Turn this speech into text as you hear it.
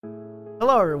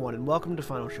Hello everyone and welcome to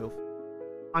Final Show.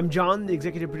 I'm John, the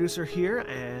executive producer here,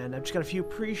 and I've just got a few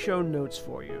pre-show notes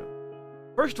for you.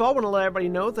 First of all, I want to let everybody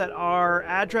know that our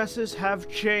addresses have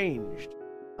changed.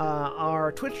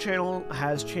 Our Twitch channel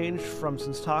has changed from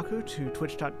Senstaku to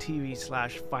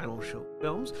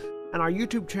twitch.tv/FinalShowFilms, and our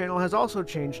YouTube channel has also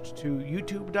changed to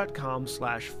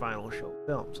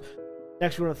youtube.com/FinalShowFilms.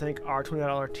 Next, we want to thank our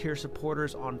 $20 tier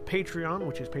supporters on Patreon,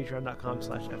 which is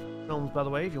patreon.com/FFilms, by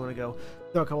the way, if you want to go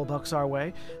throw a couple bucks our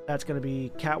way. That's going to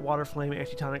be Cat Waterflame,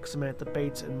 Antitonic, Samantha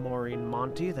Bates, and Maureen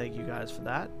Monty. Thank you guys for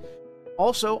that.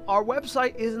 Also, our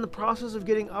website is in the process of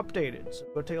getting updated, so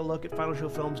go take a look at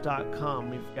finalshowfilms.com.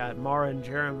 We've got Mara and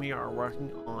Jeremy are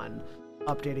working on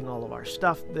updating all of our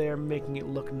stuff there, making it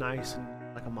look nice and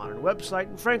like a modern website,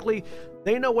 and frankly,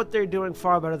 they know what they're doing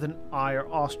far better than I or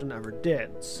Austin ever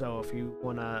did. So if you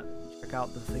want to check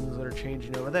out the things that are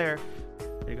changing over there,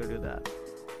 you go do that.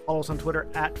 Follow us on Twitter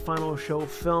at Final Show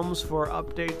Films for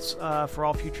updates for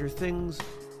all future things,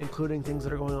 including things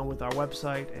that are going on with our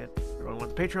website and going on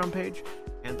with the Patreon page,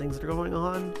 and things that are going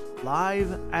on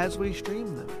live as we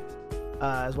stream them,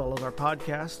 as well as our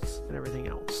podcasts and everything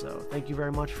else. So thank you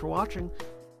very much for watching.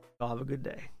 Y'all have a good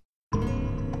day.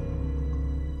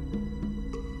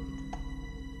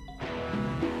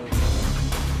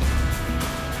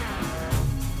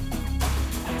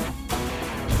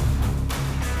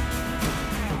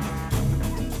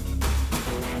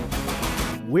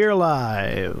 We're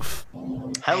live.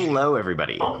 Hello,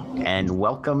 everybody, and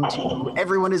welcome to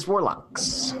Everyone is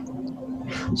Warlocks,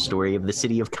 story of the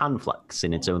city of Conflux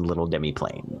in its own little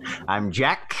demi-plane. I'm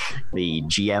Jack, the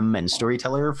GM and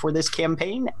storyteller for this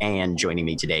campaign, and joining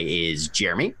me today is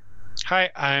Jeremy. Hi,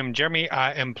 I'm Jeremy.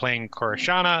 I am playing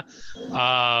Corashana,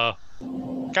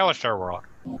 Kalashtar Warlock.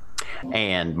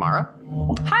 And Mara.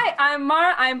 Hi, I'm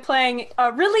Mara. I'm playing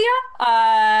Orillia,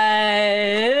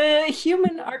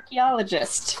 human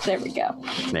archaeologist. There we go.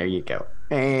 There you go.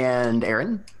 And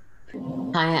Erin.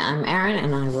 Hi, I'm Erin,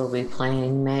 and I will be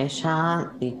playing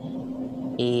Mayja,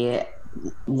 the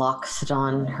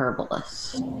Loxodon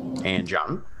herbalist. And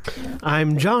John.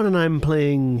 I'm John, and I'm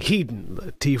playing Hedon,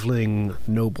 the Tiefling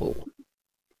noble.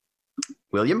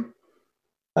 William.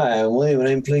 Hi, I'm William, and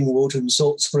I'm playing Wotan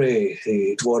Saltspray,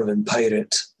 the Dwarven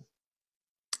pirate.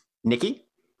 Nikki.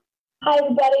 Hi,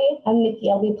 everybody. I'm Nikki.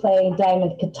 I'll be playing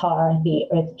Diamond Qatar, the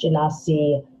Earth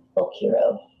Genasi folk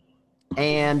hero.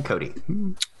 And Koty.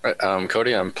 Right,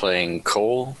 Koty. I'm playing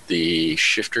Cole, the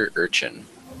Shifter Urchin.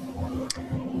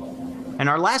 And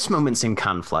our last moments in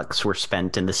Conflux were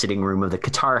spent in the sitting room of the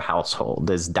Qatar household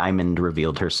as Diamond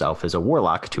revealed herself as a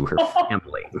warlock to her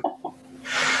family.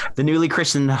 The newly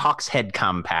christened Hawk's Head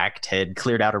Compact had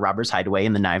cleared out a robber's hideaway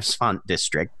in the Knives Font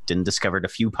district and discovered a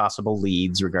few possible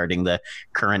leads regarding the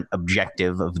current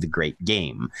objective of the great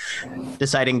game.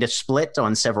 Deciding to split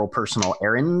on several personal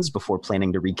errands before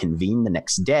planning to reconvene the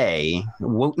next day,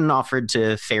 Wotan offered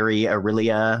to ferry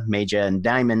Orillia, Mayja, and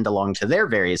Diamond along to their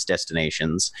various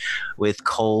destinations, with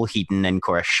Cole, Hedon, and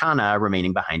Corashana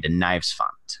remaining behind in Knives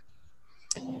Font.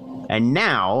 And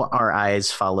now our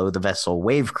eyes follow the vessel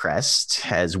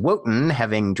Wavecrest as Wotan,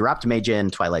 having dropped Mayja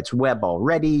in Twilight's Web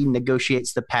already,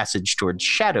 negotiates the passage towards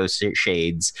Shadow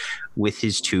Shades with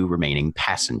his two remaining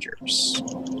passengers.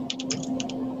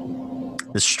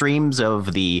 The streams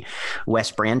of the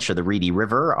west branch of the Reedy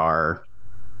River are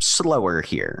slower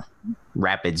here.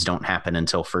 Rapids don't happen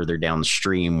until further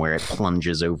downstream, where it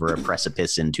plunges over a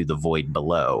precipice into the void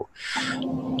below.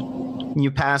 You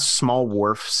pass small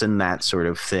wharfs and that sort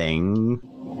of thing.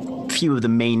 Few of the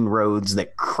main roads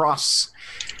that cross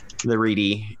the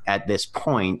Reedy at this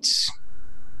point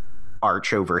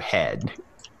arch overhead.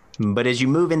 But as you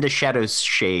move into Shadow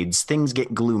Shades, things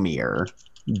get gloomier,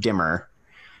 dimmer,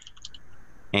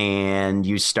 and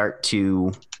you start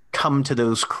to come to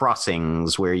those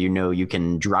crossings where you know you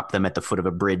can drop them at the foot of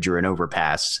a bridge or an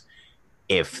overpass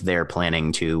if they're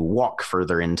planning to walk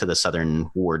further into the southern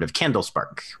ward of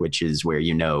Candlespark, which is where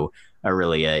you know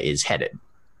Orillia is headed.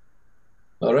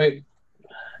 All right.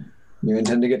 You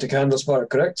intend to get to Candlespark,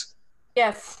 correct?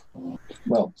 Yes.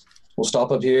 Well, we'll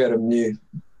stop up here and you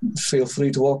feel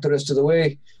free to walk the rest of the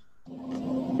way.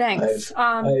 Thanks.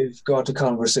 I've got a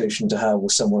conversation to have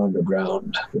with someone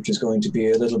underground, which is going to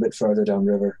be a little bit further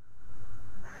downriver.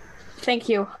 Thank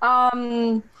you.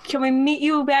 Can we meet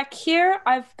you back here?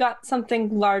 I've got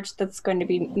something large that's going to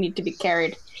need to be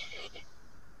carried.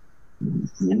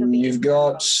 You've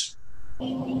got...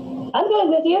 I'm going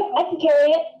with you. I can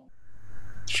carry it.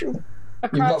 Sure.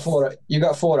 You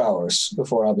got 4 hours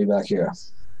before I'll be back here.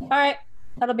 All right.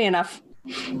 That'll be enough.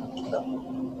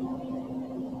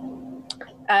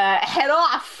 Head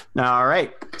off. All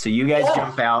right. So you guys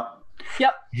jump out.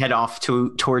 Yep. head off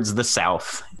towards the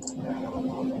south.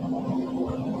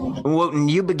 Wotan,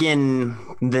 you begin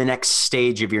the next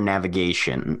stage of your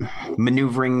navigation,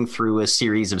 maneuvering through a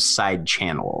series of side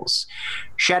channels.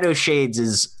 Shadow Shades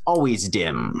is always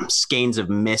dim, skeins of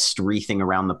mist wreathing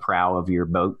around the prow of your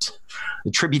boat.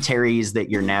 The tributaries that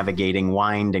you're navigating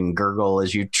wind and gurgle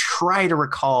as you try to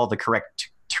recall the correct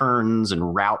turns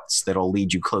and routes that'll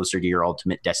lead you closer to your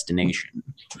ultimate destination.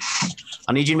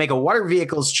 I'll need you to make a water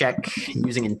vehicles check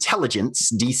using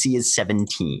intelligence. DC is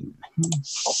 17.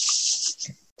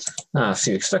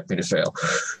 So you expect me to fail?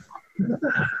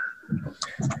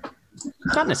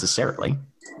 Not necessarily.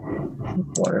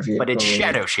 But it's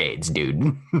Shadow Shades,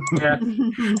 dude. Yeah.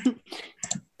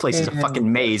 Place is a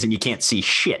fucking maze and you can't see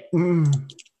shit.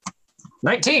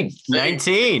 19.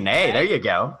 19. Hey, there you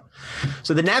go.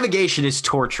 So the navigation is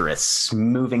torturous,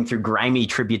 moving through grimy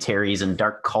tributaries and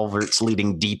dark culverts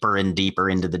leading deeper and deeper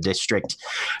into the district.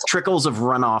 Trickles of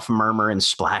runoff murmur and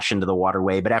splash into the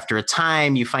waterway, but after a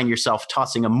time, you find yourself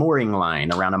tossing a mooring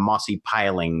line around a mossy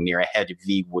piling near a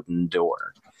heavy wooden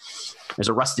door. There's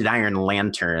a rusted iron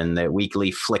lantern that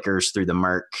weakly flickers through the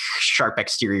murk, sharp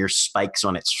exterior spikes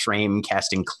on its frame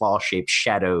casting claw-shaped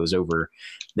shadows over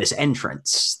this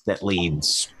entrance that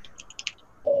leads...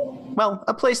 well,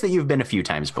 a place that you've been a few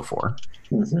times before.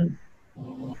 Mm-hmm.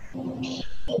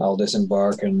 I'll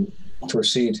disembark and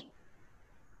proceed.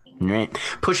 Right.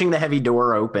 Pushing the heavy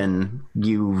door open,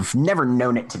 you've never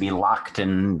known it to be locked,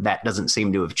 and that doesn't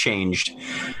seem to have changed.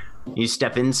 You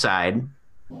step inside.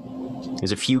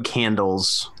 There's a few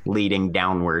candles leading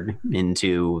downward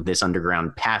into this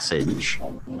underground passage.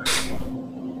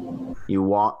 You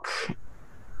walk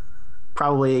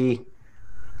probably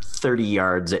 30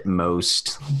 yards at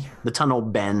most. The tunnel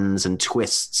bends and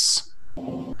twists.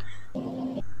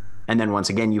 And then once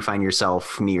again, you find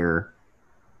yourself near,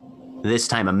 this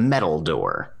time, a metal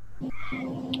door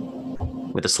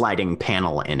with a sliding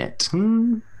panel in it.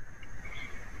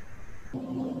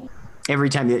 Every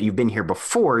time that you've been here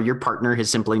before, your partner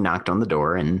has simply knocked on the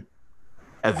door and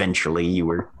eventually you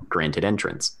were granted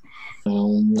entrance.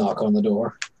 I'll knock on the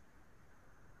door.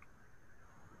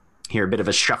 Hear a bit of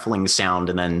a shuffling sound,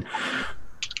 and then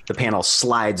the panel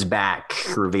slides back,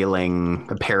 revealing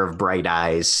a pair of bright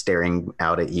eyes staring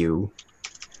out at you.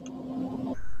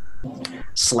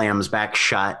 Slams back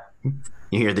shut.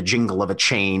 You hear the jingle of a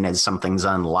chain as something's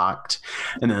unlocked,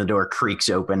 and then the door creaks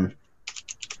open.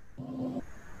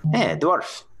 Hey,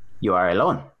 dwarf, you are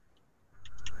alone.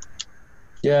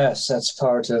 Yes, that's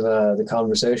part of the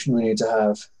conversation we need to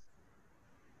have.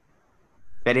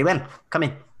 Very well, come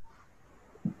in.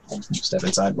 Step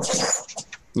inside.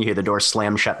 You hear the door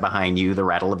slam shut behind you, the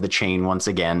rattle of the chain once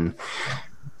again.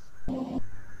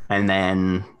 And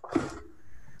then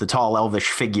the tall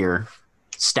elvish figure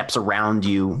steps around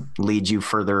you, leads you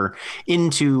further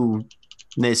into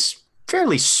this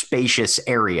fairly spacious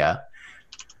area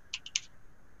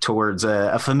towards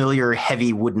a familiar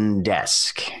heavy wooden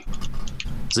desk.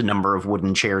 There's a number of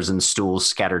wooden chairs and stools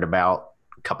scattered about,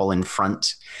 a couple in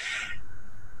front.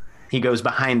 He goes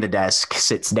behind the desk,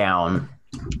 sits down.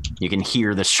 You can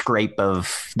hear the scrape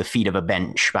of the feet of a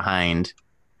bench behind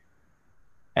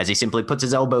as he simply puts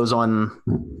his elbows on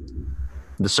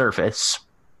the surface,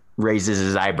 raises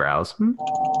his eyebrows.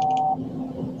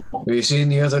 Have you seen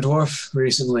the other dwarf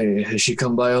recently? Has she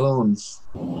come by alone?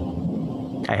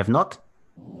 I have not.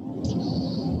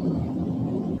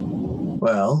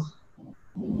 Well,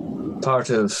 part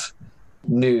of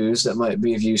news that might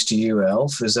be of use to you,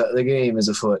 Elf, is that the game is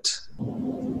afoot.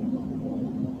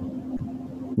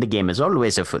 The game is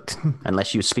always afoot,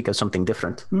 unless you speak of something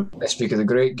different. I speak of the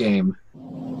great game.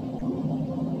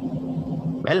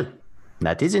 Well,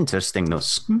 that is interesting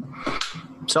news.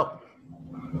 So,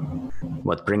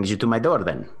 what brings you to my door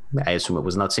then? I assume it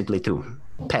was not simply to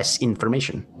pass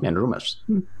information and rumors.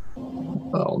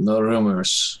 Well, no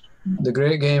rumors. The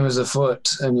great game is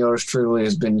afoot, and yours truly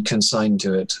has been consigned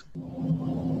to it.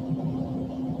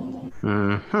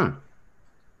 Mm-hmm.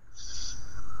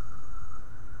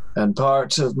 And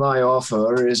part of my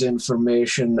offer is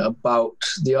information about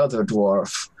the other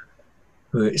dwarf,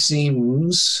 who it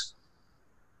seems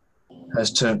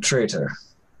has turned traitor,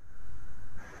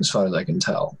 as far as I can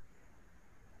tell.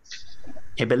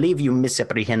 I believe you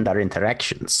misapprehend our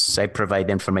interactions. I provide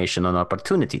information on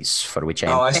opportunities for which I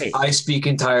am paid. I speak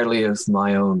entirely of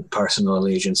my own personal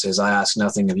allegiances. I ask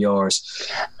nothing of yours.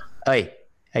 I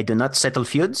do not settle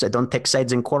feuds. I don't take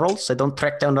sides in quarrels. I don't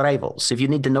track down rivals. If you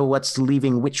need to know what's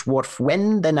leaving which dwarf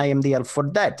when, then I am the elf for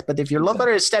that. But if your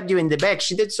lover has stabbed you in the back,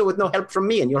 she did so with no help from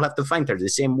me, and you'll have to find her the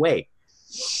same way.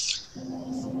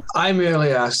 I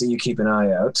merely ask that you keep an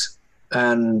eye out,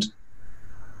 and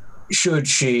should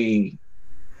she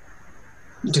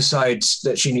decides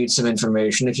that she needs some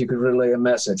information, if you could relay a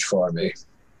message for me.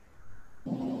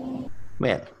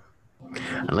 Well,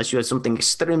 unless you have something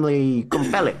extremely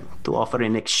compelling to offer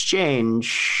in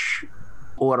exchange,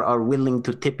 or are willing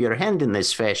to tip your hand in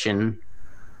this fashion,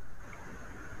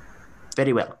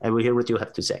 very well. I will hear what you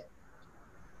have to say.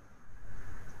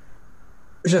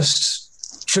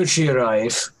 Just, should she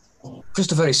arrive,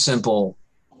 just a very simple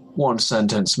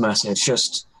one-sentence message.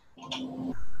 Just,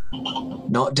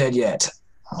 not dead yet.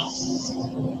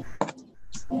 I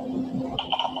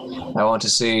want to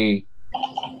see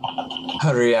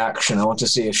her reaction. I want to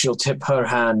see if she'll tip her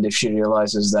hand if she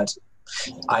realizes that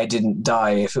I didn't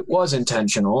die. If it was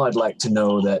intentional, I'd like to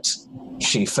know that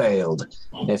she failed.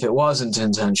 If it wasn't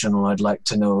intentional, I'd like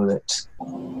to know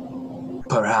that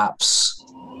perhaps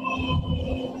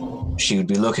she would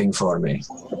be looking for me.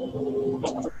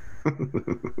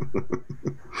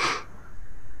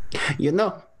 You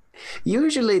know,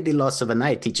 usually the loss of an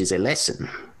eye teaches a lesson.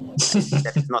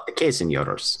 That is not the case in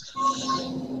yours.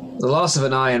 The loss of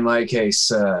an eye in my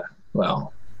case,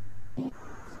 well,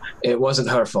 it wasn't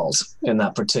her fault in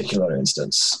that particular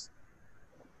instance.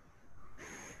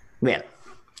 Well,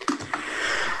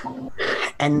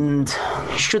 and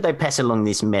should I pass along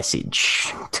this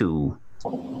message to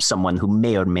someone who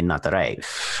may or may not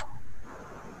arrive,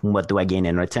 what do I gain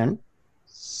in return?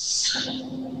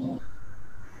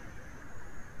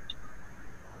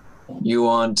 You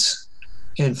want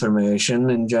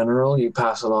information in general, you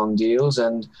pass along deals,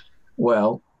 and,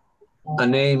 well, a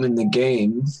name in the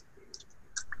game,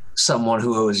 someone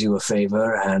who owes you a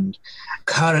favor and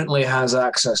currently has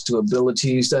access to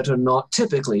abilities that are not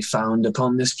typically found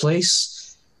upon this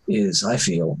place, is, I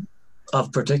feel,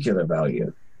 of particular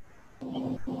value.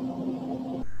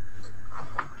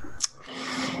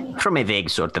 From a vague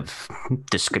sort of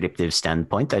descriptive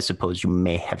standpoint, I suppose you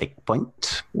may have a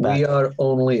point. We are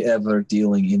only ever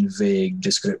dealing in vague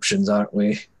descriptions, aren't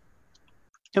we?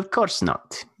 Of course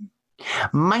not.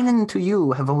 Mine and to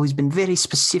you have always been very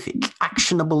specific,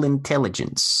 actionable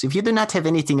intelligence. If you do not have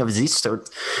anything of this sort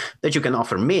that you can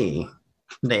offer me,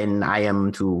 then I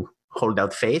am to hold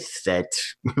out faith that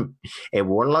a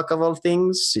warlock of all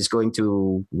things is going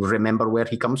to remember where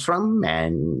he comes from.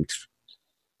 And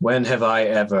when have I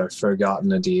ever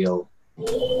forgotten a deal?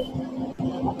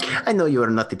 I know you are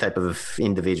not the type of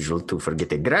individual to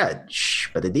forget a grudge,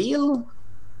 but a deal?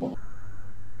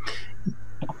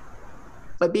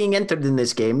 By being entered in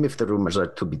this game, if the rumors are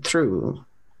to be true,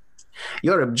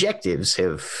 your objectives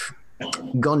have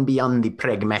gone beyond the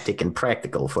pragmatic and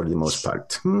practical for the most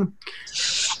part.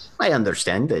 I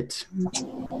understand that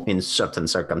in certain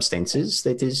circumstances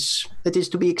that is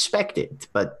to be expected,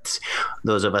 but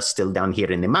those of us still down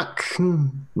here in the muck,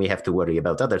 we have to worry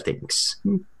about other things.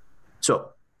 So,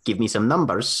 give me some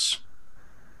numbers,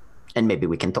 and maybe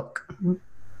we can talk.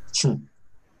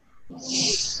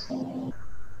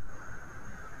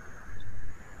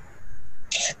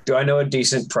 Do I know a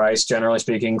decent price, generally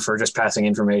speaking, for just passing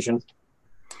information?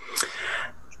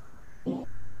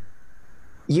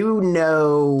 You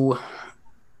know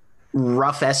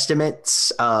rough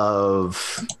estimates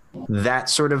of that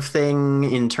sort of thing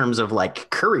in terms of like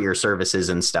courier services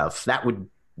and stuff.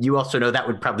 You also know that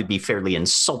would probably be fairly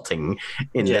insulting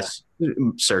in this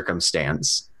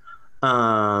circumstance.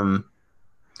 If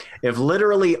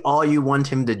literally all you want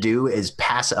him to do is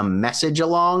pass a message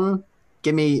along,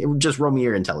 just roll me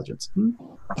your intelligence.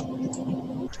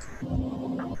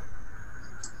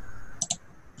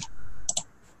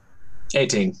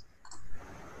 18.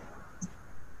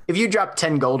 If you drop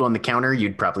 10 gold on the counter,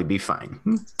 you'd probably be fine.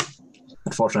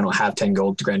 Unfortunately, I don't have 10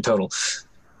 gold to grand total.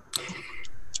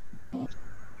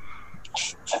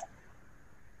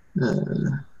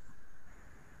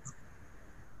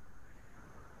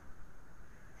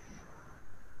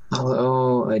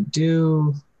 Although I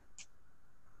do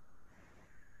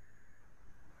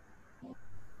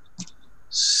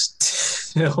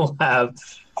still have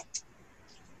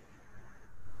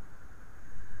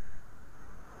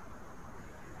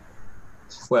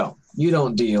you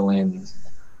don't deal in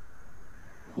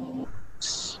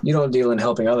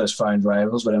helping others find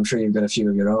rivals, but I'm sure you've got a few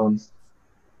of your own.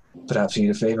 Perhaps you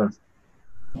need a favor.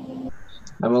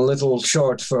 I'm a little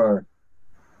short for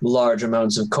large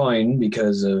amounts of coin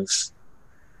because of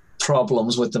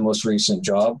problems with the most recent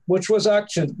job, which was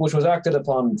acted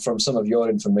upon from some of your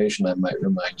information, I might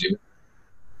remind you.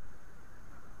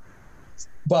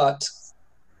 But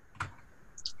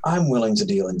I'm willing to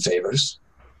deal in favors.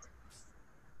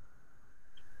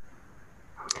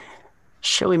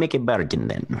 Shall we make a bargain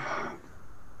then?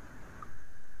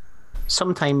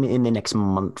 Sometime in the next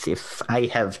month, if I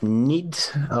have need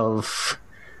of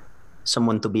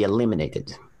someone to be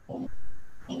eliminated,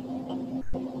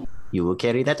 You will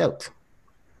carry that out.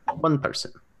 One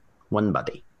person. One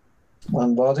body.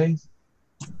 One body?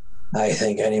 I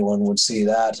think anyone would see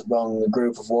that among a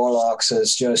group of warlocks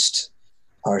as just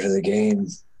part of the game.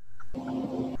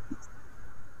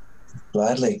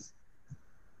 Gladly.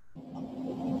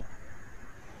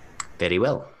 Very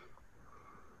well.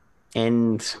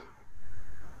 And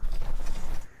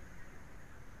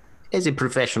as a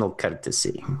professional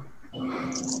courtesy,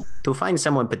 to find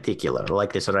someone particular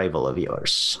like this rival of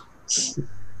yours,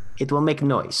 it will make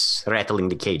noise, rattling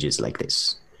the cages like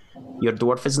this. Your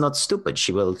dwarf is not stupid.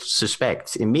 She will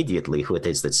suspect immediately who it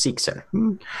is that seeks her.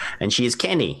 And she is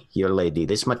canny, your lady.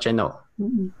 This much I know.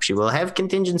 She will have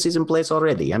contingencies in place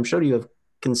already. I'm sure you have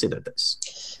considered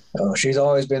this. Oh, she's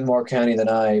always been more canny than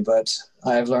I, but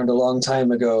I've learned a long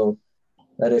time ago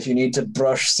that if you need to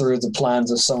brush through the plans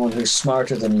of someone who's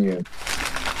smarter than you, you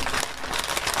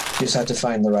just have to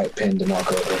find the right pin to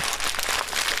knock over.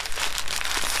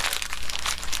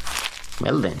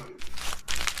 Well then.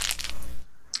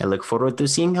 I look forward to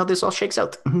seeing how this all shakes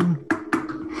out. Do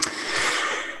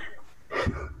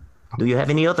you have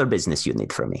any other business you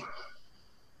need from me?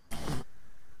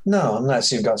 No,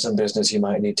 unless you've got some business you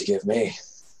might need to give me.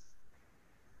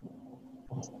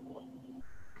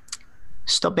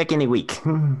 Stop back in a week.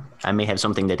 I may have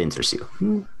something that interests you.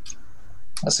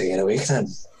 I'll see you in a week then.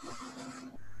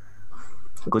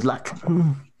 Good luck.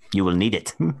 You will need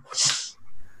it.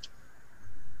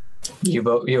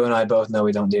 You and I both know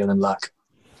we don't deal in luck.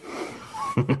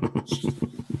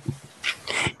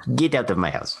 Get out of my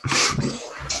house.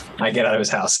 I get out of his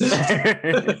house.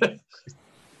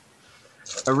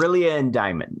 Orillia and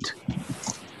Diamond.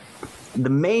 The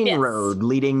main road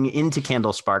leading into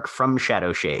Candlespark from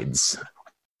Shadow Shades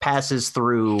passes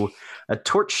through a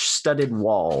torch-studded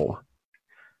wall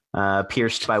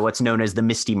pierced by what's known as the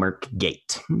Misty Murk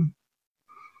Gate.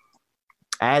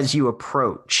 As you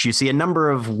approach, you see a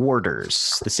number of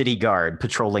warders, the city guard,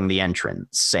 patrolling the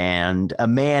entrance, and a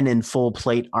man in full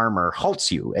plate armor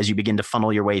halts you as you begin to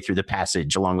funnel your way through the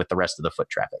passage along with the rest of the foot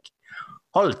traffic.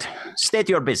 Halt. State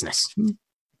your business.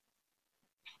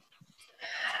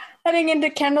 Heading into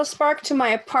Candlespark to my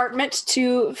apartment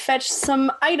to fetch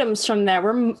some items from there.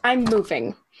 I'm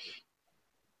moving.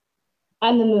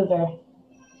 I'm the mover.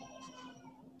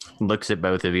 Looks at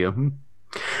both of you.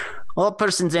 All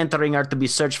persons entering are to be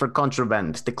searched for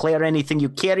contraband. Declare anything you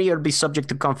carry or be subject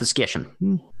to confiscation.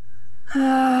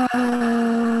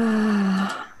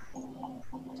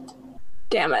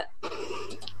 Damn it.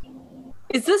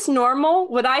 Is this normal?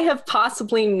 Would I have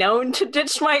possibly known to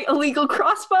ditch my illegal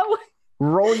crossbow?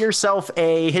 Roll yourself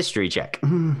a history check.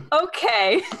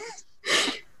 Okay.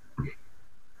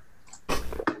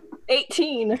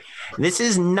 18. This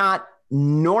is not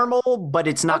normal, but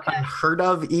it's not unheard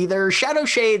of either. Shadow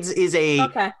Shades is a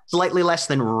slightly less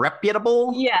than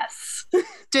reputable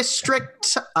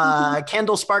district.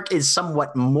 Candlespark is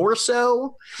somewhat more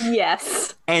so.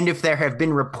 Yes. And if there have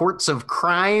been reports of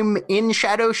crime in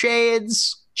Shadow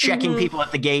Shades, checking people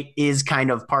at the gate is kind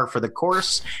of par for the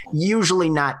course. Usually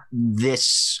not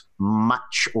this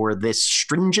much or this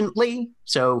stringently.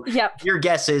 So your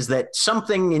guess is that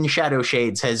something in Shadow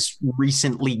Shades has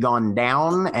recently gone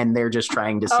down, and they're just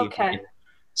trying to see if they can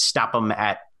stop them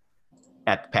at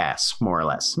the pass, more or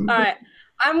less. All right.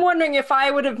 I'm wondering if I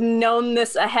would have known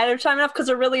this ahead of time enough, because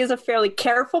it really is a fairly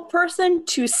careful person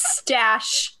to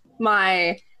stash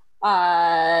my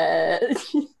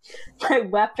my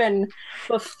weapon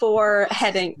before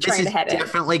trying to head in.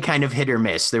 Definitely kind of hit or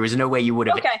miss. There was no way you would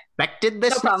have expected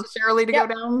this necessarily to go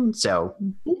down. So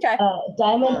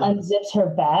Diamond unzips her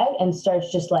bag and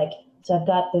starts just like, so I've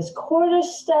got this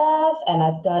quarterstaff, and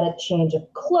I've got a change of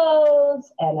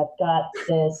clothes, and I've got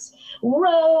this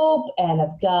rope, and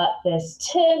I've got this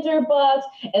tinderbox,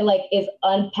 and like is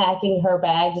unpacking her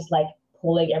bag, just like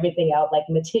pulling everything out like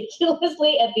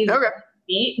meticulously at these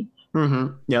feet.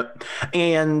 Yep.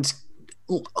 And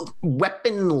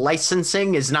weapon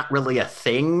licensing is not really a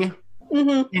thing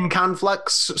in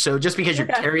Conflux. So just because you're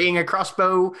carrying a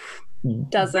crossbow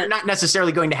they're not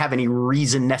necessarily going to have any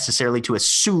reason necessarily to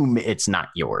assume it's not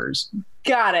yours.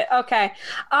 Got it. Okay.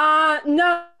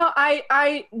 No,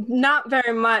 I not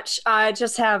very much. I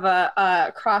just have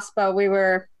a crossbow. We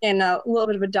were in a little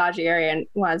bit of a dodgy area and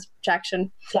wanted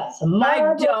protection.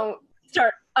 I don't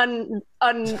start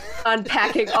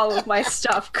unpacking all of my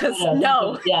stuff because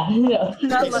not unless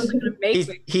it's gonna make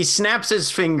me. He snaps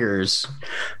his fingers,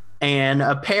 and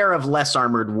a pair of less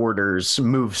armored warders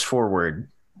moves forward.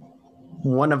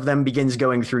 One of them begins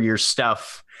going through your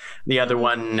stuff. The other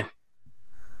one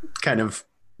kind of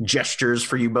gestures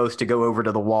for you both to go over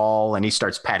to the wall, and he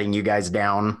starts patting you guys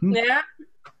down. Yeah.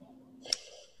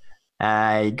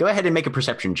 Go ahead and make a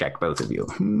perception check, both of you.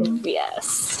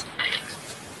 Yes.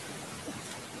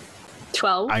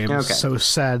 12. I am so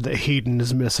sad that Hedon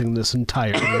is missing this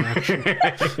entire interaction.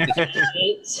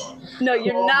 8. No,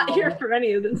 you're not here for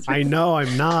any of this. I know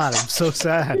I'm not. I'm so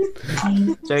sad.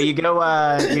 So you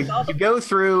go you go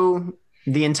through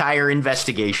the entire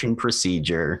investigation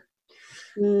procedure,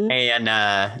 and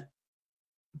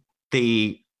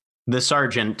the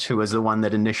sergeant, who was the one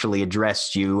that initially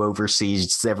addressed you,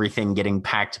 oversees everything getting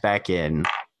packed back in.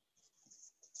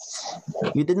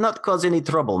 You did not cause any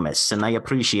trouble, miss, and I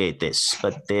appreciate this,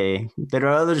 but there are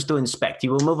others to inspect.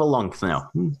 You will move along now.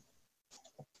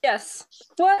 Yes.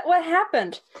 What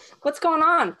happened? What's going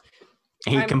on?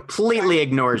 He completely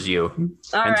ignores you.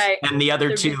 All right. And the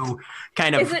other two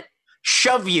kind of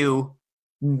shove you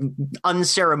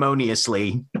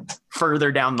unceremoniously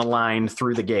further down the line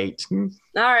through the gate. All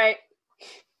right.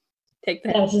 Take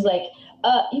that. And she's like,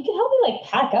 you can help me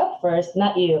pack up first.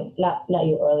 Not you,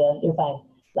 Orillia. You're fine.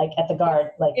 At the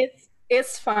guard.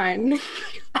 It's fine.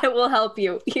 I will help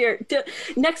you. Here,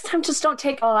 next time, just don't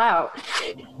take it all out.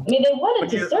 I mean, they wanted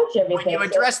to search everything. When you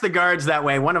address the guards that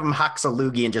way, one of them hocks a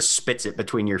loogie and just spits it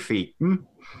between your feet.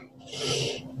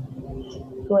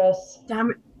 Gross.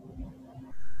 Damn it.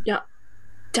 Yeah.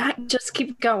 Just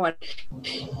keep going.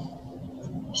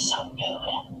 So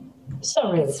rude.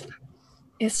 So rude.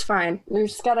 It's fine. You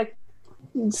just gotta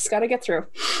get through.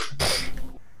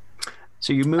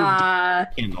 So you moved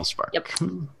Candlespark. Yep.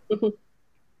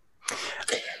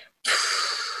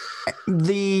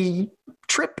 The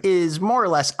trip is more or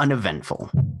less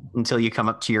uneventful until you come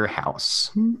up to your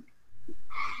house.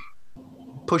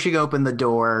 Pushing open the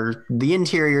door, the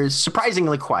interior is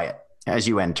surprisingly quiet as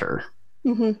you enter.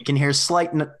 You can hear a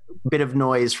slight bit of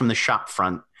noise from the shop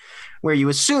front, where you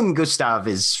assume Gustav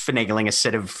is finagling a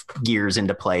set of gears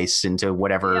into place into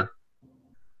whatever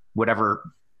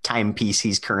timepiece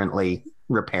he's currently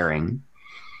repairing.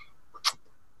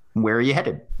 Where are you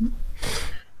headed?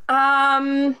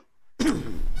 I'm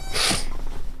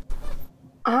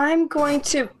going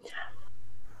to.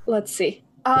 Let's see.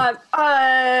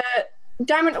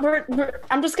 Diamond,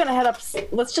 I'm just gonna head up.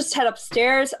 Let's just head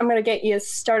upstairs. I'm gonna get you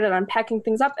started unpacking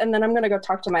things up, and then I'm gonna go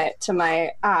talk to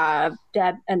my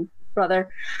dad and brother,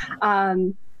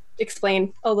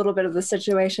 explain a little bit of the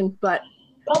situation. But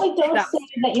probably don't say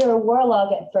that you're a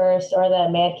warlock at first, or that a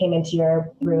man came into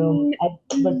your room.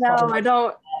 I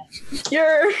don't.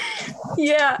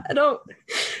 I don't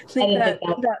think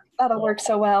that'll work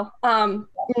so well.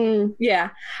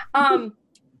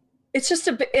 It's just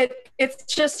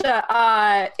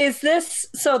is this,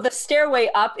 so the stairway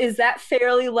up, is that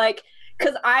fairly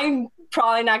because I'm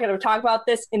probably not going to talk about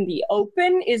this in the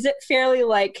open. Is it fairly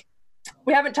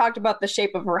we haven't talked about the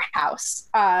shape of her house.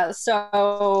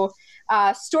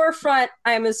 Storefront,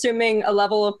 I'm assuming a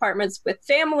level of apartments with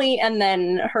family, and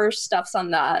then her stuff's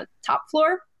on the top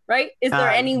floor, right? Is there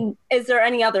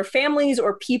any other families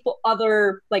or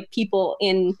other people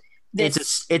in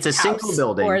this it's a single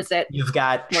building, or is it? You've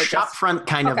got shop front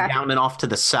kind of down and off to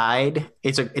the side.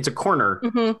 It's a corner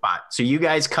spot. So you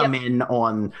guys come in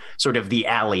on sort of the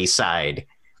alley side,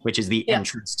 which is the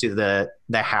entrance to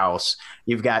the house.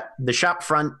 You've got the shop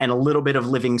front and a little bit of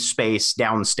living space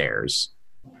downstairs.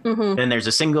 Then there's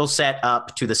a single set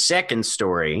up to the second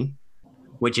story,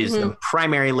 which is the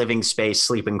primary living space,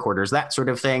 sleeping quarters, that sort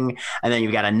of thing. And then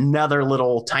you've got another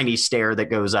little tiny stair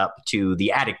that goes up to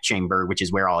the attic chamber, which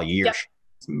is where all your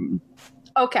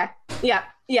Okay.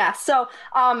 Yeah. So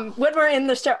when we're in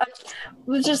the stair,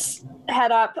 we'll just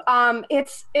head up.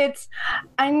 It's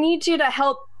I need you to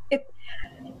help it.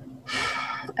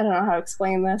 I don't know how to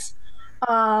explain this.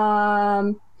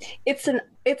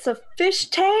 It's a fish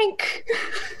tank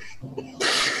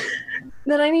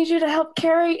that I need you to help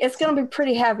carry. It's going to be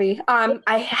pretty heavy.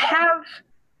 I have...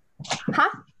 Huh?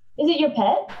 Is it your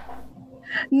pet?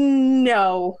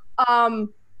 No.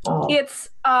 It's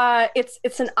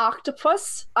an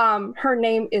octopus. Her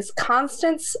name is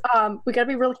Constance. We got to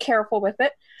be really careful with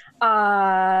it.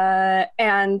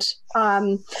 And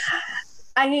I'm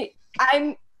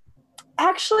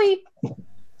actually...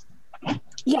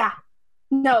 Yeah.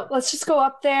 No, let's just go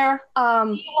up there. Do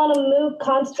you want to move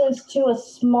Constance to a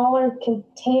smaller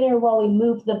container while we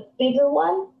move the bigger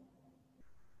one?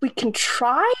 We can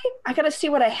try. I gotta see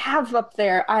what I have up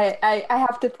there. I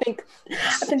have to think.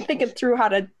 I've been thinking through how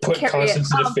to put carry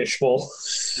Constance in a fishbowl.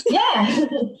 Yeah.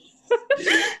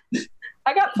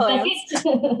 I got plans.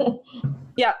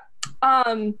 Yeah.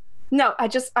 No, I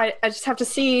just have to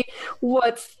see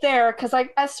what's there, because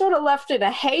I sort of left it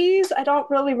a haze. I don't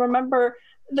really remember.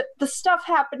 The stuff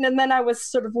happened, and then I was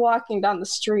sort of walking down the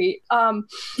street. Do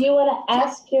you want to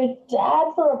ask your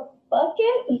dad for a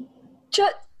bucket?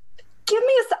 just give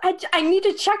me I need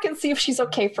to check and see if she's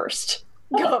okay first.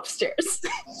 Go upstairs.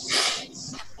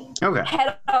 Okay.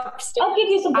 Head upstairs. I'll give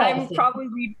you some I'm privacy.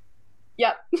 probably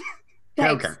Yep.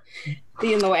 Thanks. Okay.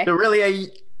 Be in the way. So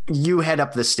really, you head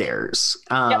up the stairs.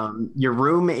 Your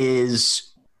room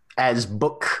is as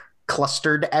book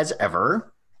clustered as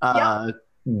ever.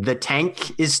 The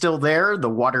tank is still there. The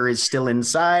water is still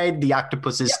inside. The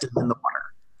octopus is still in the water.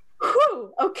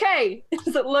 Whew, okay.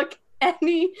 Does it look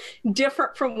any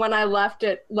different from when I left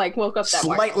it, like woke up that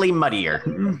morning? Slightly muddier.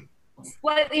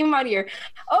 Slightly muddier.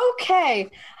 Okay.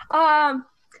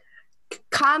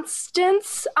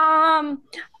 Constance. And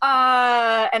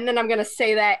then I'm gonna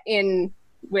say that in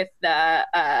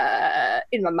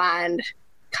my mind.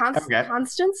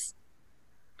 Constance?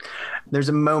 There's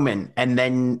a moment, and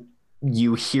then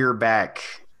you hear back,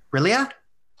 Orillia?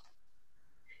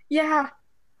 Yeah.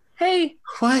 Hey.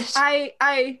 What? I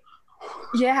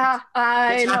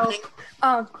know.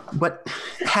 Happening? What?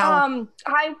 How?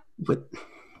 What?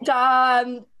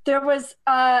 There was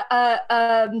a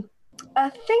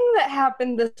thing that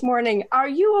happened this morning. Are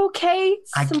you okay?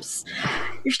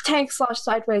 Your tank sloshed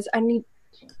sideways.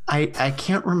 I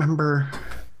can't remember.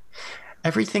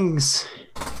 Everything's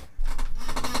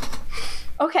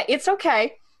okay. It's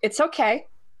okay. It's okay.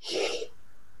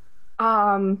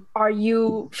 Are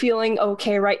you feeling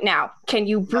okay right now? Can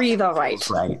you breathe all right?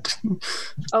 Right.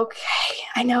 Okay,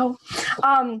 I know.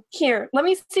 Here, let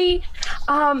me see.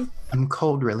 I'm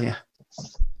cold, Orillia.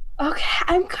 Okay,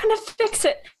 I'm gonna fix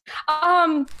it.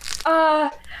 I'm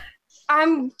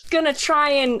gonna try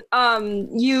and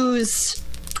use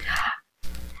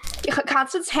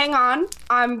Constance, hang on.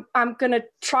 I'm gonna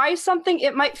try something.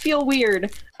 It might feel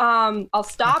weird. I'll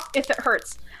stop if it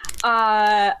hurts.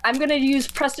 I'm gonna use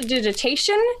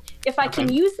prestidigitation if I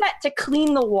can use that to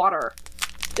clean the water.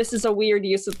 This is a weird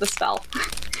use of the spell.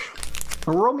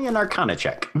 Roll me an Arcana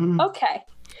check. Okay.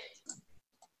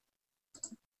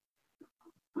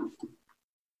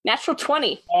 Natural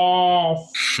 20.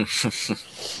 Yes.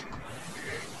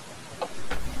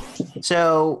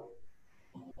 So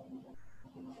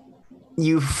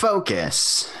you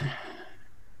focus.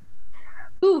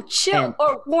 Ooh, chill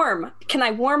or warm. Can I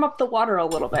warm up the water a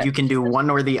little bit? You can do one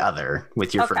or the other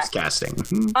with your first casting.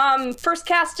 First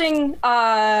casting,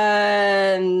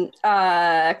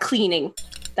 cleaning.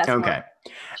 That's okay. More.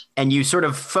 And you sort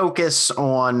of focus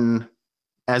on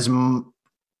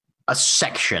a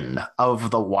section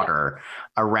of the water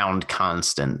around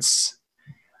Constance.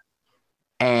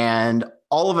 And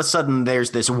all of a sudden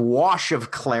there's this wash of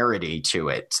clarity to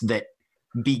it that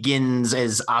begins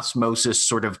as osmosis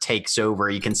sort of takes over.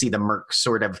 You can see the murk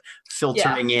sort of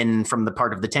filtering in from the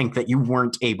part of the tank that you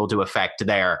weren't able to affect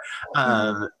there.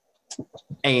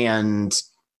 And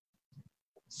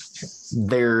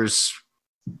there's,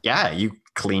 you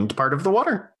cleaned part of the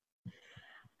water.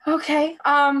 Okay.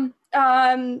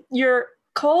 You're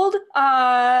cold.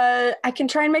 I can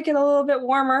try and make it a little bit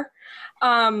warmer.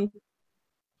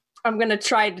 I'm going to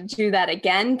try to do that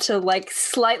again to like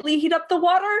slightly heat up the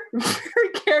water very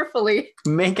carefully.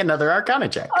 Make another Arcana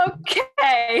check.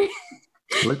 Okay.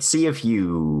 Let's see if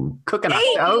you cook enough.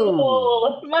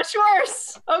 Much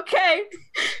worse. Okay.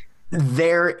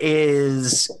 There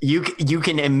is, you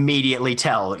can immediately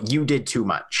tell you did too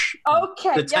much.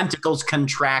 Okay. The tentacles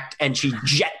contract and she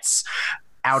jets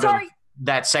out of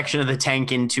that section of the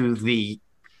tank into the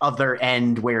other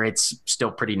end where it's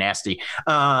still pretty nasty.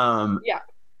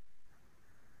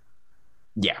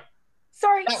 Yeah.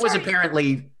 Sorry. That was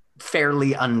apparently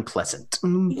fairly unpleasant.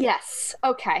 Yes.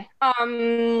 Okay.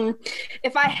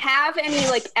 If I have any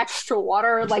like extra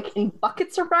water like in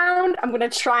buckets around, I'm gonna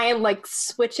try and like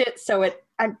switch it so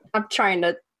I'm trying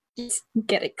to just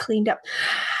get it cleaned up.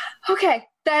 Okay.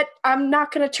 That I'm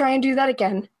not gonna try and do that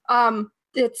again.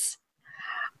 This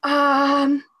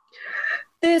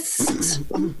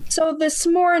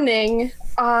morning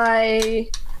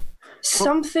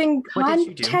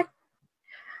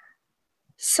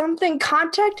something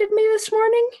contacted me this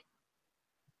morning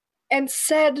and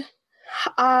said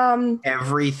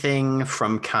everything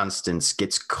from Constance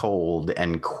gets cold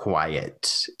and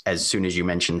quiet as soon as you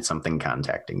mention something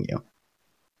contacting you.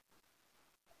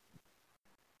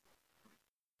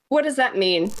 What does that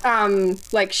mean?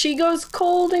 Like she goes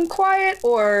cold and quiet,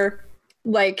 or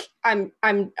like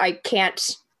I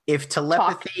can't. If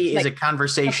telepathy is a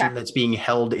conversation that's being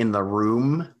held in the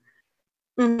room,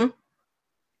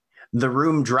 the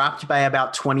room dropped by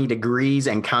about 20 degrees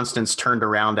and Constance turned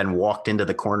around and walked into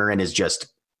the corner and is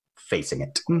just facing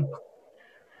it.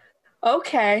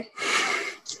 Okay.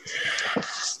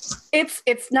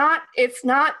 It's not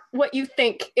what you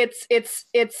think. It's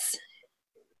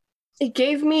it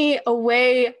gave me a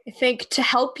way, I think, to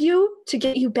help you, to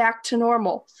get you back to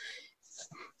normal.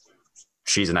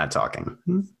 She's not talking.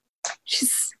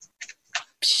 She's...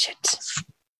 Shit.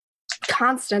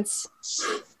 Constance.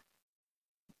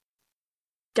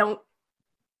 Don't...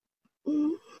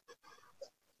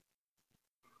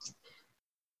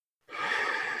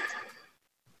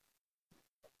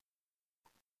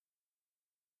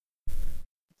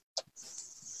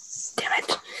 Damn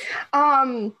it.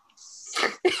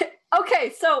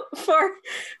 Okay, so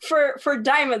for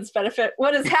Diamond's benefit,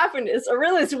 what has happened is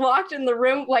Aurilla's walked in the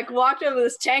room, like walked over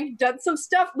this tank, done some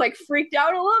stuff, like freaked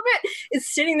out a little bit,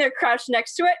 is sitting there crouched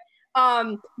next to it.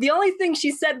 The only thing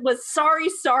she said was sorry.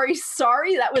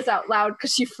 That was out loud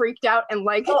because she freaked out and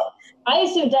like. Oh, I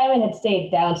assumed Diamond had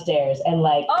stayed downstairs and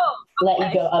like let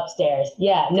you go upstairs.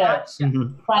 Yeah, no. Gotcha.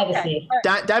 Mm-hmm. Privacy. Okay.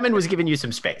 Right. Diamond was giving you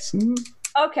some space.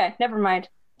 Okay, never mind.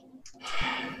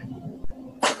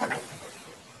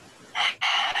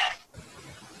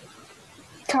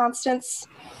 Constance,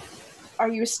 are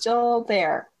you still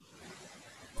there?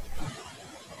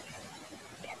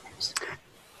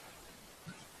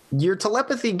 Your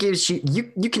telepathy gives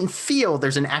you can feel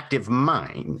there's an active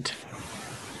mind.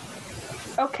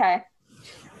 Okay.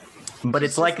 But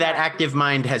it's like that active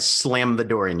mind has slammed the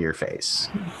door in your face.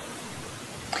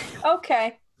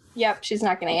 Okay. Yep, she's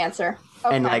not going to answer.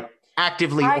 Okay. And like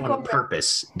actively on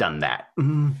purpose done that.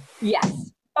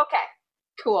 Yes. Okay.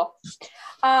 Cool.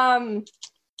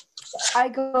 I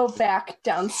go back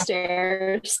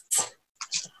downstairs.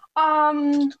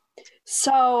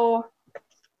 So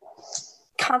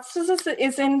Constance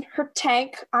is in her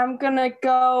tank. I'm gonna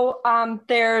go.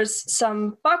 There's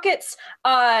some buckets.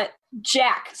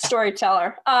 Jack,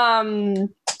 storyteller. I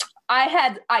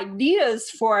had ideas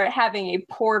for having a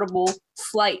portable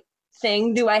flight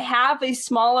thing. Do I have a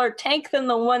smaller tank than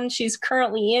the one she's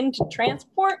currently in to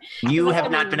transport? You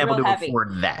have not been able to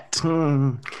afford that.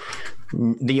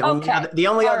 The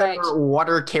only other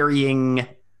water carrying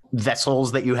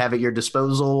vessels that you have at your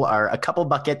disposal are a couple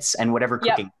buckets and whatever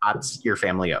cooking pots your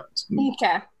family owns.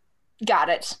 Okay. Got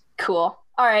it. Cool.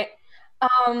 All right.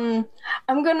 I'm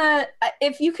gonna,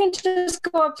 if you can just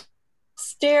go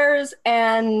upstairs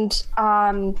and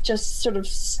just sort of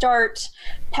start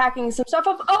packing some stuff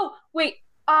up. Oh, wait.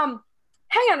 Hang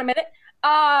on a minute.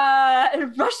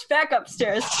 Rush back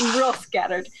upstairs. Real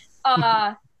scattered.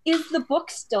 Is the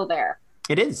book still there?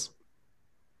 It is.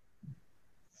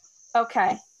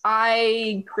 Okay.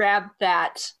 I grab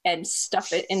that and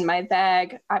stuff it in my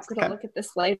bag. I'm going to look at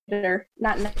this later.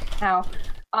 Not now.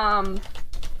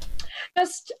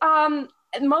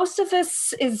 Most of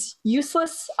this is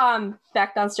useless.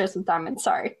 Back downstairs with Diamond.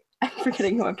 Sorry. I'm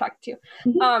forgetting who I'm talking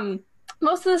to.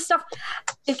 Most of the stuff,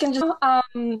 it can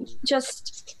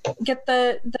just get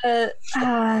the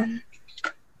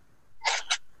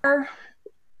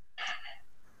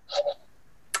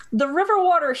river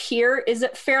water here, is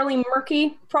it fairly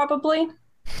murky, probably?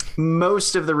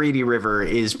 Most of the Reedy River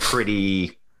is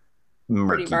pretty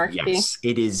murky. Yes,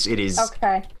 it is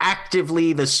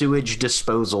actively the sewage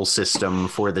disposal system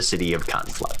for the city of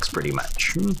Conflux, pretty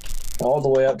much. All the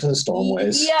way up to the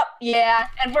stormways. Yep, yeah.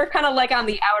 And we're kind of like on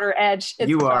the outer edge.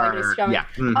 It's yeah.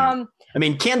 Mm-hmm. I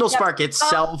mean, Candlespark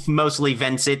itself mostly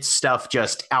vents its stuff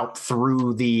just out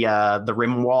through the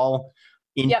rim wall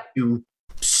into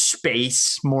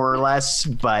space, more or less.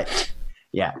 But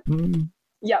yeah.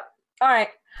 Yep. All right.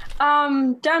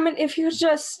 Diamond, if you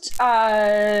just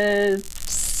I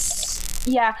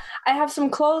have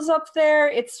some clothes up there.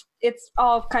 It's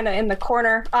all kind of in the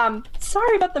corner.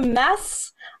 Sorry about the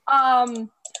mess. I'm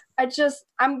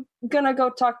gonna go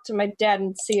talk to my dad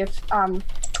and see if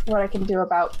what I can do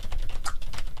about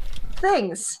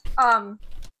things. I'll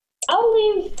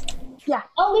leave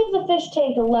the fish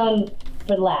tank alone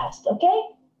for last, okay?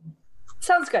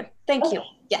 Sounds good. Thank you.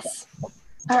 Yes.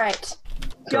 All right.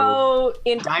 Go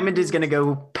in. Diamond is gonna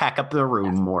go pack up the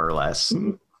room, more or less.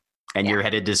 And you're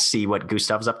headed to see what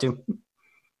Gustav's up to?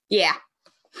 Yeah.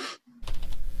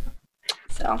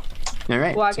 So. All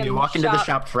right. So you walk into the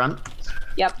shop front.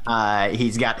 Yep.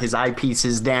 He's got his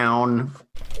eyepieces down,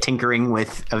 tinkering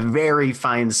with a very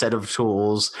fine set of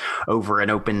tools over an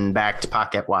open-backed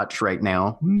pocket watch right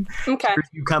now. Okay.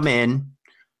 You come in.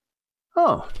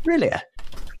 Oh, really?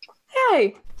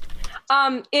 Hey.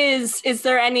 Are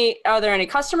there any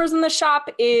customers in the shop?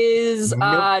 Is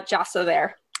Jassa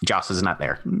there? Jassa's not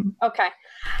there. Okay.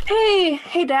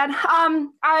 Hey, Dad.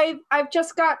 I've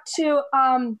just got to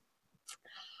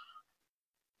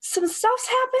some stuff's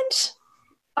happened.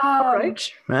 All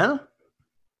right. Well,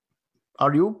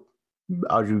 are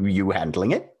you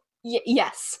handling it?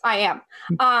 Yes, I am.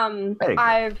 Very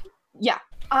good.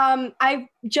 I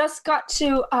just got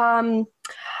to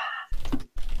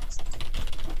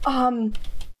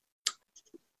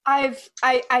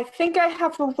I think I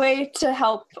have a way to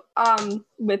help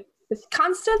with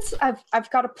Constance. I've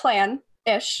got a plan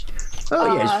ish.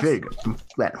 Oh yes, very good.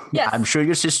 Well, yes. I'm sure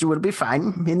your sister will be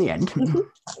fine in the end. Mm-hmm.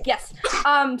 Yes.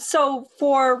 So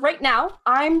for right now,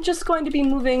 I'm just going to be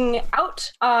moving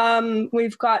out.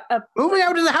 We've got a moving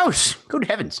out of the house. Good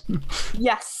heavens.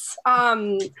 Yes.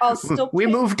 I'll still. We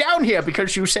moved down here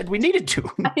because you said we needed to.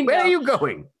 Where are you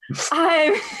going?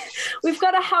 We've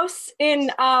got a house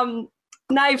in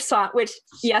Knivesaunt, which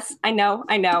yes, I know.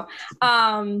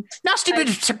 Nasty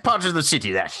bit part of the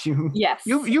city. That. Yes.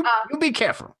 You be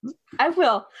careful. I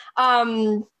will.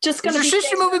 Just gonna. Is your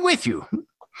sister moving with you?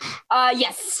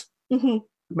 Yes. Mm-hmm.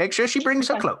 Make sure she brings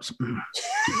her clothes.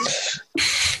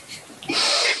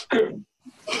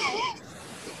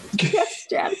 Yes,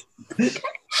 Dad.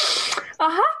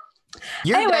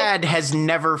 Your dad has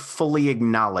never fully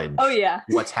acknowledged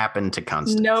what's happened to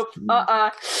Constance. Nope.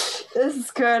 This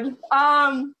is good.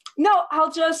 No,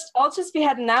 I'll just be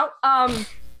heading out.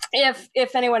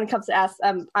 If anyone comes to ask,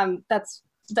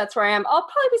 that's where I am. I'll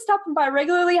probably be stopping by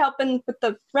regularly, helping with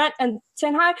the rent and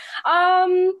saying hi.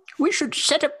 We should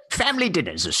set up family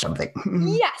dinners or something.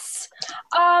 Yes.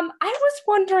 I was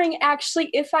wondering actually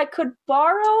if I could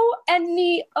borrow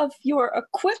any of your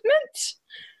equipment,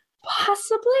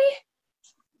 possibly.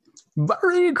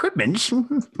 Borrowing equipment?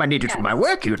 I need it for my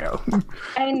work, you know.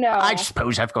 I know. I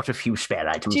suppose I've got a few spare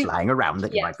items lying around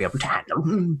that you might be able to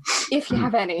handle. If you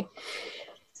have any.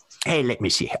 Hey, let me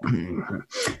see.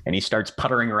 And he starts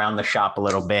puttering around the shop a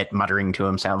little bit, muttering to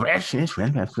himself, yes,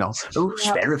 well,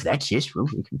 spare of that, yes.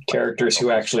 Characters who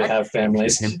actually have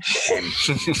families. Family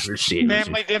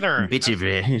dinner. Bits of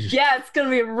yeah, it's going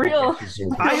to be real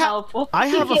helpful. I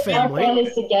have a family. Our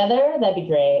families together, that'd be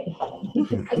great.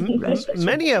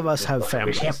 Many of us have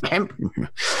families. All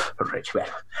right, well,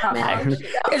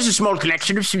 there's a small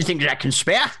collection of some things I can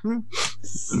spare.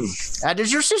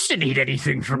 Does your sister need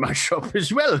anything from my shop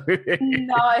as well?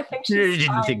 No, I think she's I didn't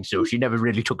fine. think so. She never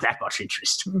really took that much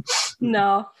interest.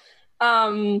 No.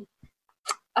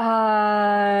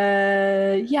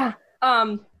 Yeah.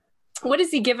 What has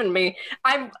he given me?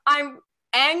 I'm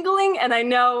angling, and I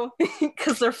know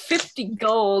because they're 50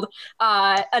 gold,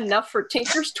 enough for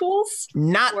Tinker's tools.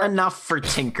 Not enough for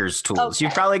Tinker's tools. Okay.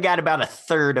 You've probably got about a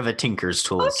third of a Tinker's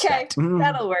tools set.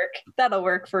 That'll work. That'll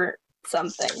work for some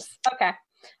things. Okay.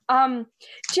 Do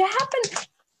you happen?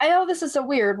 I know this is a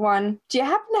weird one. Do you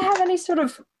happen to have any sort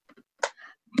of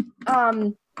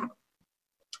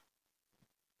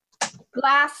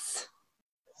glass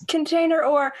container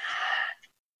or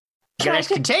Glass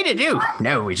container, do?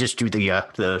 No, we just do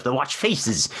the watch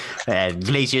faces.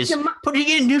 Glazier's putting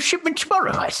in a new shipment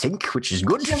tomorrow, I think, which is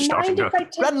good. Starting to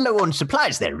run low on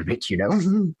supplies there a bit, you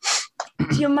know.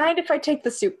 Do you mind if I take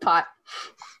the soup pot?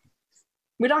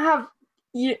 We don't have.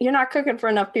 You're not cooking for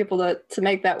enough people to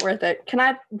make that worth it. Can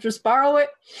I just borrow it?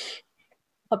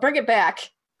 I'll bring it back.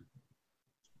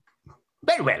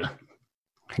 Very well.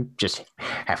 Just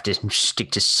have to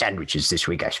stick to sandwiches this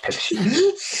week, I suppose.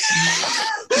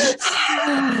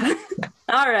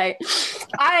 All right.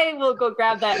 I will go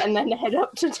grab that and then head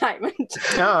up to Diamond.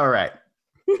 All right.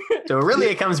 So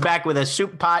Orillia comes back with a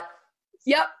soup pot.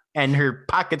 Yep. And her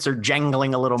pockets are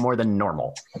jangling a little more than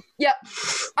normal. Yep.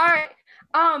 All right.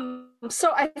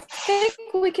 So I think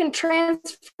we can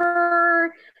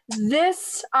transfer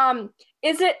this.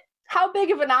 How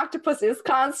big of an octopus is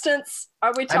Constance?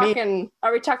 Are we talking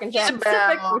giant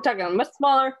Pacific? We're talking much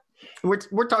smaller.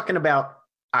 We're talking about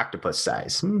octopus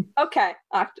size. Okay.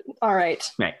 All right.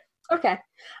 Right. Okay.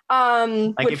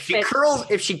 Like if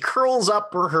she curls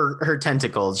up her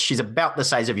tentacles, she's about the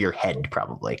size of your head,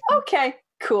 probably. Okay.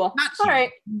 Cool. All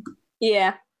right.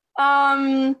 Yeah.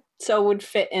 So would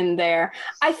fit in there.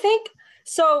 I think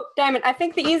so, Diamond. I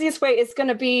think the easiest way is going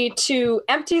to be to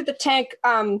empty the tank.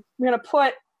 We're going to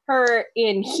put her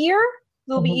in here.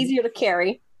 It'll be easier to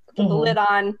carry. Put the lid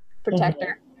on, protect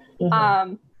her.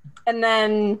 And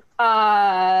then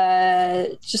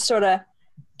just sort of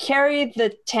carry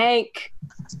the tank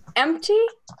empty.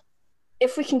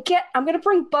 If we can I'm going to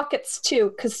bring buckets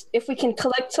too, because if we can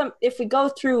collect if we go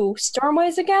through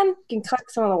stormways again, we can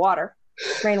collect some of the water,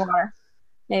 rainwater,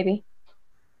 maybe.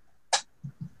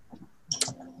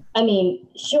 I mean,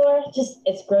 sure, just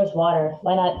it's gross water.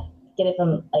 Why not get it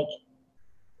from like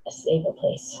a safer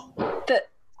place?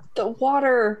 The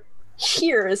water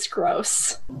here is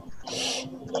gross.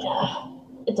 Yeah,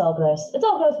 it's all gross. It's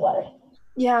all gross water.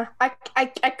 Yeah, I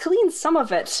clean some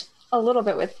of it a little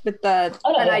bit with the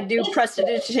I do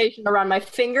prestidigitation around my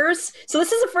fingers. So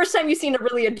this is the first time you've seen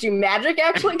Orillia do magic,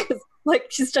 actually, because like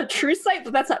she's a true sight,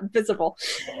 but that's not visible.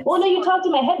 Well, no, you talked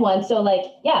in my head once, so like,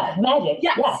 yeah, magic.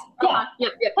 Yes. Yeah.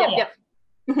 Yep.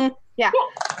 Mm-hmm. Yeah,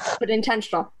 but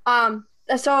intentional.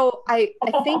 So I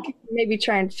think maybe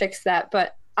try and fix that,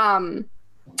 but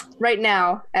right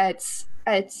now it's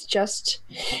just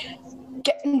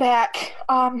getting back.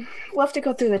 We'll have to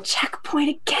go through the checkpoint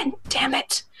again. Damn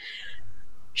it!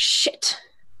 Shit.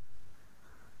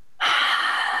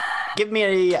 Give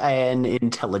me an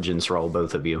intelligence roll,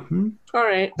 both of you. All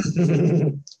right.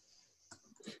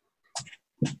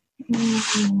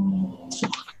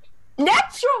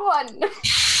 Natural one.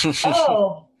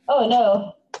 Oh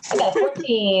no. I got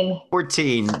 14.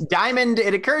 14. Diamond,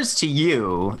 it occurs to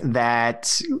you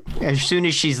that as soon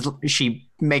as she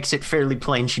makes it fairly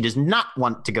plain she does not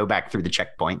want to go back through the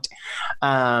checkpoint.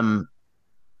 I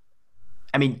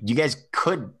mean, you guys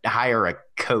could hire a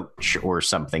coach or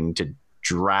something to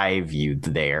drive you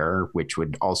there, which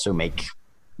would also make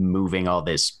moving all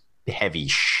this heavy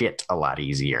shit a lot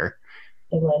easier.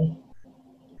 It would.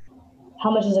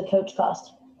 How much does a coach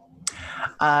cost?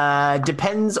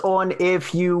 Depends on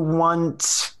if you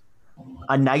want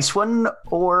a nice one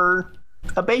or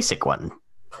a basic one.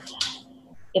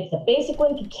 If the basic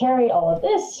one could carry all of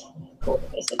this, cool.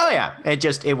 Oh yeah,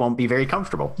 it won't be very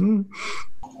comfortable.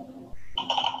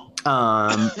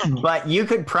 But you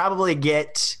could probably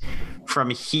get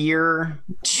from here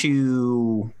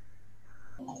to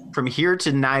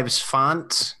Knives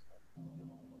Font.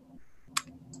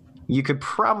 You could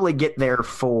probably get there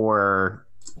for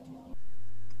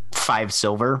 5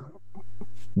 silver,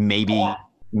 maybe a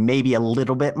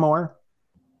little bit more.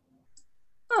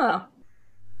 Oh.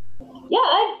 Yeah,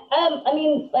 I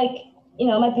mean, like, you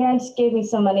know, my parents gave me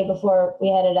some money before we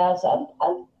headed out, so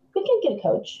we can get a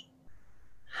coach.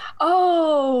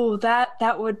 Oh,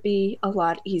 that would be a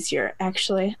lot easier,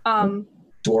 actually.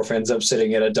 Dwarf ends up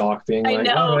sitting at a dock being I like,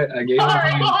 know. all right, I gave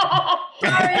Sorry.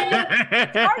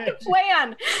 It's hard to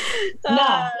plan.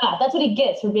 Nah, that's what he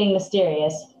gets for being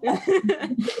mysterious.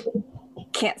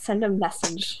 Can't send a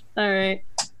message. All right.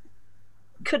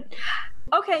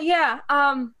 Okay, yeah.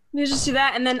 You just do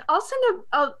that, and then I'll send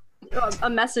a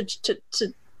message to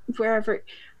whatever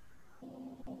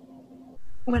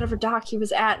dock he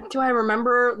was at. Do I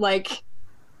remember, like...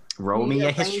 Roll me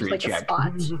a history check.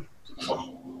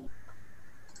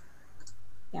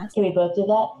 Yes. Can we both do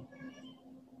that?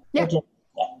 Yeah.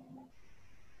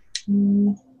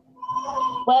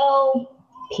 Well,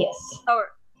 PS. Oh,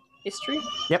 history?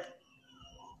 Yep.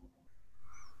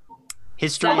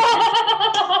 History.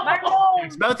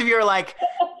 Both of you are like,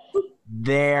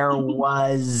 there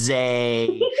was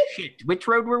a... Shit, which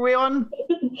road were we on?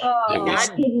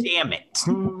 God damn it.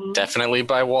 Definitely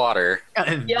by water.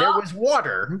 There was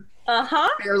water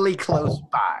fairly close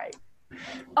by.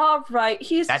 All right.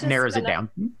 He's that just narrows it down.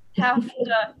 Have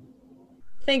to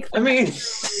think. I mean,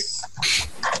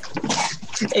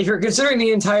 if you're considering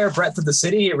the entire breadth of the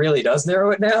city, it really does narrow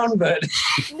it down, but...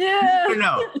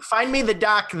 No. Find me the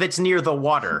dock that's near the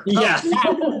water. Yeah.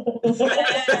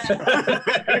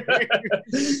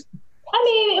 I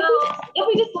mean, if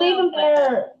we just leave him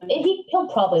there, he'll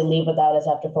probably leave without us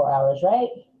after 4 hours, right?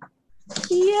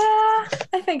 Yeah,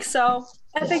 I think so.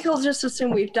 I think he'll just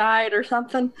assume we've died or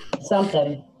something.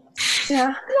 Something.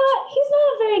 Yeah. He's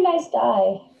not a very nice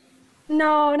guy.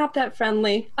 No, not that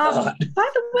friendly. By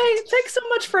the way, thanks so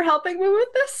much for helping me with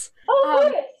this. Oh, of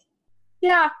course.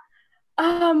 Yeah.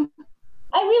 I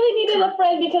really needed a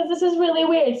friend because this is really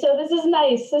weird. So this is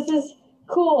nice. This is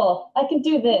cool. I can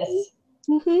do this.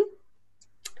 Mm-hmm.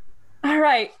 All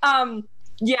right.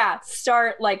 Yeah,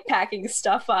 start like packing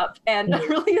stuff up, and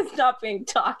Aurelia's not being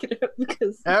talkative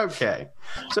because. Okay,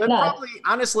 so probably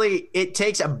honestly, it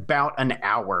takes about an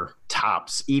hour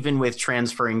tops, even with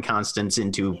transferring constants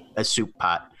into a soup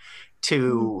pot,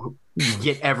 to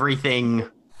get everything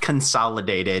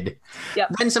consolidated.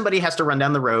 Yep. Then somebody has to run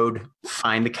down the road,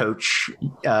 find the coach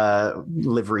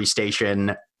livery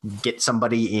station, get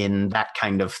somebody in, that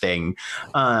kind of thing,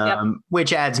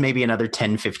 which adds maybe another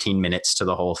 10-15 minutes to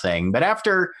the whole thing. But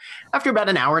after about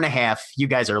an hour and a half, you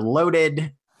guys are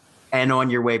loaded and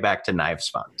on your way back to Knives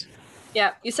Font.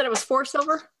 Yeah, you said it was 4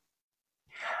 silver?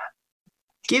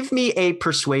 Give me a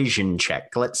persuasion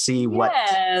check. Let's see what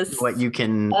you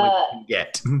can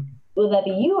get. Will that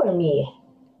be you or me?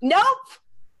 Nope.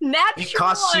 Natural. It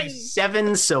costs you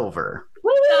 7 silver.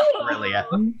 Aurelia.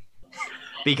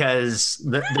 Because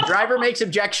the driver makes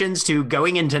objections to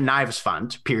going into Knives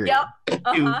Font, period. Yep.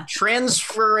 To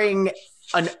transferring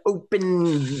an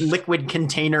open liquid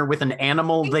container with an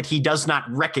animal that he does not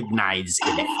recognize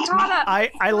in it.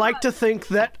 I like to think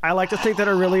that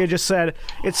Aurelia just said,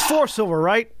 it's 4 silver,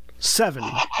 right? 7.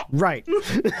 Right. Wait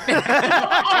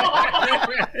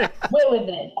with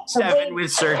it. 7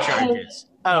 with surcharges.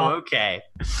 Oh, okay.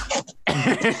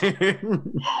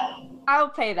 I'll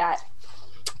pay that.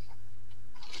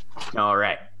 All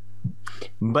right.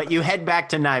 But you head back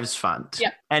to Knives Font.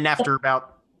 Yep. And after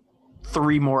about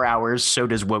 3 more hours, so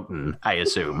does Wotan, I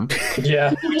assume.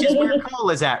 Yeah. Which is where Cole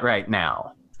is at right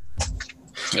now.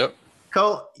 Yep.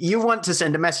 Cole, you want to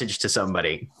send a message to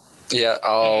somebody. Yeah,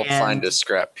 I'll find a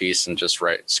scrap piece and just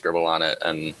scribble on it.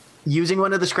 And using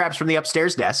one of the scraps from the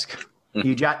upstairs desk,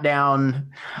 you jot down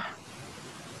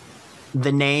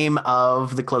the name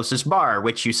of the closest bar,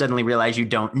 which you suddenly realize you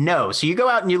don't know. So you go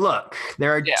out and you look.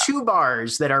 There are 2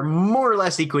 bars that are more or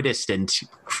less equidistant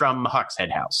from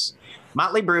Hawkshead House.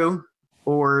 Motley Brew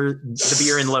or the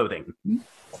Beer and Loathing.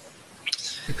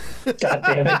 God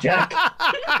damn it, Jack.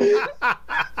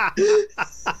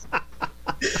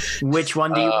 Which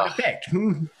one do you want to pick?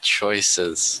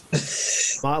 Choices.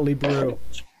 Motley Brew.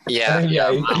 Yeah.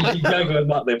 You gotta go with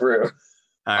Motley Brew.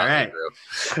 All right.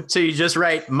 So you just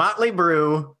write Motley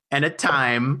Brew and a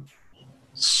time.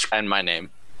 And my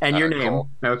name. And your name. Cole.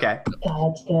 Okay.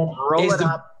 That's good. Roll it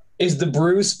up. Is the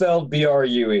brew spelled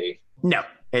B-R-U-E? No,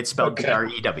 it's spelled Okay.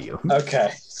 B-R-E-W.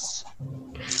 Okay.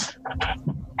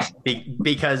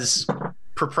 Because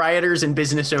proprietors and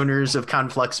business owners of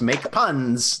Conflux make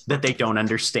puns that they don't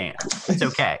understand. It's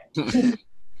okay. The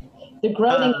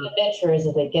groaning of adventurers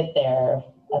as they get there,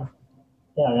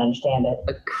 they don't understand it.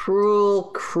 A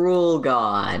cruel, cruel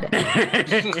god.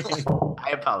 I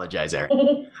apologize,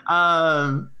 Erin.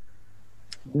 Now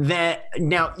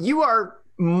you are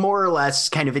more or less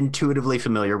kind of intuitively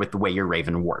familiar with the way your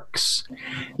raven works.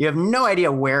 You have no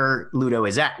idea where Ludo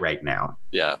is at right now.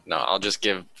 Yeah, no, I'll just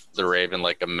give the raven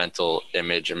like a mental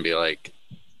image and be like,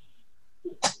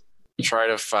 try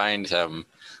to find him.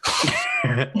 All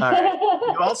right.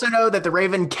 You also know that the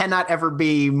raven cannot ever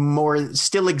be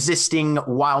still existing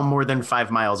while more than 5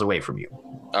 miles away from you.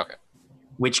 Okay.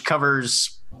 Which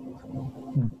covers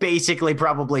basically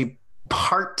probably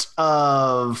part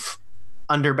of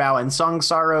Underbow and Song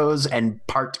Sorrows and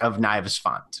part of Knives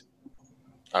Font.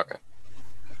 Okay.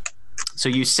 So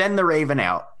you send the raven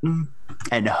out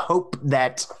and hope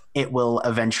that it will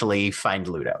eventually find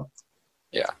Ludo.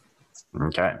 Yeah.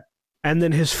 Okay. And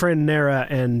then his friend Nera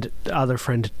and the other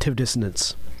friend Tiv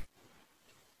Dissonance.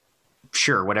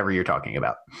 Sure, whatever you're talking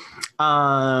about.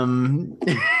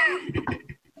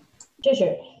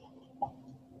 Sure.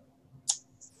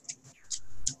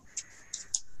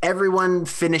 Everyone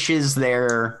finishes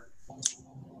their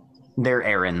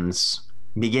errands,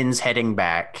 begins heading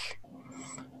back.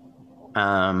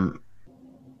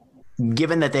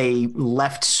 Given that they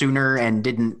left sooner and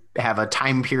didn't have a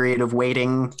time period of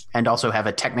waiting and also have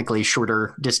a technically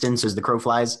shorter distance as the crow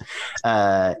flies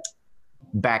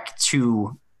back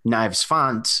to Knives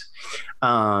Font,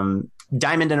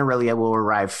 Diamond and Orillia will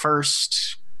arrive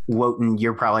first. Wotan,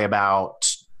 you're probably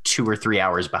about 2 or 3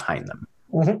 hours behind them.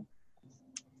 Mm-hmm.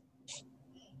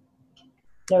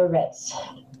 No regrets.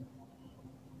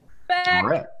 All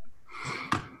right.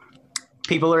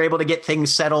 People are able to get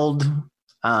things settled.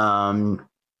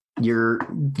 You're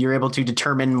able to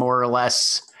determine more or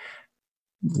less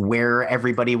where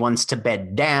everybody wants to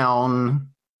bed down.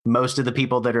 Most of the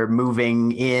people that are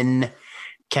moving in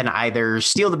can either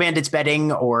steal the bandits'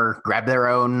 bedding or grab their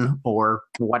own or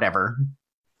whatever.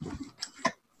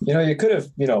 You could have,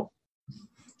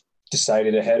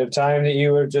 decided ahead of time that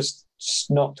you were just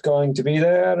not going to be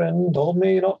there and told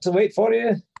me not to wait for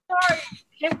you. Sorry,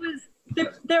 it was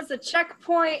there's a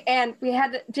checkpoint, and we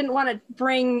didn't want to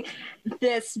bring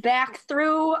this back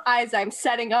through as I'm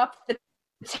setting up the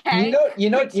tank.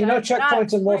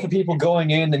 Checkpoints are more for people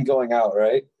going in than going out,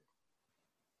 right?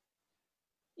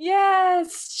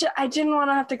 Yes, I didn't want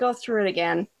to have to go through it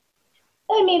again.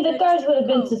 I mean, the guards would have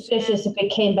been suspicious if we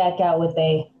came back out with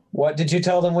a... What did you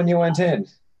tell them when you went in?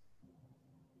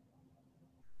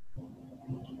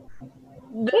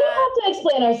 We don't have to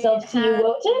explain ourselves to you,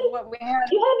 Wotan.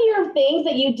 You have your things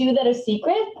that you do that are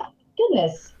secret?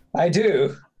 Goodness. I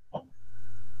do.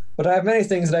 But I have many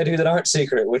things that I do that aren't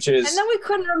secret, which is... And then we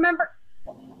couldn't remember...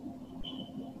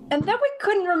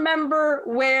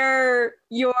 where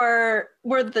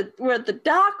the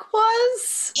dock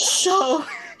was. So...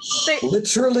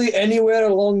 Literally anywhere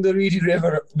along the Reedy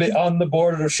River on the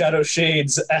border of Shadow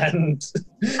Shades, and...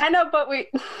 I know, but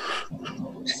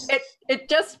it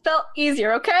just felt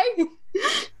easier, okay?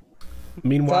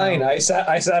 Meanwhile, fine. I sat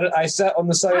on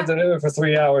the side of the river for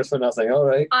 3 hours for nothing. All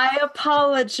right. I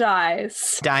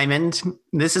apologize. Diamond,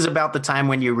 this is about the time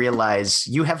when you realize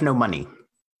you have no money.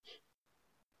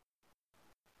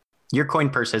 Your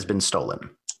coin purse has been stolen.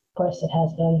 Of course it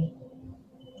has been.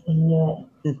 knew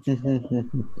it.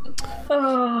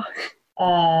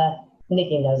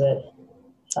 Nikki knows it.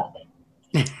 Fuck.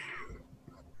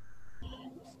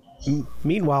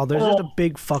 Meanwhile, there's just a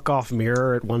big fuck off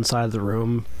mirror at one side of the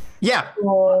room. Yeah.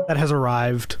 That has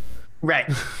arrived.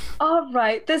 Right. All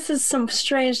right, this is some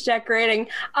strange decorating.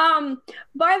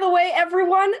 By the way,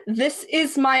 everyone, this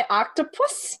is my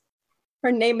octopus.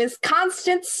 Her name is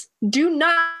Constance. Do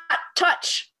not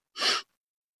touch.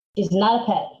 She's not a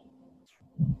pet.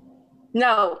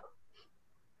 No.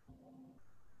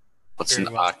 What's an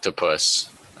octopus?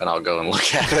 And I'll go and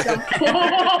look at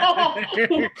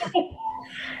it.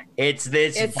 It's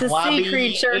this It's a sea blobby,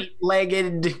 creature.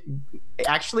 8-legged...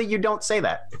 Actually, you don't say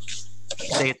that.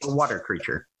 You say it's a water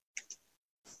creature.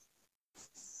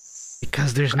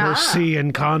 Because there's no sea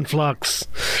in Conflux.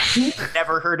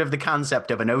 Never heard of the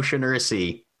concept of an ocean or a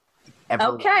sea. Ever.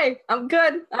 Okay, I'm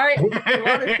good. All right.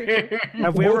 Water creature.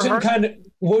 Have we ever heard?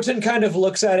 Wotan kind of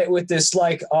looks at it with this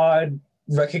like odd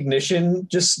recognition,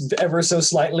 just ever so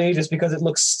slightly, just because it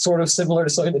looks sort of similar to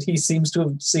something that he seems to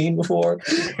have seen before.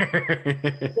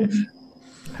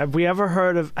 Have we ever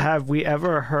heard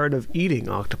of eating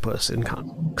octopus in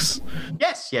Conflux?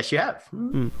 Yes, you have.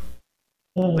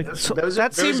 Like, so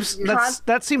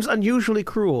that seems unusually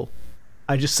cruel.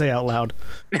 I just say out loud.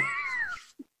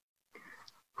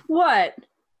 What?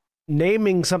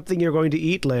 Naming something you're going to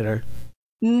eat later.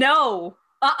 No.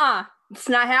 It's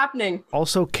not happening.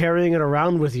 Also carrying it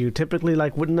around with you. Typically,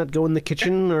 like, wouldn't that go in the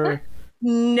kitchen or?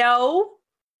 No.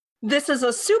 This is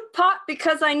a soup pot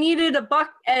because I needed a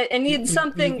I needed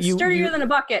something sturdier than a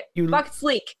bucket. Bucket's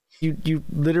leak. You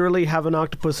literally have an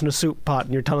octopus in a soup pot,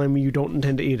 and you're telling me you don't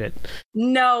intend to eat it.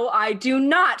 No, I do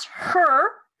not. Her.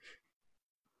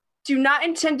 Do not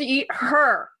intend to eat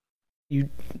her. You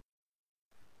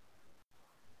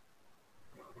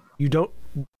don't.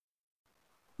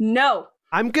 No.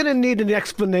 I'm gonna need an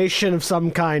explanation of some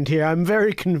kind here. I'm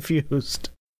very confused.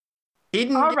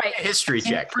 Eden, all give right. me a history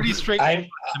check. Pretty straightforward.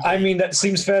 I mean, that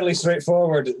seems fairly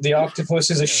straightforward. The octopus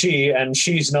is a she, and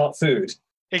she's not food.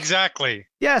 Exactly.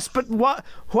 Yes, but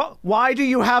why do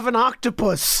you have an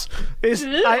octopus? Is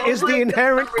the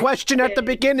inherent question at the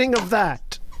beginning of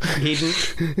that. Eden,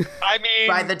 I mean,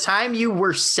 by the time you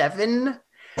were 7,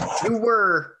 you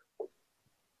were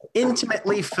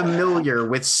intimately familiar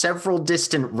with several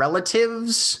distant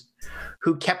relatives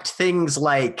who kept things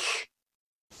like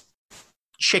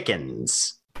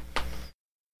chickens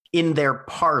in their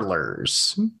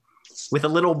parlors with a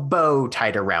little bow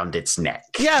tied around its neck.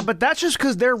 Yeah, but that's just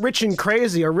because they're rich and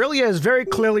crazy. Orillia is very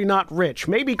clearly not rich.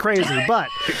 Maybe crazy, but...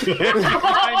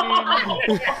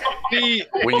 I mean,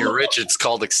 When you're rich, it's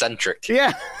called eccentric.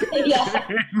 Yeah. Yeah.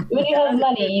 When you have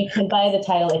money, you can buy the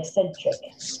title eccentric.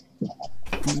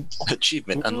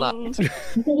 Achievement unlocked.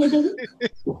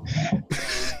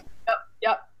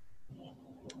 Yep.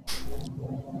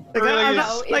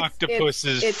 octopus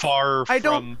is far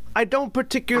from... I don't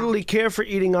particularly care for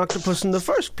eating octopus in the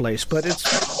first place, but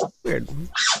it's weird.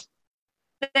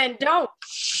 Then don't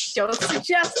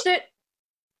suggest it.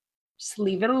 Just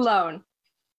leave it alone.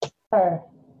 Her.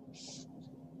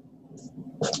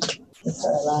 It's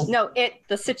her alone. No,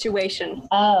 the situation.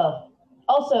 Oh.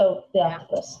 Also, the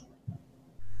octopus.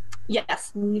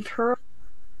 Yes, leave her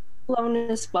alone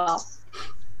as well.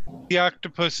 The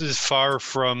octopus is far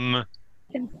from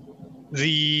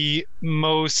the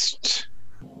most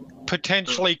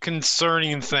potentially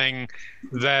concerning thing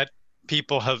that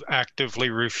people have actively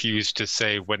refused to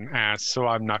say when asked, so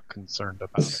I'm not concerned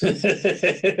about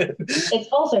it. It's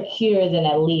also cuter than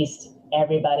at least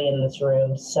everybody in this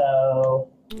room, so...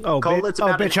 Oh, Cole,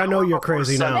 bitch, I know you're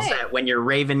crazy now. Sunset, when your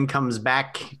raven comes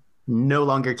back, no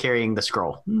longer carrying the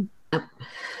scroll.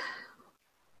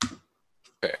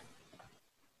 Okay.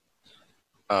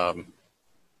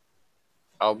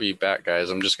 I'll be back, guys.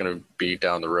 I'm just gonna be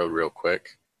down the road real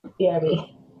quick.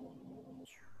 BRB.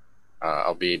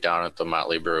 I'll be down at the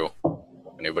Motley Brew.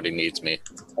 If anybody needs me,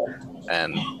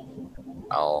 and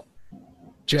I'll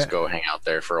just go hang out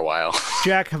there for a while.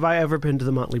 Jack, have I ever been to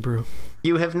the Motley Brew?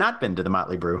 You have not been to the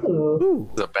Motley Brew. Ooh.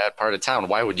 It's a bad part of town.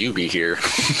 Why would you be here?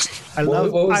 I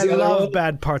love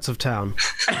bad parts of town.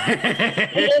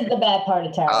 It is the bad part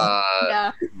of town.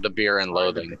 Yeah. The beer and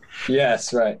loathing.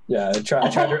 Yes, right. Yeah, I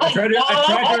tried to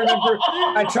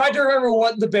remember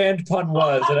what the band pun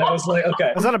was, and I was like,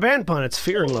 okay. It's not a band pun. It's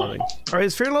Fear and Loathing. Or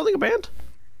is Fear and Loathing a band?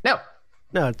 No.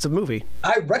 No, it's a movie.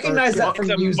 I recognize that from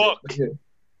It's a music. book.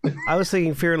 I was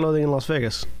thinking Fear and Loathing in Las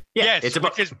Vegas. Yeah, Yes, it's a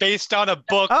book. which is based on a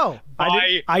book I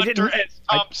Hunter S.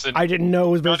 Thompson. didn't know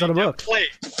it was based on a book.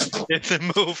 It's a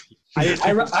movie.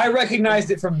 I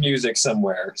recognized it from music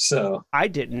somewhere, so I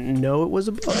didn't know it was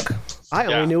a book. I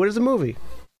only knew it as a movie.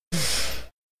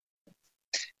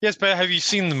 Yes, but have you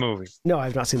seen the movie? No,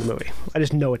 I've not seen the movie. I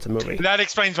just know it's a movie. That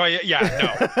explains why.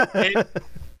 No.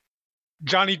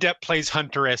 Johnny Depp plays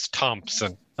Hunter S.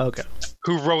 Thompson. Okay.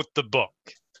 Who wrote the book?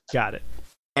 Got it.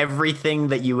 Everything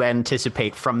that you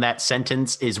anticipate from that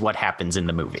sentence is what happens in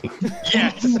the movie.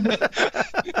 Yes.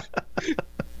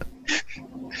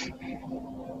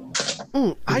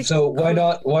 So why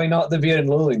not the bearded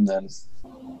lowling then?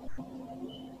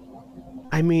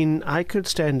 I mean, I could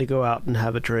stand to go out and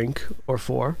have a drink or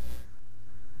 4.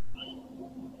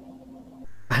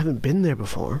 I haven't been there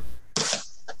before.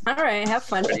 All right, have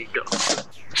fun. There you go.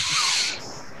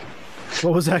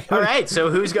 What was that? All right, so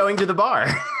who's going to the bar?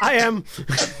 I am.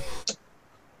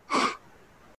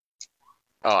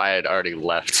 Oh, I had already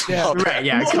left. Yeah, right.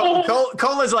 Yeah,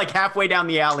 Cole is like halfway down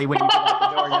the alley when you get out the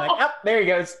door. You're like, oh, there he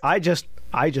goes. I just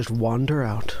wander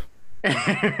out.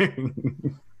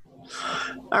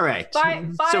 All right. By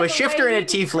so a the shifter way, and a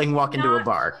tiefling walk into a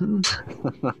bar.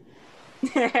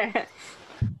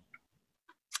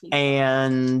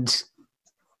 And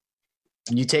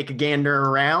you take a gander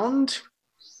around.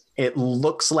 It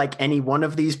looks like any one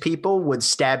of these people would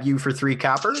stab you for 3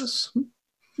 coppers.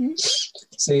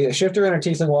 See, a shifter and a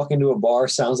tiefling walk into a bar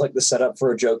sounds like the setup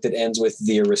for a joke that ends with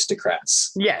the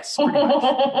aristocrats. Yes. We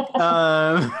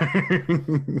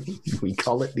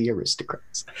call it the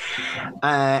aristocrats.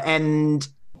 And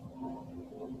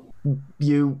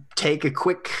you take a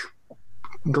quick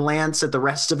glance at the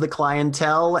rest of the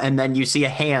clientele, and then you see a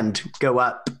hand go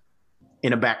up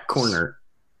in a back corner.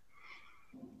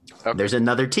 Okay. There's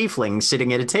another tiefling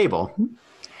sitting at a table.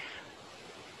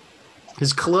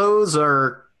 His clothes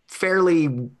are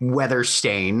fairly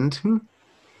weather-stained.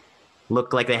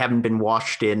 Look like they haven't been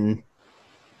washed in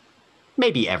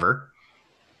maybe ever.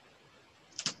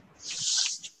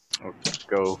 I'll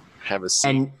go have a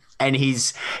seat. And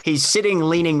he's sitting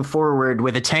leaning forward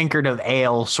with a tankard of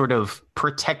ale sort of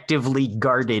protectively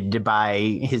guarded by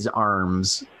his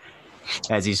arms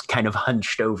as he's kind of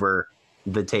hunched over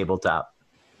the tabletop.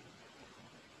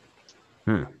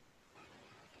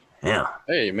 Yeah.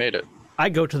 Hey, you made it. I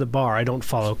go to the bar. I don't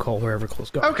follow Cole wherever Cole's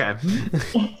going. Okay.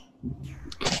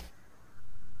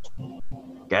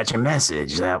 Got your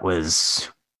message. That was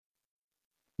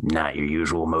not your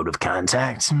usual mode of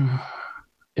contact.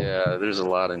 Yeah, there's a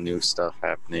lot of new stuff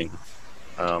happening.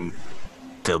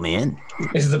 Fill me in.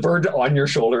 Is the bird on your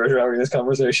shoulder as you're having this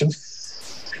conversation?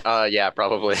 Yeah,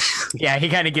 probably. Yeah, he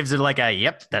kind of gives it like a,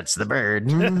 yep, that's the bird.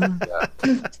 Yeah,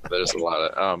 there's a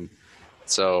lot of,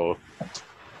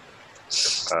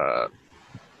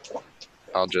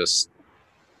 I'll just,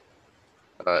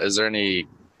 is there any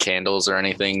candles or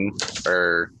anything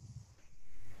or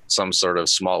some sort of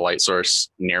small light source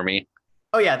near me?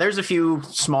 Oh yeah, there's a few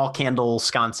small candle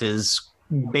sconces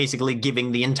basically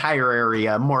giving the entire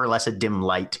area more or less a dim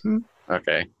light.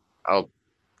 Okay. I'll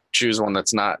choose one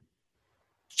that's not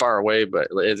far away, but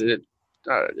it's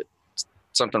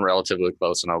something relatively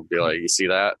close, and I'll be like, you see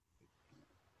that?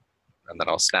 And then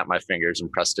I'll snap my fingers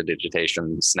and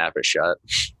prestidigitation, snap it shut,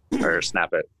 or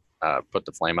snap it, put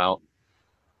the flame out.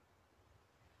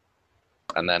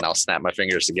 And then I'll snap my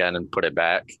fingers again and put it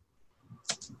back.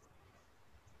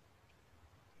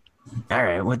 All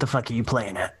right, what the fuck are you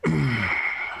playing at?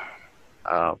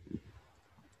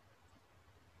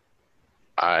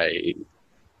 I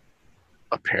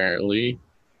apparently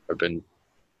have been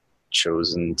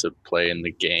chosen to play in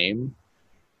the game.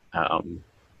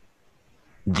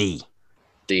 The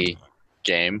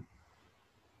game.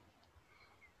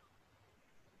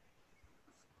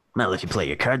 Well, if you play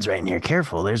your cards right and you're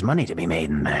careful, there's money to be made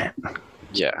in that.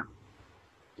 Yeah,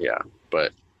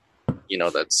 but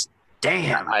that's...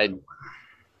 Damn. I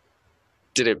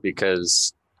did it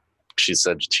because she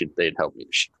said they'd help me.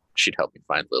 She'd help me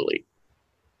find Lily.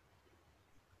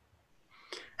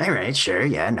 All right, sure.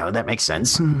 Yeah, no, that makes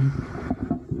sense.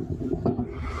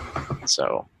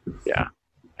 So, yeah.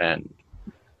 And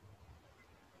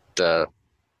the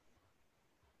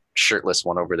shirtless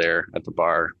one over there at the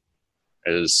bar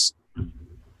is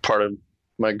part of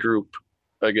my group,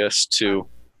 I guess, too.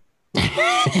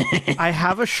 I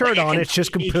have a shirt on. It's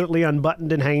just completely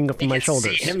unbuttoned and hanging up from my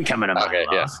shoulders. See him coming up. Okay,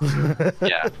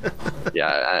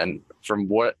 yeah. And from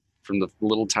the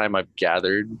little time I've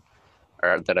gathered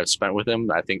or that I've spent with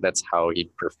him, I think that's how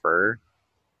he'd prefer.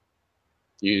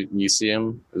 You see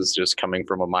him is just coming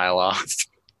from a mile off.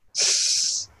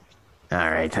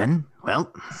 All right then.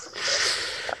 Well,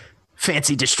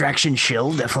 fancy distraction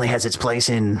shield definitely has its place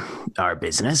in our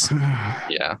business.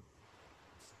 Yeah.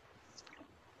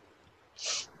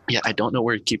 Yeah, I don't know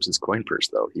where he keeps his coin purse,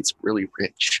 though. He's really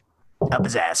rich. Up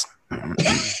his ass.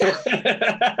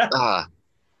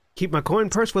 Keep my coin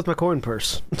purse with my coin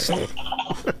purse.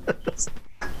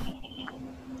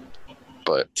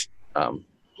 But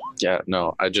yeah,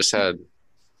 no, I just had.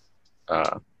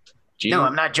 No,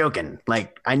 I'm not joking.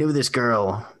 Like, I knew this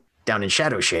girl down in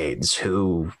Shadow Shades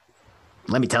who,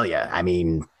 let me tell you, I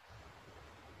mean,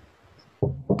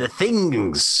 the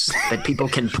things that people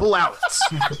can pull out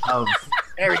of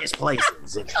various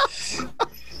places, it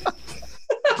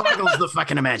boggles the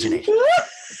fucking imagination.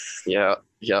 Yeah.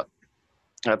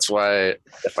 That's why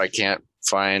if I can't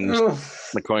find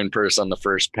the coin purse on the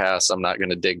first pass, I'm not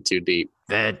going to dig too deep.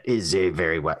 That is a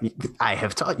very well. I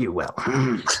have taught you well.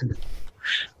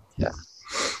 Yeah.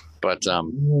 But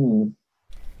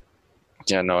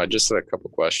yeah, no, I just had a couple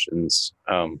questions.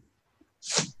 Have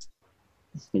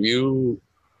you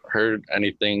heard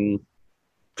anything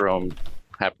from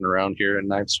happened around here in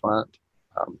Knives Font?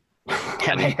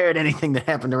 Have I heard anything that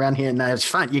happened around here in Knives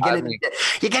Font? You're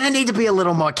gonna need to be a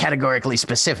little more categorically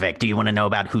specific. Do you want to know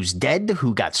about who's dead,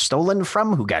 who got stolen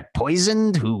from, who got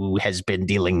poisoned, who has been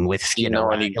dealing with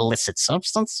any illicit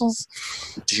substances?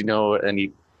 Do you know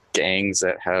any gangs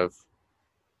that have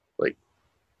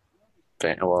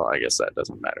well, I guess that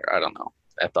doesn't matter. I don't know.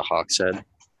 At the Hawkshead.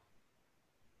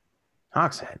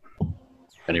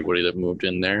 Anybody that moved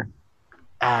in there?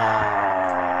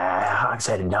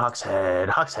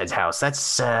 Hawkshead's house.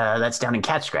 That's down in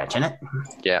Cat Scratch, isn't it?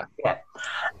 Yeah.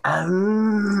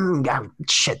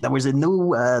 Shit. There was a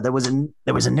new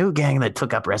gang that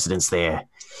took up residence there.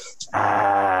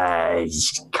 A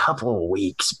couple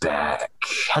weeks back.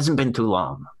 Hasn't been too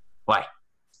long. Why?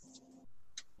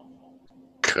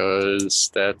 Because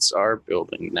that's our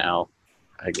building now,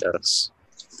 I guess.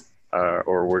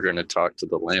 Or we're going to talk to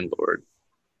the landlord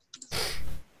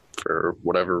for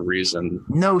whatever reason.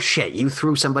 No shit. You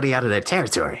threw somebody out of their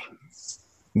territory.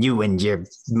 You and your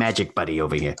magic buddy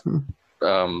over here.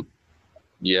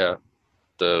 Yeah.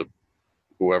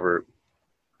 Whoever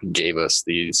gave us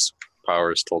these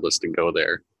powers told us to go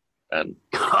there. And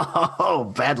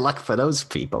bad luck for those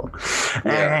people.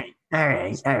 Yeah. All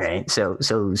right. So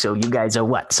you guys are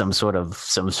what? Some sort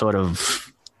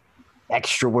of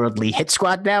extra-worldly hit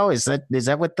squad now? Is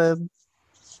that what the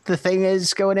thing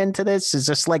is going into this? Is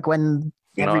this like when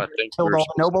I think killed all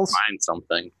the nobles? Find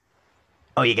something.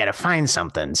 Oh, you got to find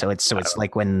something. So it's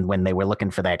like when they were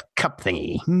looking for that cup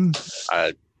thingy. I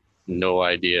had no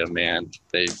idea, man.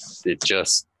 They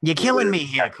just. You're killing me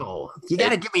here, Cole. You got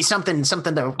to give me something to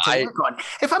work on.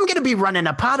 If I'm going to be running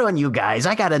a pot on you guys,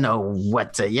 I got to know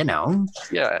what to, Yeah,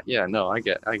 no, I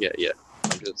get you.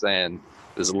 I'm just saying,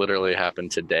 this literally happened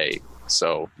today.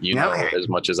 So know as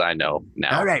much as I know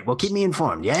now. All right, well, keep me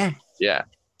informed, yeah? Yeah.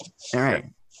 All right.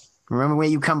 Remember where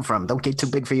you come from. Don't get too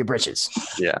big for your britches.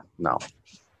 Yeah, no,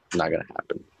 not going to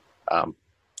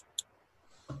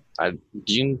happen.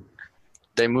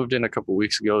 They moved in a couple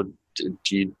weeks ago.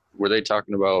 Were they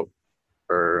talking about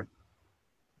or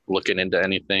looking into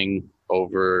anything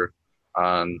over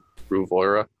on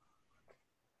Ruvora?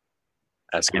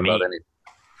 Asking about any.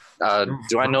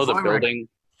 Do I know the building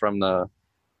from the?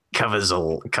 Covers a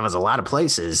lot of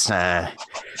places. A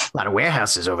lot of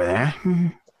warehouses over there.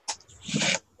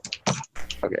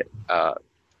 Okay. Out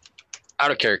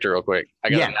of character, real quick. I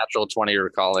got a natural 20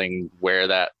 recalling where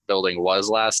that building was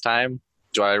last time.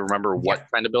 Do I remember what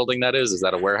kind of building that is? Is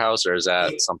that a warehouse or is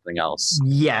that something else?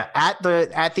 Yeah, at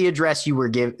the address you were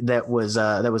that was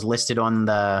listed on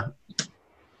the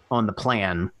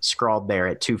plan, scrawled there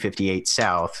at 258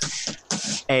 South.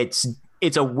 It's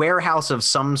a warehouse of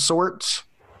some sort.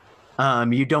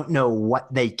 You don't know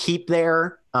what they keep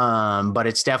there, but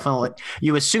it's definitely,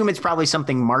 you assume it's probably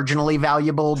something marginally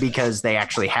valuable because they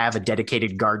actually have a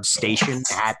dedicated guard station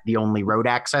at the only road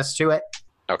access to it.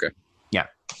 Okay. Yeah.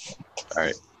 All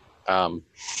right.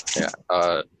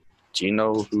 Do you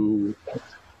know who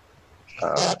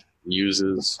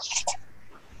uses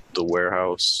the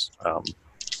warehouse at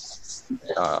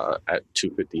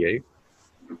 258?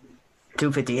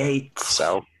 258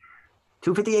 South.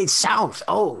 258 South.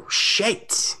 Oh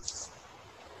shit.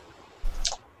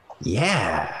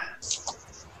 Yeah.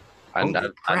 I need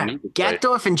to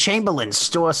Gatdorf and Chamberlain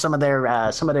store some of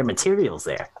their materials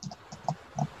there.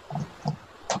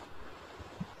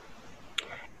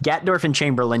 Gatdorf and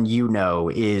Chamberlain,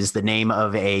 is the name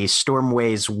of a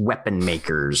Stormways weapon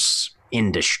makers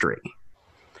industry.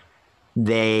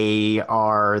 They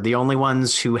are the only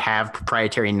ones who have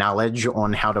proprietary knowledge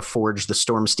on how to forge the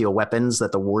storm steel weapons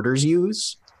that the warders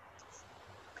use,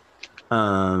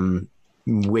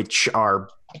 which are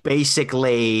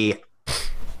basically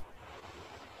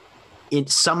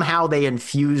somehow they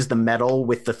infuse the metal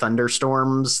with the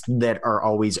thunderstorms that are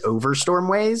always over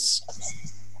Stormways,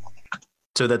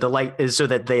 so that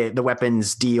the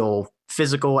weapons deal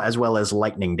physical as well as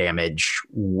lightning damage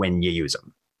when you use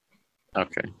them.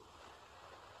 Okay.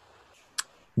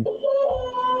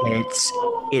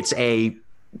 It's a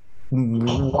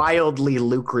wildly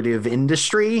lucrative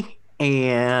industry,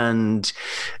 and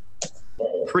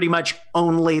pretty much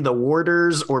only the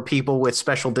warders or people with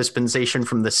special dispensation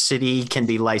from the city can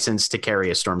be licensed to carry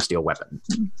a Stormsteel weapon.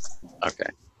 Okay.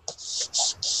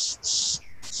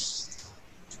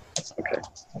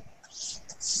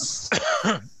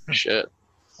 Shit.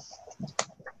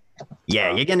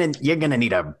 Yeah, you're gonna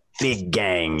need a big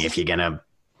gang if you're gonna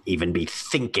even be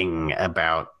thinking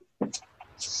about.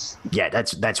 Yeah,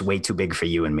 that's way too big for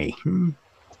you and me.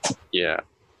 Yeah,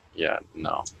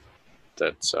 no.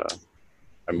 That's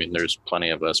I mean, there's plenty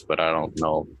of us, but I don't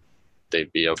know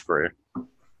they'd be up for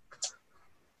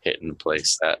hitting a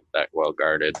place that well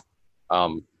guarded. I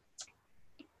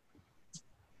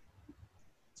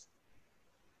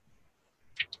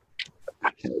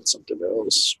had something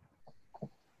else.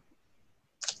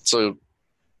 So,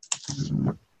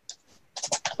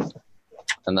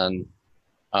 and then,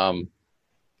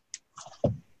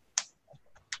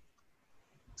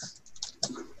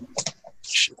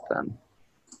 shit.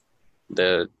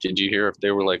 Then, did you hear if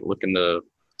they were like looking to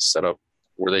set up?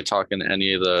 Were they talking to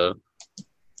any of the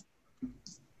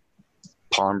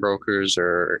pawnbrokers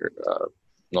or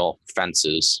no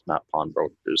fences? Not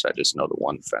pawnbrokers. I just know the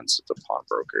one fence is a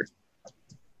pawnbroker.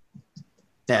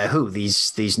 Who?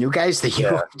 These new guys that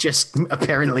you just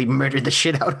apparently murdered the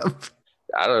shit out of?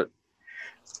 I don't.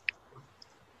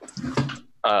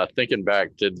 Thinking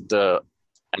back, did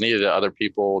any of the other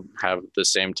people have the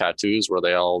same tattoos? Were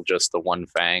they all just the one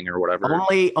fang or whatever?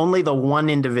 Only the one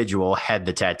individual had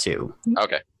the tattoo.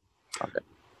 Okay.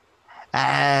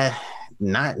 I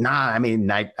mean,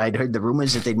 I'd heard the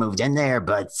rumors that they'd moved in there,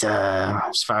 but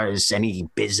as far as any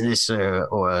business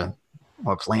or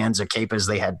plans or capers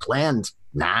they had planned,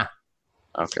 nah.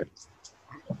 Okay.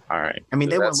 All right. I mean,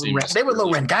 they were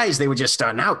low rent guys. They were just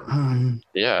starting out.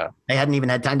 Yeah. They hadn't even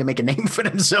had time to make a name for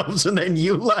themselves, and then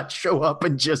you lot show up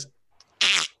and just.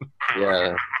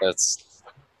 Yeah, that's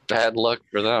bad luck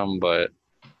for them, but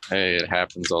hey, it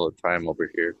happens all the time over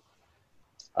here.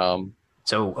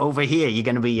 So over here, you're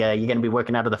gonna be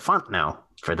working out of the front now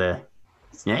for the.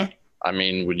 Yeah. I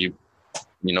mean, would you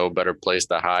know a better place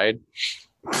to hide?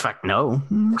 Fuck no.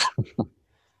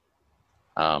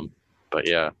 But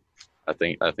yeah, I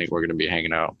think we're gonna be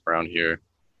hanging out around here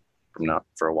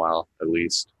for a while at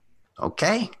least.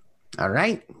 Okay. All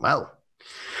right. Well,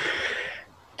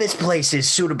 this place is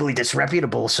suitably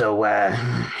disreputable, so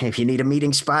if you need a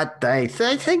meeting spot, I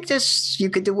think you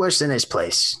could do worse than this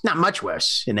place. Not much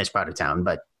worse in this part of town,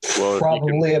 but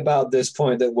probably about this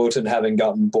point that Wotan, having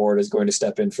gotten bored, is going to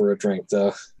step in for a drink,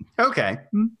 though. Okay.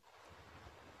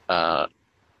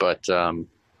 But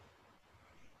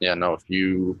yeah, no. If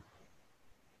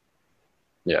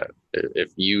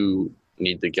you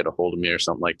need to get a hold of me or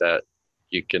something like that,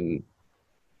 you can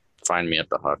find me at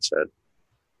the Hawk's Head.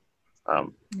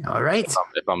 All right.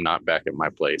 If I'm not back at my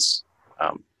place,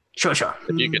 Sure.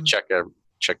 If you could check there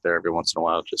every once in a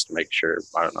while just to make sure.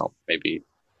 I don't know. Maybe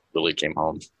Lily came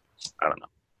home. I don't know.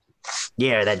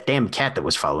 Yeah, that damn cat that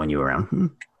was following you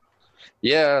around.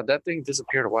 Yeah, that thing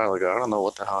disappeared a while ago. I don't know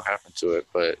what the hell happened to it,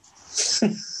 but.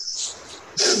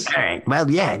 All right. Well,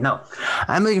 yeah, no.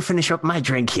 I'm going to finish up my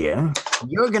drink here.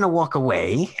 You're going to walk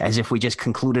away as if we just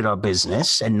concluded our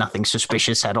business and nothing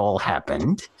suspicious at all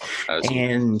happened.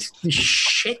 And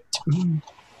shit.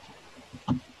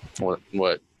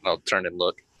 What? I'll turn and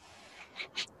look.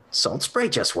 Saltspray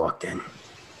just walked in.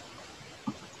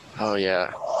 Oh,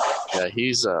 yeah. Yeah,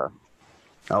 he's...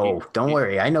 Oh, don't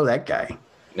worry. I know that guy.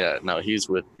 Yeah, no, he's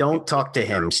with... Don't talk to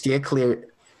him. Steer clear.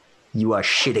 You are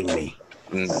shitting me.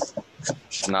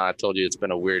 No, I told you it's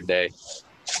been a weird day.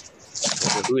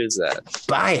 Who is that?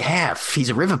 By half. He's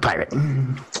a river pirate.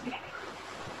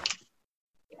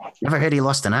 Never heard he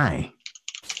lost an eye.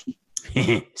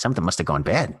 Something must have gone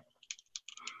bad.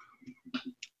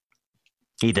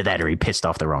 Either that or he pissed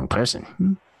off the wrong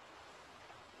person.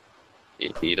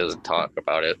 He doesn't talk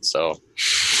about it, so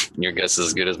your guess is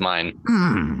as good as mine.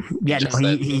 Yeah,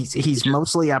 no, he's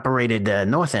mostly operated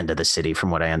north end of the city,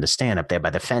 from what I understand, up there by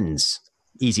the fens.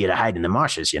 Easier to hide in the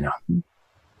marshes, you know.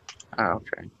 Oh,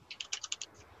 okay.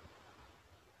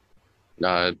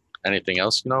 Anything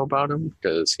else you know about him?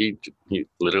 Because he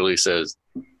literally says,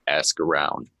 "Ask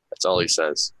around." That's all he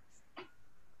says.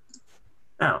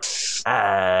 Oh,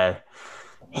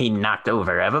 he knocked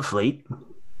over Everfleet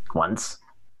once.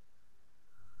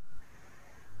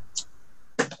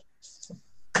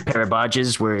 A pair of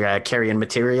barges were carrying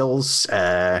materials,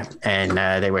 and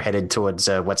they were headed towards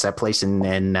what's that place in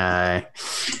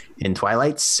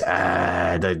Twilight's,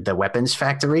 the weapons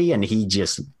factory, and he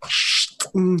just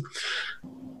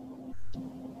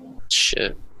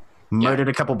shit. murdered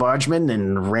a couple bargemen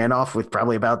and ran off with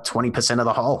probably about 20% of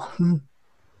the haul.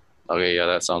 Okay, yeah,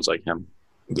 that sounds like him.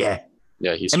 Yeah.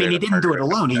 Yeah, he didn't do it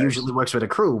alone. He usually works with a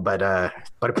crew, but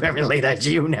apparently that's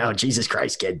you now. Jesus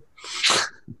Christ, kid.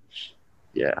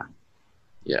 Yeah.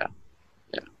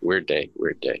 Weird day.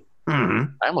 Mm-hmm.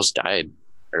 I almost died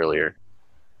earlier.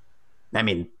 I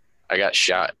mean, I got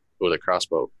shot with a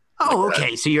crossbow. Oh,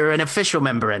 okay. So you're an official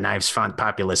member of Knives Font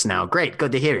Populace now. Great.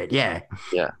 Good to hear it. Yeah.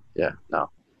 Yeah. No.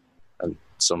 And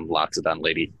some Loxodon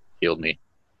lady healed me.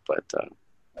 But,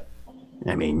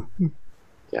 I mean,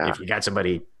 if you got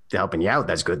somebody helping you out,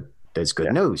 that's good. That's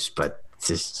good news. But,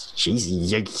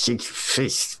 jeez,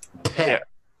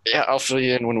 yeah, I'll fill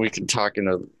you in when we can talk in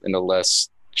a less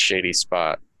shady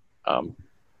spot.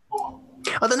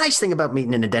 Well, the nice thing about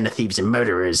meeting in a den of thieves and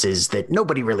murderers is that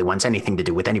nobody really wants anything to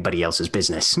do with anybody else's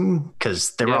business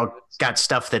because they're all got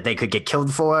stuff that they could get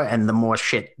killed for, and the more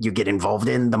shit you get involved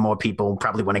in, the more people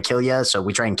probably want to kill you, so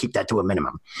we try and keep that to a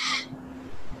minimum.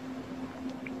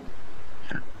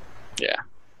 Yeah.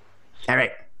 All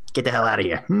right. Get the hell out of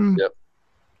here. Yep.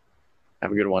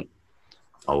 Have a good one.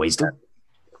 Always do.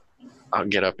 I'll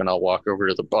get up and I'll walk over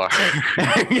to the bar.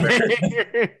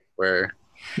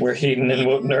 where Hedon and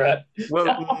Wotan are at.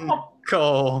 Wotan,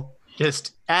 Cole,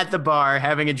 just at the bar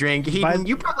having a drink. Hedon,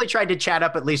 you probably tried to chat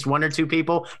up at least one or two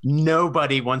people.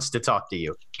 Nobody wants to talk to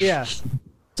you. Yeah.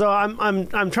 So I'm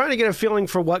trying to get a feeling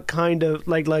for what kind of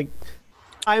like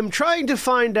I'm trying to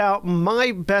find out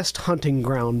my best hunting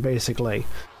ground, basically.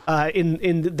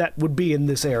 In that would be in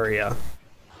this area.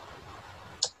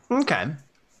 Okay.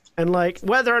 And like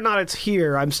whether or not it's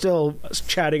here, I'm still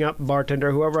chatting up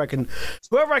bartender, whoever I can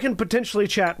potentially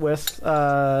chat with,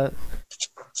 and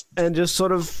just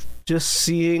sort of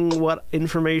seeing what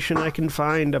information I can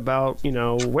find about,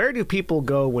 where do people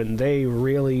go when they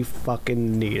really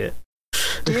fucking need it.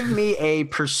 Give me a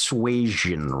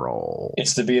persuasion roll.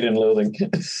 It's the beat and loathing.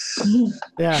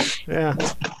 Yeah.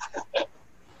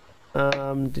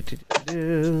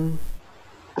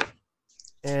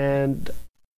 And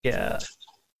yeah.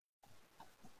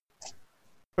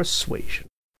 Persuasion.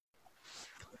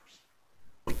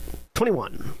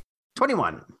 21.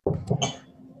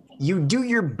 You do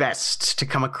your best to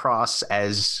come across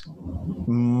as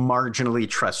marginally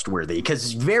trustworthy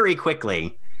because very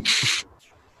quickly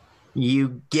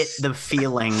you get the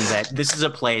feeling that this is a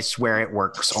place where it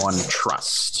works on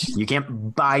trust. You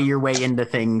can't buy your way into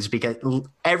things because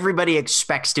everybody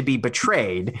expects to be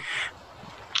betrayed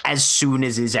as soon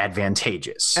as is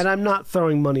advantageous. And I'm not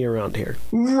throwing money around here.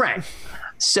 Right.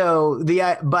 So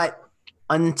but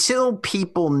until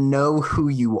people know who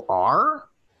you are,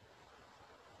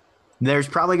 there's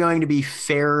probably going to be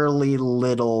fairly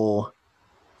little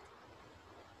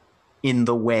in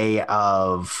the way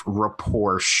of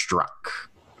rapport struck.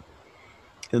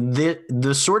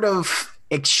 The sort of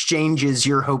exchanges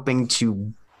you're hoping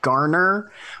to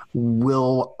garner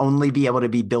will only be able to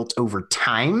be built over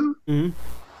time. Mm-hmm.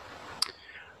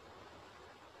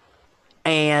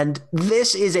 And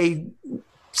this is a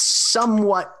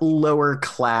somewhat lower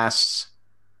class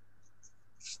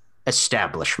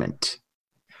establishment.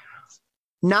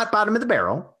 Not bottom of the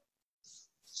barrel,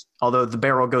 although the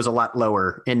barrel goes a lot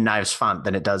lower in Knives Font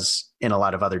than it does in a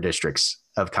lot of other districts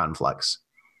of Conflux.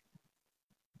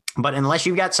 But unless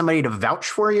you've got somebody to vouch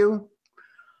for you,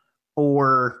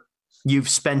 or you've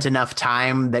spent enough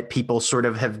time that people sort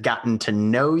of have gotten to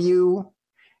know you,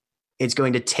 it's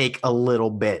going to take a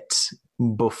little bit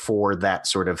before that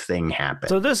sort of thing happens.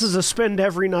 So this is a spend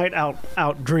every night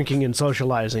out drinking and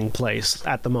socializing place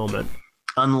at the moment.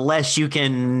 Unless you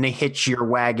can hitch your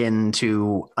wagon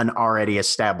to an already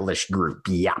established group.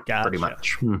 Yeah, gotcha. Pretty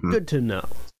much. Mm-hmm. Good to know.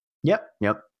 Yep.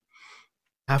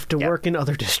 Have to work in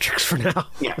other districts for now.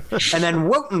 Yeah. And then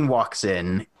Wotan walks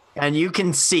in, and you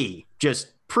can see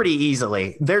just pretty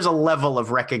easily there's a level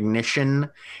of recognition.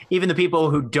 Even the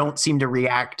people who don't seem to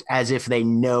react as if they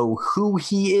know who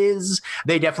he is,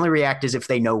 they definitely react as if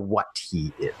they know what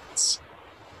he is.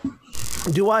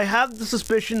 Do I have the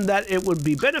suspicion that it would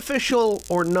be beneficial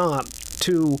or not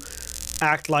to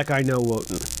act like I know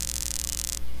Wotan?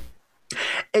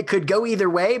 It could go either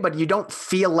way, but you don't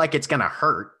feel like it's going to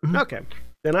hurt. Okay.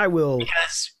 Then I will.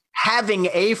 Because having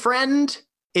a friend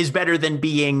is better than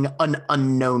being an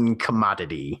unknown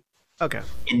commodity. Okay.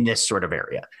 In this sort of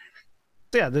area.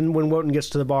 Yeah, then when Wotan gets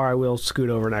to the bar, I will scoot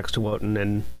over next to Wotan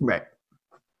and right.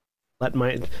 Let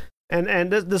my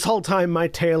and this whole time my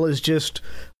tail is just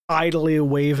idly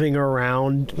waving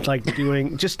around, like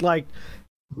doing just like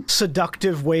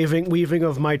seductive weaving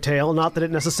of my tail. Not that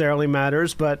it necessarily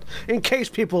matters, but in case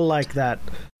people like that,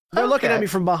 they're looking at me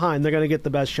from behind. They're going to get the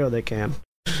best show they can.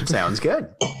 Sounds good.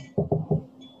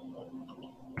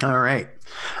 All right.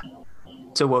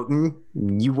 So, Wotan,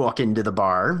 you walk into the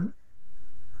bar.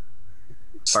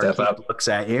 Step Barkeep up. looks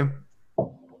at you.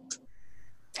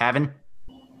 Having?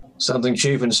 Something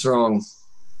cheap and strong.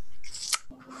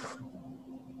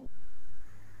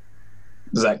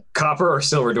 Is that copper or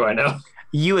silver? Do I know?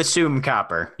 You assume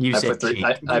copper. You said cheap.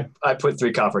 I put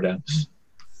 3 copper down.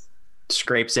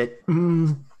 Scrapes it,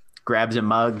 grabs a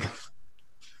mug,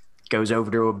 goes over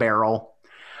to a barrel.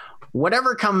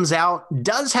 Whatever comes out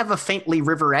does have a faintly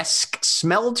river-esque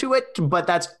smell to it, but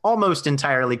that's almost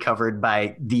entirely covered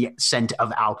by the scent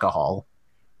of alcohol.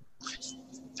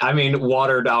 I mean,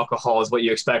 watered alcohol is what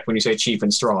you expect when you say cheap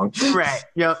and strong. Right.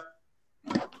 Yep.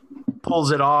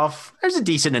 Pulls it off. There's a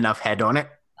decent enough head on it.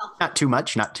 Not too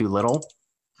much, not too little.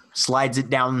 Slides it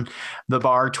down the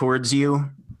bar towards you.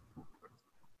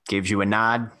 Gives you a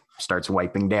nod. Starts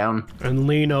wiping down. And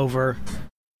lean over.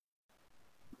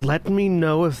 Let me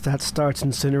know if that starts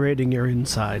incinerating your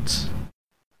insides.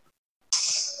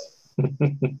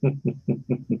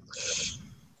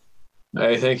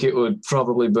 I think it would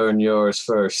probably burn yours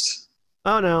first.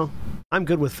 Oh no, I'm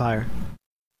good with fire.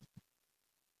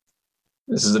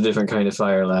 This is a different kind of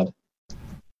fire, lad.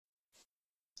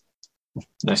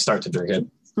 And I start to drink it.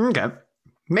 Okay.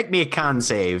 Make me a con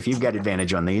save. You've got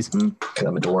advantage on these. Because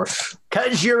I'm a dwarf.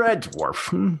 Because you're a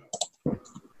dwarf.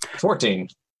 14.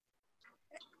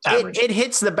 Average. It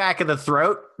hits the back of the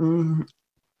throat.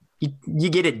 You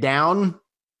get it down.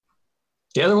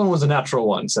 The other one was a natural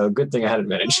one, so good thing I had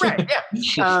advantage. Right, yeah.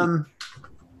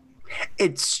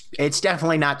 It's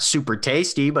definitely not super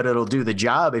tasty, but it'll do the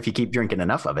job if you keep drinking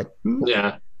enough of it.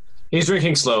 Yeah. He's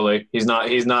drinking slowly. He's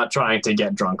not trying to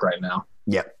get drunk right now.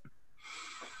 Yep.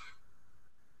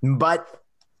 But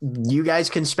you guys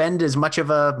can spend as much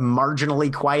of a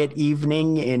marginally quiet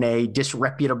evening in a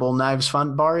disreputable Knives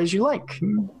Font bar as you like.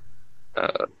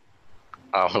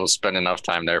 I'll spend enough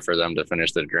time there for them to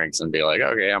finish their drinks and be like,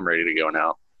 okay, I'm ready to go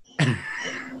now.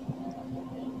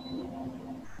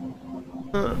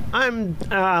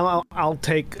 I'll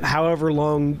take however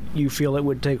long you feel it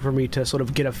would take for me to sort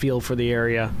of get a feel for the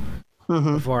area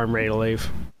before I'm ready to leave.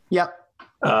 Yep.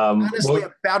 Honestly,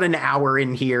 about an hour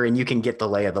in here, and you can get the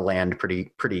lay of the land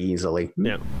pretty easily.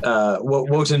 Yeah.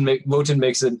 Wotan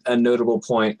makes a notable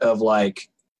point of like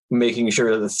making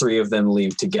sure that the 3 of them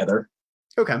leave together.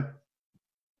 Okay.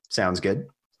 Sounds good.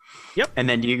 Yep. And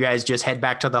then do you guys just head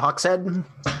back to the Hawk's Head?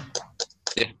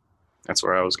 Yeah. That's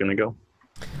where I was going to go.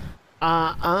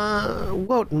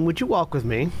 Wotan, would you walk with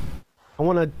me? I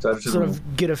want to sort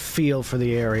of get a feel for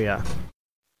the area.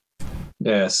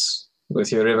 Yes.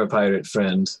 With your river pirate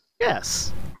friend.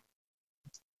 Yes.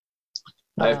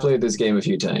 I've played this game a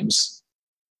few times.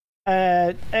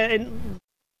 And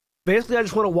basically, I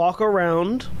just want to walk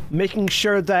around, making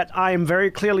sure that I am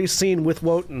very clearly seen with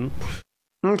Wotan.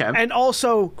 Okay. And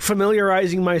also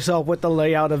familiarizing myself with the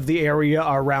layout of the area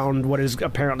around what is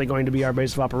apparently going to be our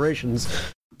base of operations.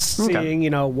 Seeing,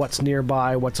 what's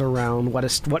nearby, what's around,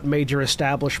 what major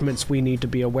establishments we need to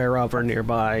be aware of are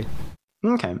nearby.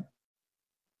 Okay.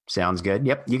 Sounds good.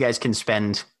 Yep. You guys can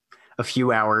spend a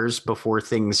few hours before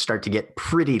things start to get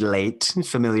pretty late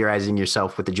familiarizing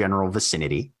yourself with the general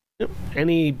vicinity. Yep.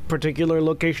 Any particular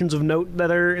locations of note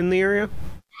that are in the area?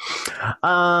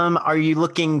 Are you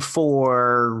looking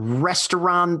for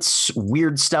restaurants,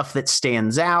 weird stuff that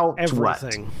stands out?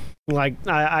 Everything. What? Like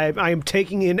I am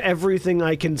taking in everything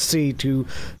I can see to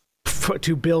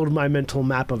build my mental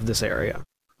map of this area.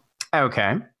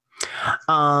 Okay.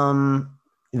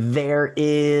 There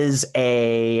is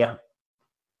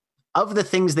of the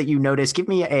things that you notice, give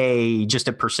me just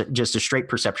a straight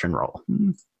perception roll.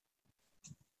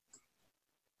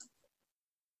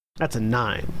 That's a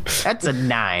 9. That's a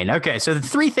 9. Okay, so the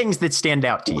 3 things that stand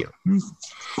out to you.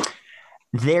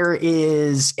 There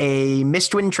is a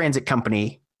Mistwind Transit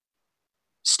Company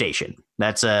station.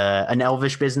 That's an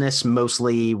elvish business,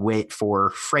 mostly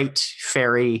for freight,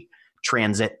 ferry,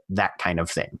 transit, that kind of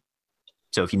thing.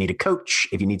 So if you need a coach,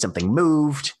 if you need something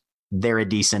moved, they're a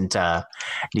decent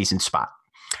spot.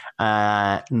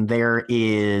 There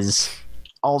is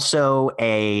also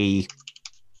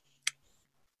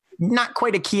not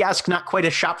quite a kiosk, not quite a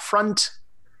shop front,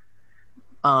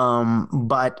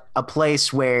 but a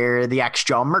place where the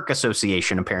Axejaw Merc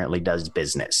Association apparently does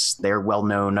business. They're well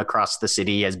known across the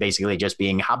city as basically just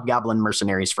being hobgoblin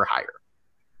mercenaries for hire.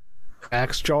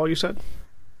 Axejaw, you said?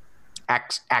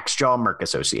 Axejaw Merc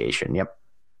Association, yep.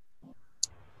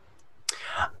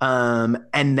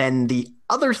 And then the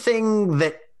other thing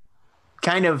that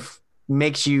kind of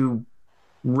makes you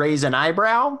raise an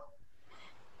eyebrow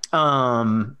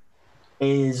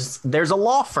is there's a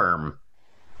law firm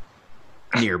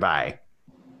nearby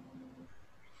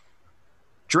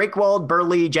Drakewald,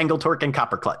 Burley, Jangletorque, and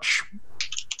Copperclutch.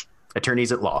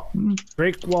 Attorneys at law.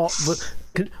 Drakewald.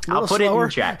 I'll put it in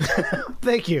chat.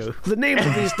 Thank you. The names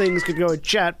of these things could go in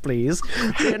chat, please.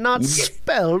 They're not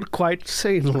spelled quite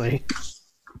sanely.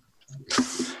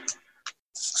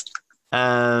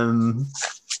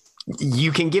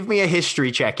 You can give me a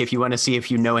history check if you want to see if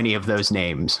you know any of those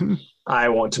names. I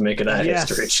want to make it a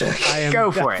history check. I am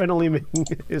Go for it. definitely making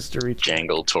a history check.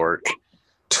 Jangletorque.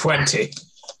 20.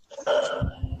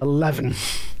 11.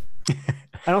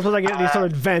 I don't suppose I get any sort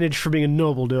of advantage for being a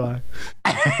noble, do I?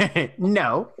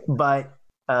 No, but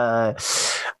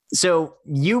so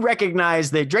you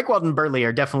recognize that Drakewald and Burley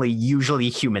are definitely usually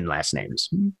human last names.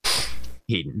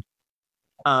 Hedon.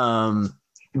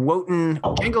 Wotan,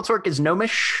 Jangletorque is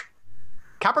gnomish.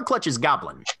 Copperclutch is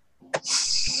goblin.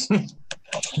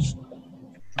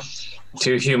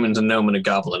 2 humans, a gnome, and a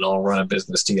goblin all run a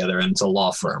business together, and it's a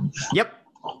law firm. Yep.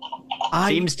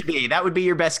 Seems to be. That would be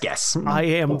your best guess. I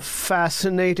am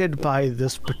fascinated by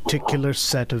this particular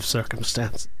set of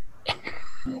circumstances.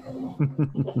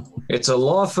 It's a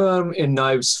law firm in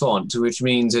Knives font, which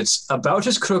means it's about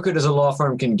as crooked as a law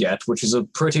firm can get, which is a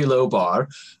pretty low bar,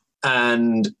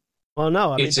 and well,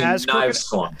 no, I mean, it's in Knives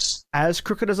font. As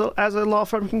crooked as a law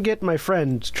firm can get, my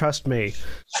friend, trust me,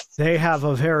 they have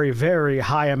a very, very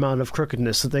high amount of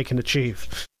crookedness that they can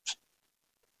achieve.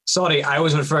 Sorry, I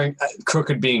was referring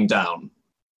crooked being down.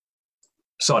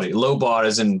 Sorry, low bar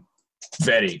is in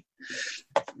very.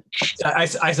 I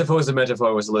suppose the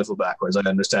metaphor was a little backwards. I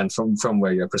understand from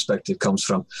where your perspective comes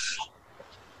from.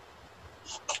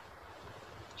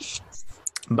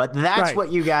 But that's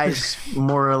what you guys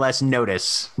more or less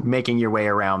notice making your way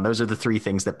around. Those are the 3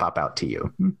 things that pop out to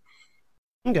you.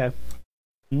 Okay.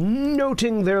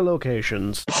 Noting their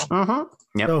locations. Yep.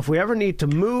 So if we ever need to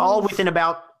move... all within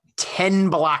about 10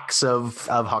 blocks of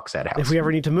Hawkshead House. If we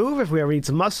ever need to move, if we ever need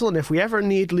some muscle, and if we ever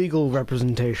need legal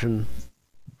representation.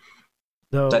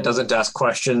 So, that doesn't ask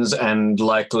questions and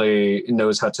likely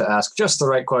knows how to ask just the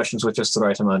right questions with just the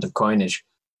right amount of coinage.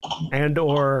 And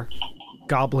or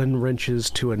goblin wrenches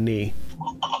to a knee.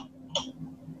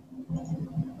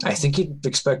 I think you'd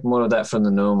expect more of that from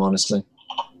the gnome, honestly.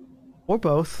 Or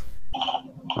both.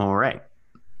 All right.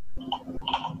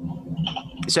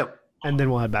 So... and then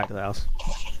we'll head back to the house.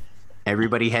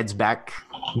 Everybody heads back.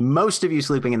 Most of you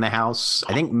sleeping in the house.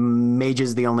 I think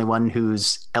Mayja's the only one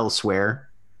who's elsewhere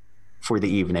for the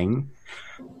evening.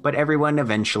 But everyone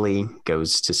eventually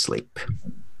goes to sleep.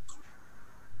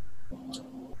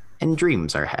 And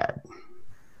dreams are had.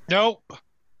 Nope.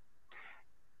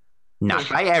 Not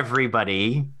by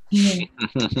everybody. You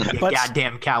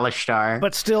goddamn Kalashtar.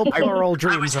 But still plural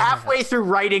dreams. I was halfway through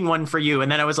writing one for you,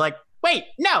 and then I was like, wait,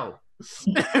 no.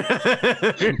 Don't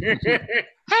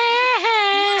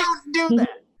do that.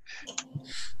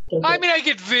 I mean, I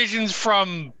get visions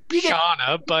from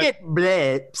Shauna, but get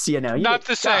blips, you know. Not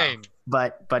the same.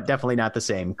 But definitely not the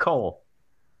same. Cole.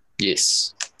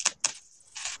 Yes.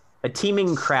 A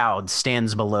teeming crowd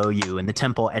stands below you, and the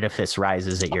temple edifice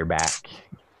rises at your back.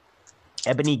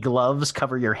 Ebony gloves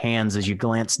cover your hands as you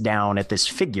glance down at this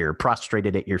figure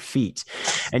prostrated at your feet,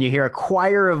 and you hear a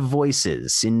choir of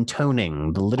voices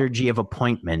intoning the liturgy of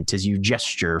appointment as you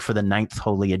gesture for the 9th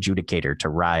holy adjudicator to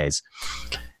rise.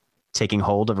 Taking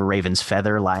hold of a raven's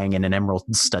feather lying in an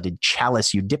emerald-studded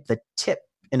chalice, you dip the tip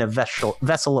in a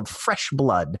vessel of fresh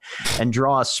blood and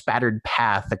draw a spattered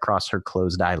path across her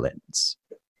closed eyelids.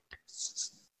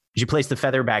 As you place the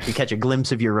feather back, you catch a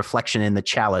glimpse of your reflection in the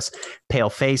chalice. Pale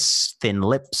face, thin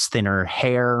lips, thinner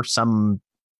hair, some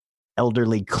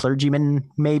elderly clergyman,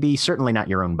 maybe, certainly not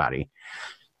your own body.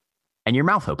 And your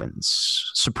mouth opens,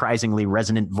 surprisingly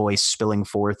resonant voice spilling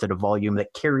forth at a volume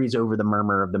that carries over the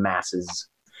murmur of the masses.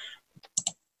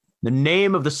 In the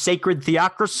name of the sacred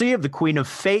theocracy of the Queen of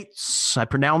Fates, I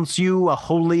pronounce you a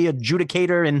holy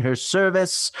adjudicator in her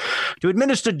service to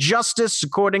administer justice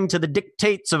according to the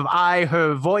dictates of I,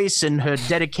 her voice, in her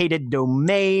dedicated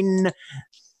domain.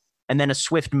 And then a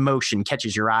swift motion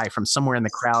catches your eye from somewhere in the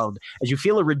crowd. As you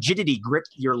feel a rigidity grip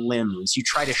your limbs, you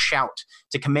try to shout,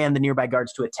 to command the nearby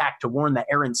guards to attack, to warn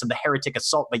the errants of the heretic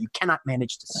assault, but you cannot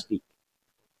manage to speak.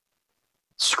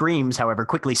 Screams, however,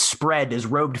 quickly spread as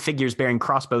robed figures bearing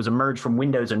crossbows emerge from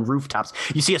windows and rooftops.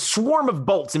 You see a swarm of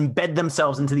bolts embed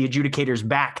themselves into the adjudicator's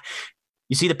back.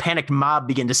 You see the panicked mob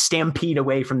begin to stampede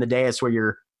away from the dais where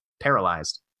you're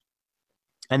paralyzed.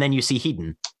 And then you see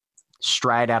Hedon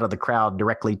stride out of the crowd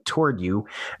directly toward you,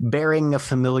 bearing a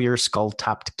familiar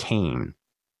skull-topped cane.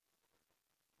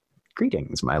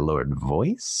 "Greetings, my Lord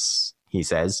Voice," he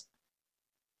says.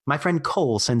 "My friend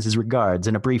Cole sends his regards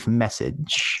and a brief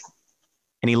message."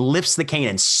 And he lifts the cane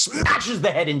and smashes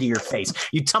the head into your face.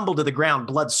 You tumble to the ground,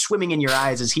 blood swimming in your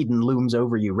eyes as Hedon looms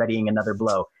over you, readying another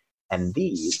blow. And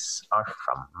these are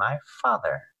from my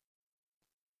father.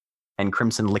 And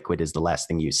crimson liquid is the last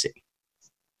thing you see.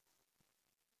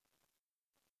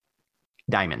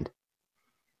 Diamond.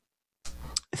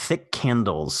 Thick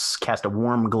candles cast a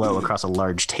warm glow across a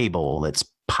large table that's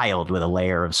piled with a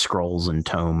layer of scrolls and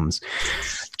tomes.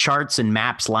 Charts and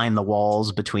maps line the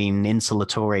walls between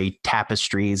insulatory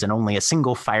tapestries, and only a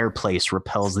single fireplace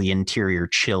repels the interior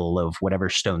chill of whatever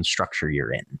stone structure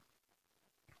you're in.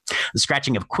 The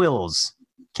scratching of quills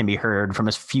can be heard from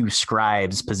a few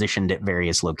scribes positioned at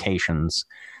various locations.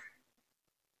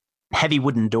 Heavy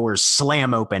wooden doors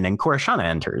slam open, and Corashana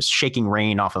enters, shaking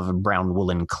rain off of a brown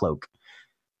woolen cloak.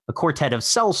 A quartet of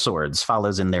sellswords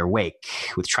follows in their wake,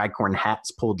 with tricorn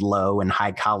hats pulled low and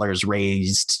high collars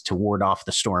raised to ward off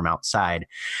the storm outside.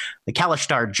 The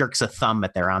Kalashtar jerks a thumb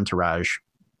at their entourage.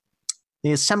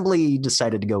 The assembly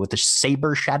decided to go with the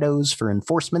saber shadows for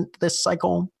enforcement this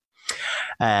cycle.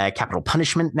 Capital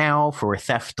punishment now for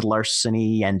theft,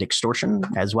 larceny, and extortion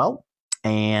as well.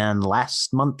 And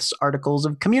last month's articles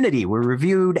of community were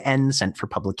reviewed and sent for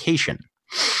publication.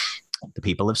 The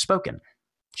people have spoken.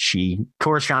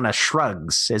 Corashana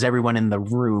shrugs as everyone in the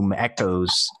room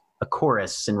echoes a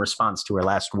chorus in response to her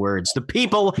last words. The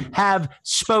people have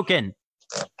spoken.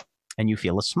 And you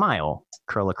feel a smile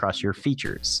curl across your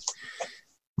features.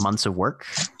 Months of work,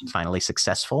 finally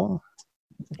successful.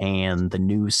 And the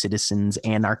new citizens'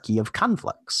 anarchy of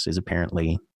Conflux is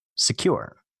apparently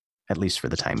secure, at least for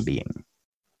the time being.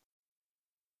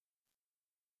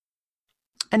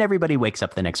 And everybody wakes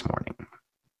up the next morning.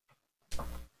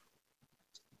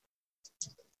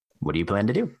 What do you plan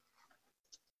to do?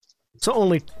 So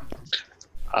only...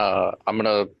 I'm going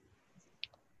to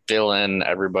fill in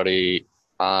everybody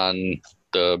on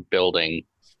the building,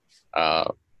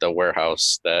 the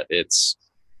warehouse, that it's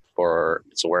a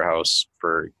warehouse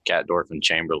for Cat Dwarven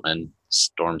Chamberlain,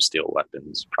 storm steel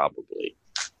weapons, probably.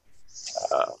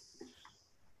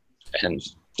 And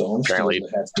Storm apparently,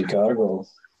 hefty cargo.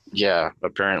 Yeah,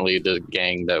 apparently the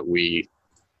gang that we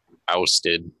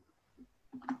ousted,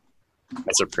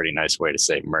 that's a pretty nice way to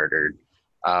say murdered,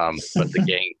 but the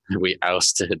gang we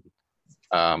ousted,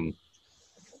 or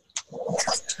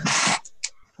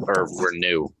were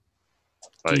new.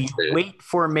 Like, wait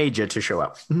for Mayja to show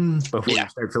up before you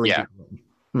start filling people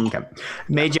in. Okay.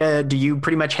 Mayja, do you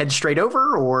pretty much head straight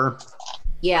over, or?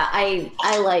 Yeah, I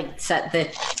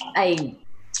I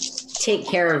take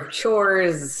care of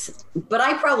chores, but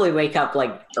I probably wake up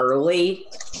like early.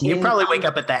 You probably wake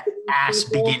up at the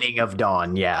beginning of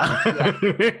dawn, yeah.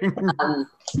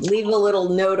 Leave a little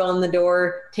note on the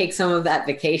door, take some of that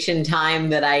vacation time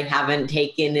that I haven't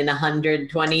taken in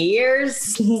 120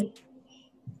 years.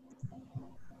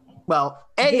 Well,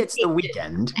 it's the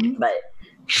weekend. But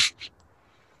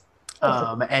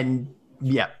and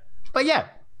yeah. But yeah.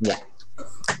 Yeah.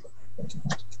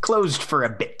 Closed for a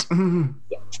bit.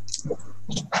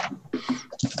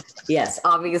 Yes,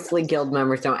 obviously guild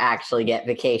members don't actually get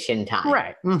vacation time.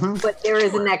 Right. Mm-hmm. But there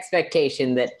is an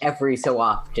expectation that every so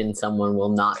often someone will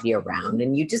not be around,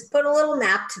 and you just put a little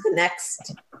nap to the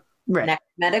next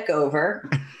medic over.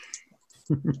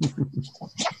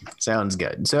 Sounds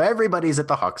good. So everybody's at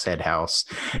the Hawkshead house,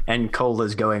 and Cole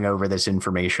is going over this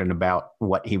information about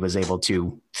what he was able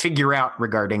to figure out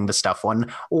regarding the stuff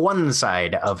on one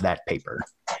side of that paper.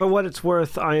 For what it's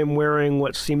worth, I am wearing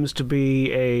what seems to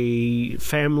be a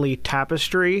family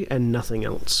tapestry and nothing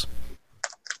else.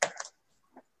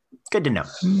 Good to know.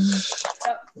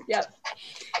 Yep.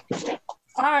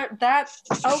 All right, that's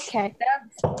okay.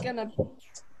 That's gonna...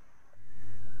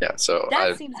 Yeah, so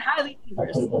that seems highly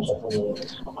dangerous.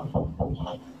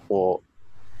 Well,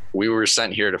 we were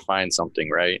sent here to find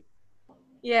something, right?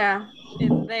 Yeah,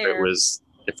 if there.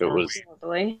 If it was,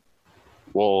 probably.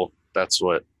 Well, that's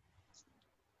what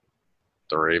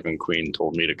the Raven Queen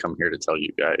told me to come here to tell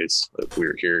you guys that we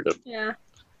were here to. Yeah.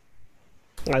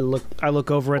 I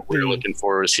look over at what we were looking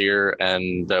for was here,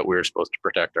 and that we were supposed to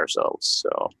protect ourselves.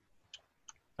 So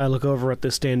I look over at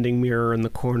the standing mirror in the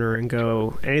corner and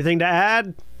go, "Anything to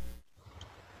add?"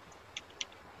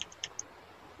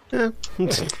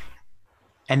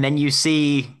 And then you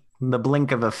see the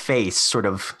blink of a face sort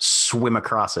of swim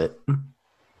across it.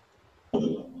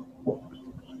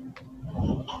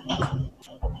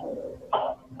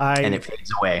 And it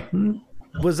fades away.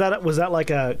 Was that like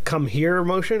a come here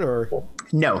motion, or?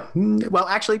 No. Well,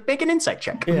 actually, make an insight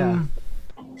check. Yeah.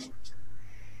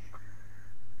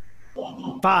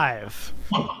 5.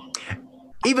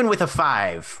 Even with a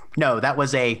 5. No, that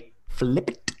was a flip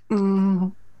it.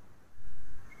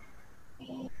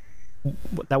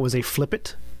 That was a flip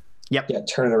it? Yep. Yeah,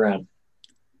 turn it around.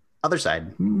 Other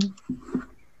side.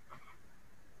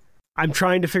 I'm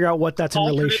trying to figure out what that's in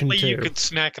relation to. You could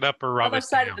snack it up or rub Other it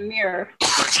side down. of the mirror.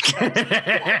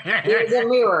 Here's a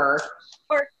mirror.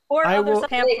 Or I other will- side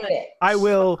pamphlet. I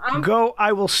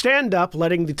will stand up,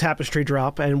 letting the tapestry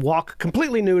drop, and walk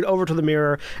completely nude over to the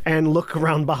mirror and look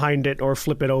around behind it or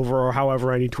flip it over or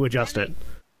however I need to adjust it.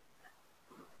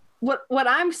 What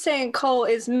I'm saying, Cole,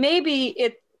 is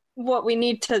maybe what we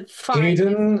need to find.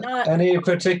 Hedon, is not any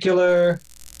particular...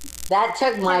 That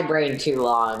took my brain too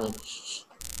long.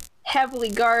 heavily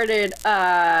guarded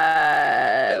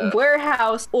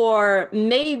warehouse, or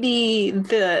maybe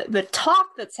the talk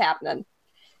that's happening.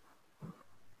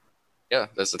 Yeah,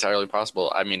 that's entirely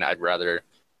possible. I mean, I'd rather,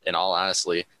 in all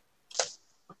honesty,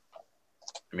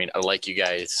 I like you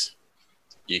guys.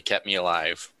 You kept me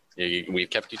alive. We've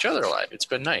kept each other alive. It's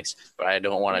been nice. But I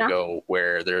don't want to go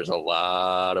where there's a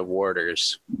lot of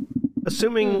warders.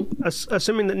 Assuming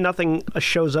that nothing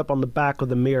shows up on the back of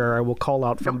the mirror, I will call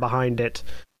out from behind it.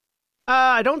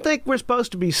 I don't think we're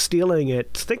supposed to be stealing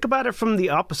it. Think about it from the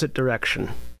opposite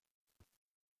direction.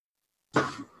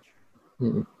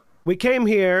 We came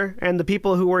here, and the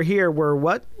people who were here were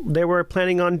what? They were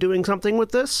planning on doing something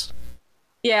with this?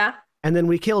 Yeah. And then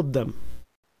we killed them.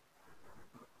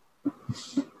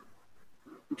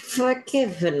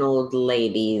 Forgive an old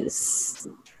lady's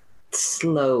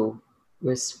slow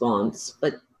response,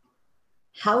 but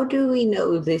how do we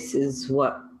know this is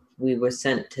what we were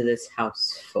sent to this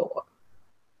house for?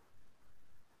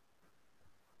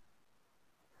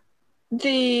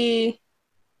 You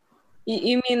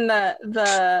mean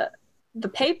the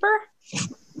paper?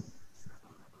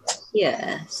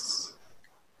 Yes.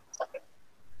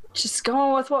 Just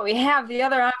going with what we have. The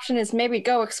other option is maybe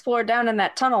go explore down in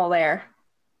that tunnel there.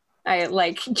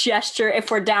 I gesture if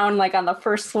we're down on the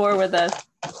first floor with a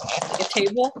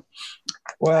table.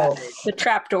 Well, the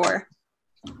trapdoor.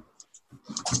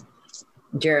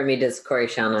 Jeremy, does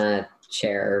Corashana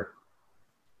share?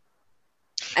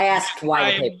 I asked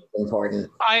why the paper is important.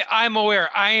 I'm aware.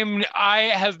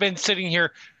 I have been sitting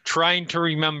here trying to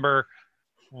remember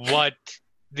what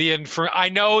the I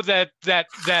know that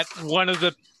one of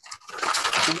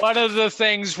the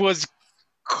things was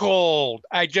cold.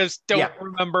 I just don't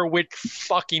remember which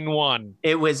fucking one.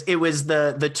 It was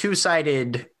the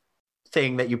two-sided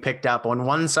thing that you picked up. On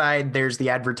one side, there's the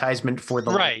advertisement for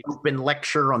the open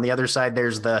lecture. On the other side,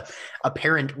 there's the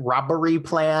apparent robbery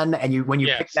plan. And when you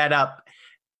pick that up,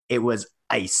 it was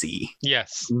icy.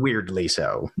 Yes. Weirdly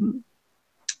so.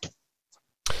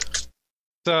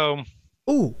 So.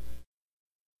 Ooh.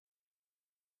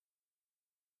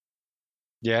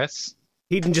 Yes.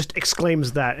 Hedon just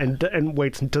exclaims that and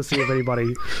waits to see if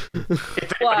anybody...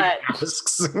 What?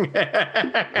 asks.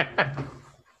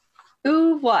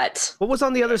 Ooh, what? What was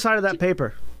on the other side of that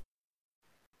paper?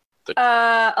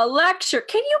 A lecture.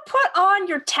 Can you put on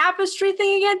your tapestry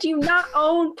thing again? Do you not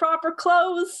own proper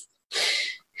clothes?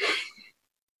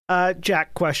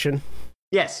 Jack, question.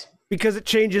 Yes. Because it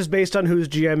changes based on who's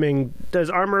GMing, does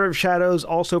Armor of Shadows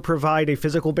also provide a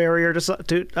physical barrier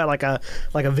to like a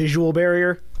visual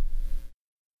barrier?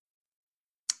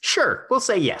 Sure, we'll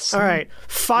say yes. All right.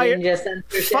 Fire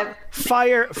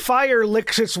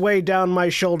licks its way down my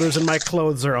shoulders and my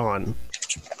clothes are on.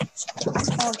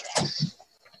 Okay.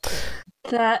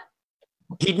 That.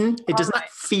 Hedon, it does not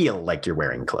feel like you're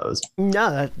wearing clothes.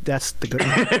 No, that's the good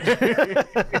part.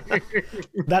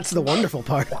 That's the wonderful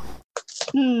part.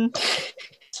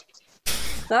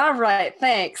 All right,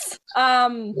 thanks.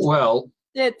 Well,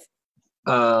 it's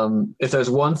if there's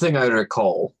one thing I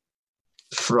recall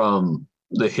from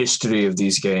the history of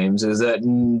these games is that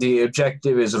the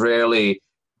objective is rarely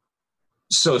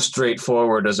so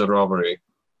straightforward as a robbery.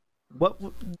 What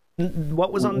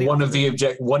was on the one of the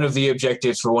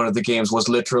objectives for one of the games was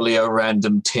literally a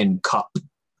random tin cup.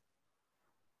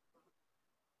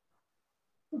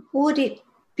 Would it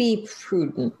be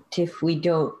prudent, if we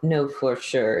don't know for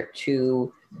sure,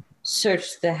 to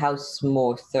search the house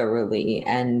more thoroughly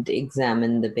and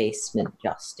examine the basement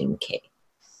just in case?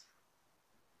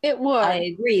 It would. I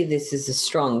agree this is a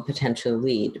strong potential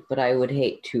lead, but I would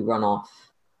hate to run off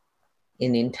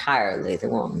in entirely the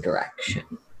wrong direction,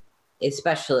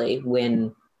 especially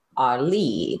when our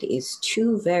lead is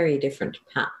two very different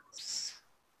paths.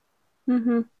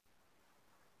 Mm-hmm.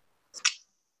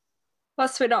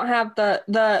 Plus, we don't have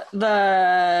the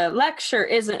lecture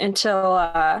isn't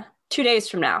until 2 days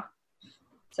from now,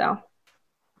 so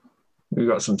We've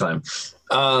got some time.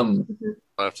 We'll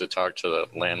have to talk to the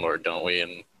landlord, don't we,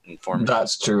 and inform him.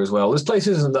 That's true as well. This place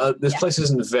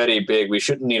isn't very big. We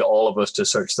shouldn't need all of us to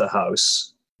search the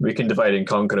house. We can divide and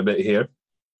conquer a bit here.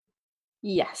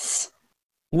 Yes.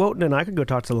 Wotan and I could go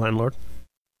talk to the landlord.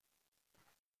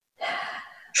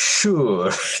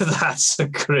 Sure, that's a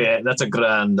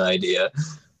grand idea.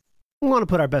 We want to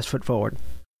put our best foot forward.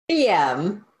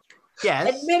 DM.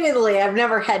 Yes. Admittedly, I've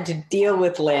never had to deal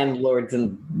with landlords,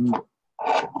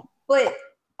 but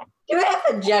do I have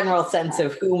a general sense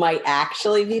of who might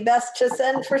actually be best to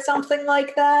send for something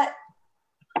like that?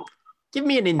 Give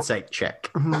me an insight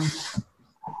check.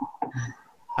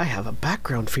 I have a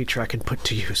background feature I can put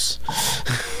to use.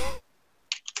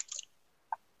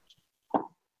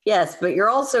 Yes, but you're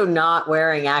also not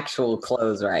wearing actual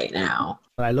clothes right now.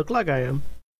 But I look like I am.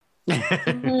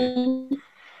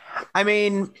 I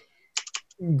mean,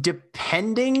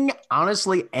 depending,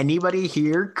 honestly, anybody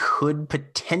here could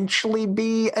potentially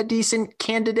be a decent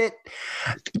candidate.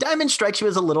 Diamond strikes you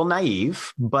as a little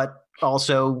naive, but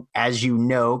also, as you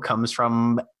know, comes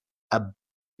from a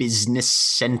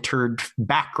business-centered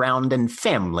background and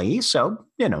family. So,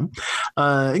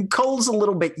 Cole's a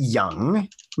little bit young,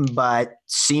 but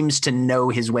seems to know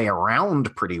his way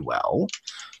around pretty well.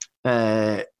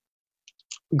 Corashana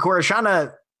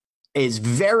is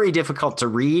very difficult to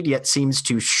read, yet seems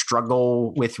to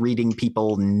struggle with reading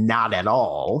people not at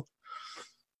all.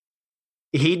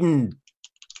 Hedon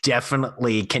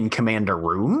definitely can command a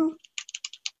room.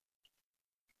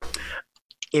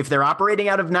 If they're operating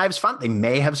out of Knives Font, they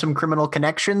may have some criminal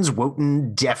connections.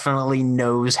 Wotan definitely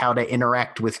knows how to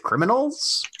interact with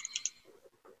criminals.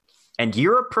 And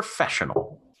you're a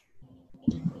professional.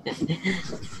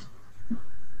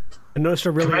 I noticed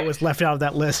Orillia was left out of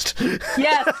that list.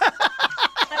 Yes.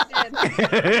 I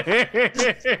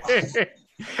did.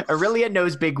 Orillia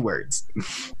knows big words.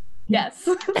 Yes.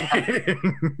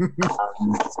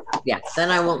 Yeah, then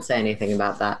I won't say anything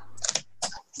about that.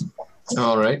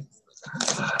 All right.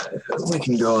 We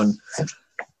can go and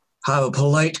have a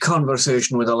polite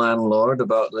conversation with the landlord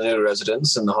about the new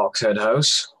residence in the Hawkshead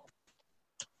house.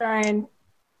 Try and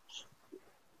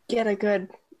get a good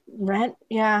rent.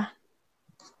 Yeah.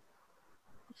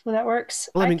 So that works.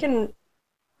 Let me go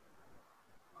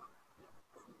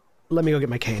get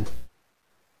my cane.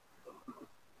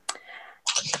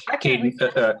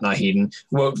 Not Hedon.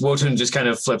 Wotan just kind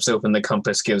of flips open the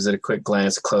compass, gives it a quick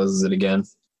glance, closes it again.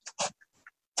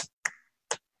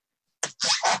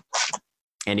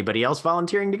 Anybody else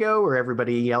volunteering to go, or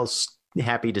everybody else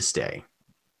happy to stay?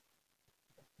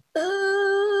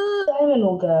 Diamond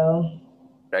will go.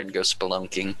 I'd go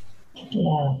spelunking.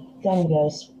 Yeah, Diamond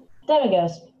goes. Diamond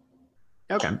goes.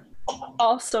 Okay.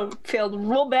 Also failed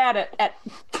real bad at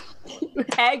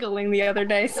haggling the other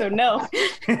day, so no.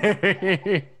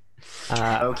 Okay.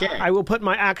 I will put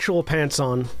my actual pants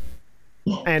on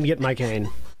and get my cane.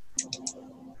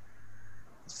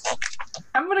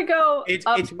 I'm gonna go.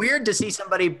 It's weird to see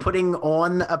somebody putting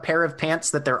on a pair of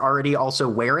pants that they're already also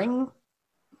wearing,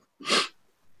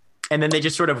 and then they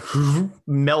just sort of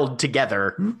meld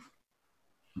together,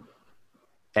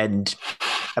 and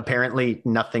apparently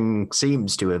nothing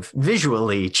seems to have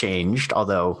visually changed.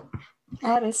 Although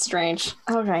That is strange.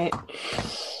 All right.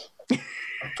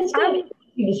 It's going to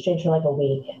be strange for like a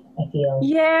week, I feel.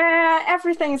 Yeah,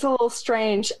 everything's a little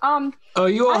strange. Oh,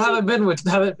 you all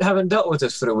haven't dealt with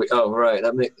this for a week. Oh, right.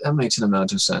 That makes an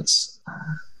amount of sense.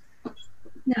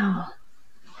 No,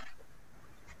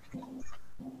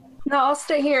 I'll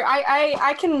stay here.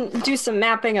 I can do some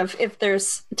mapping of if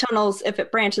there's tunnels, if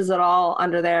it branches at all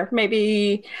under there.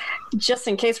 Maybe just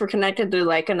in case we're connected to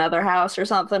like another house or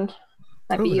something.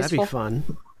 That'd be useful. That'd be fun.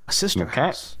 A sister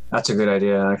house. That's a good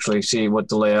idea, actually. See what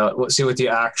the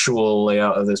actual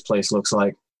layout of this place looks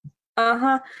like.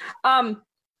 Jam,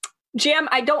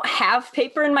 I don't have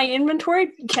paper in my inventory.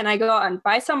 Can I go out and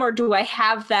buy some, or do I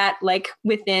have that like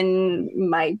within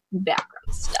my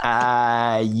background stuff?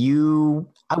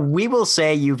 We will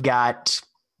say you've got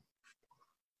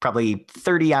probably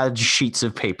 30 odd sheets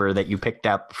of paper that you picked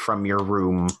up from your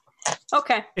room.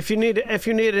 Okay. If you need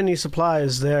any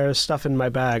supplies, there's stuff in my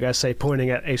bag. I say,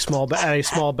 pointing at a small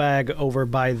bag over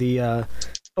by the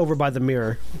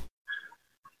mirror.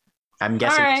 I'm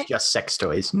guessing It's just sex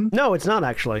toys. No, it's not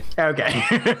actually. Okay.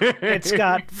 It's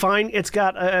got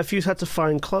a few sets of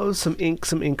fine clothes, some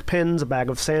ink pens, a bag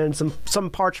of sand, some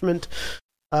parchment,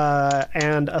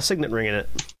 and a signet ring in it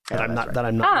that I'm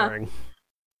not wearing.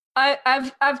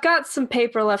 I've got some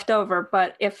paper left over,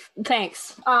 but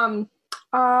thanks.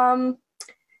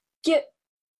 Get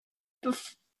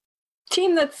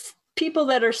team that's people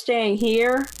that are staying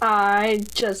here. I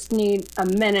just need a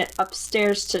minute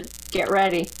upstairs to get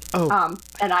ready. Oh.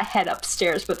 And I head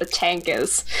upstairs where the tank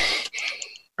is.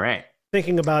 All right.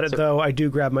 Thinking about it, though, I do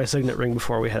grab my signet ring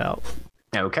before we head out.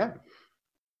 Okay.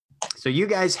 So you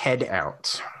guys head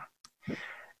out.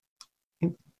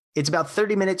 It's about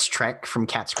 30 minutes trek from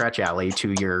Cat Scratch Alley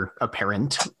to your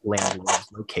apparent landlord's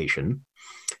location.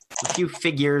 A few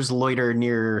figures loiter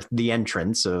near the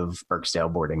entrance of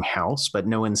Birksdale Boarding House, but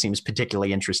no one seems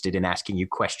particularly interested in asking you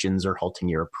questions or halting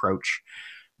your approach.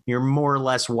 You're more or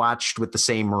less watched with the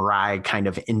same wry kind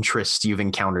of interest you've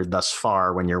encountered thus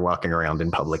far when you're walking around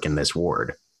in public in this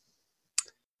ward.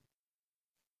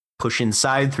 Push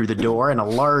inside through the door, and a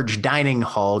large dining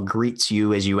hall greets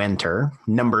you as you enter.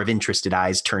 Number of interested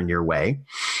eyes turn your way.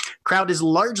 Crowd is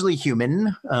largely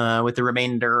human, with the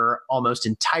remainder almost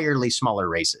entirely smaller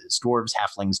races, dwarves,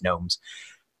 halflings, gnomes.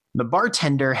 The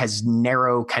bartender has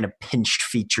narrow, kind of pinched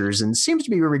features and seems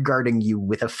to be regarding you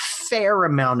with a fair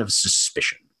amount of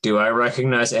suspicion. Do I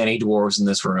recognize any dwarves in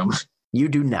this room? You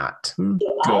do not. Do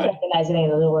I recognize any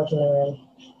of the dwarves in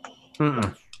the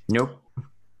room? Nope.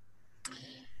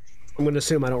 I'm going to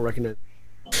assume I don't recognize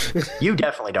it. You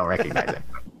definitely don't recognize it.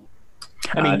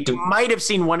 I mean, you might have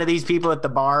seen one of these people at the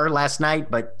bar last night,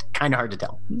 but kind of hard to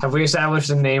tell. Have we established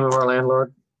the name of our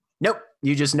landlord? Nope.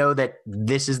 You just know that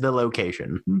this is the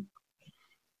location.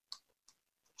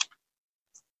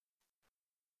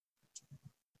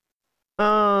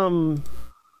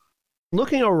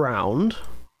 Looking around,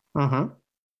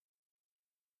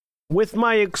 with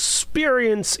my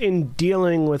experience in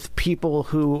dealing with people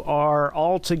who are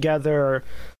altogether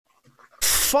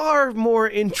far more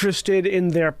interested in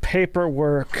their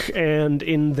paperwork and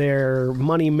in their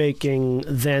money-making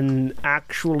than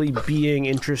actually being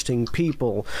interesting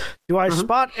people, do I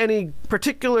spot any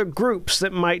particular groups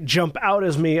that might jump out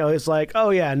as me as like, oh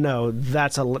yeah, no,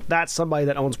 that's somebody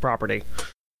that owns property?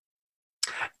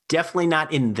 Definitely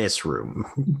not in this room.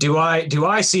 Do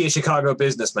I see a Chicago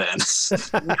businessman?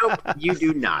 Nope, you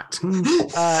do not.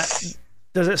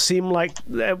 Does it seem like...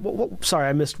 sorry,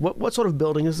 I missed. What sort of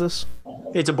building is this?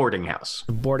 It's a boarding house.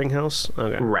 A boarding house?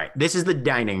 Okay. Right. This is the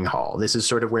dining hall. This is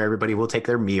sort of where everybody will take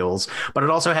their meals, but it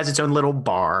also has its own little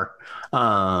bar.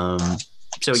 So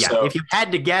if you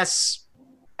had to guess...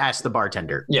 Ask the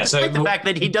bartender. Yeah, so the fact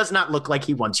that he does not look like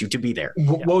he wants you to be there.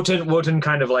 Wotan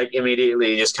kind of like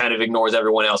immediately just kind of ignores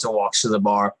everyone else and walks to the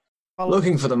bar.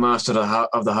 Looking for the master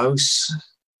of the house.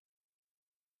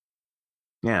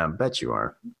 Yeah, I bet you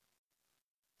are.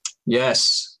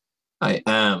 Yes, I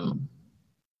am.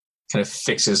 Kind of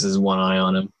fixes his one eye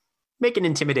on him. Make an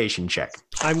intimidation check.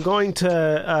 I'm going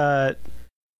to...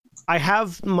 I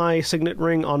have my signet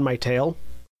ring on my tail.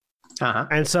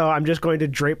 And so I'm just going to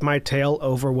drape my tail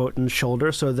over Wotan's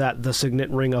shoulder so that the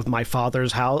signet ring of my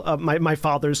father's house, my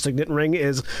father's signet ring,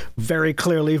 is very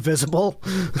clearly visible.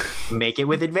 Make it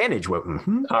with advantage,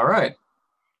 Wotan. All right.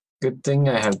 Good thing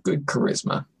I have good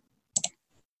charisma.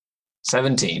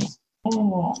 17.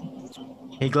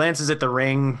 He glances at the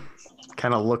ring,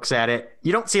 kind of looks at it.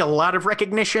 You don't see a lot of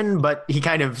recognition, but he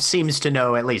kind of seems to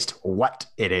know at least what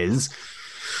it is.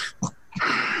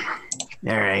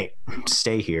 All right,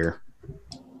 stay here.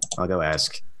 I'll go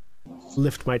ask.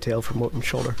 Lift my tail from Wotan's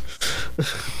shoulder.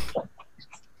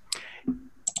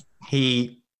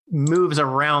 He moves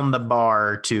around the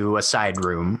bar to a side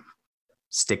room,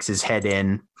 sticks his head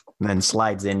in, and then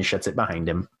slides in, shuts it behind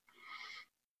him.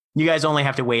 You guys only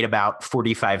have to wait about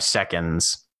 45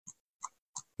 seconds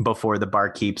before the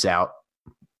barkeep's out.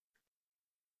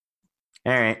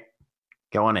 All right,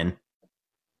 go on in.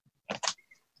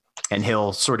 And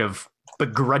he'll sort of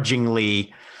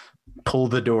begrudgingly pull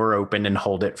the door open and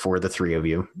hold it for the three of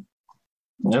you.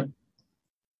 Yep.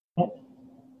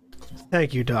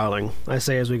 Thank you, darling, I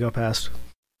say as we go past.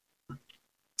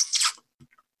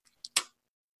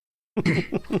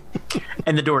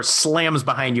 And the door slams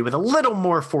behind you with a little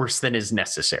more force than is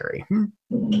necessary.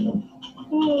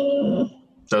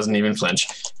 Doesn't even flinch.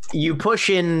 You push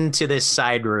into this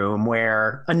side room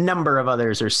where a number of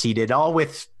others are seated, all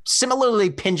with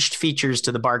similarly pinched features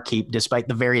to the barkeep, despite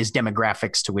the various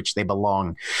demographics to which they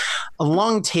belong. A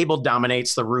long table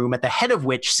dominates the room, at the head of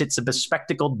which sits a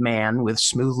bespectacled man with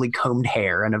smoothly combed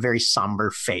hair and a very somber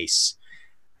face.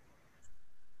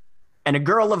 And a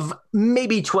girl of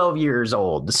maybe 12 years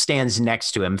old stands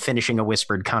next to him, finishing a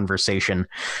whispered conversation.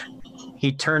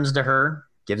 He turns to her,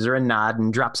 gives her a nod,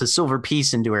 and drops a silver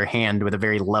piece into her hand with a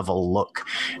very level look.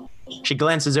 She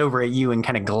glances over at you and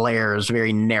kind of glares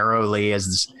very narrowly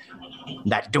as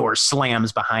that door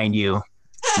slams behind you,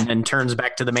 and then turns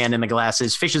back to the man in the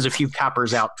glasses, fishes a few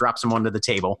coppers out, drops them onto the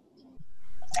table.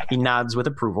 He nods with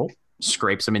approval,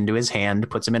 scrapes them into his hand,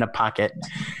 puts them in a pocket,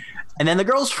 and then the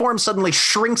girl's form suddenly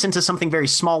shrinks into something very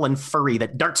small and furry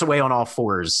that darts away on all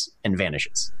fours and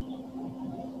vanishes.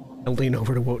 I lean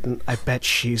over to Wotan. I bet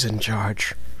she's in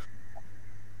charge.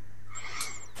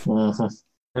 The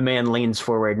man leans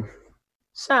forward.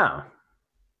 So,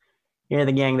 You're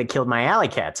the gang that killed my alley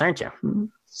cats, aren't you?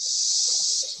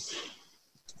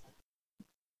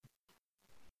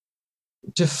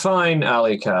 Define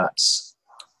alley cats.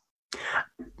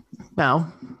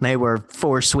 Well, they were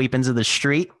 4 sweepings of the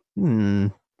street.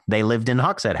 They lived in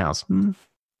Hawkshead House.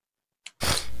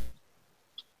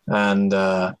 And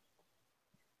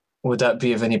would that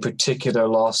be of any particular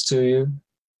loss to you?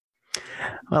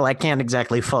 Well, I can't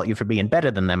exactly fault you for being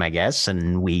better than them, I guess.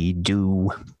 And we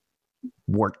do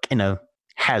work in a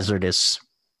hazardous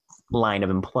line of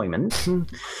employment. So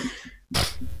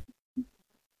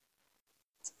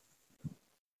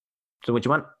what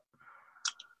you want?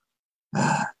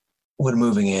 We're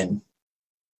moving in.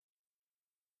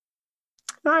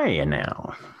 Are you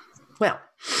now? Well,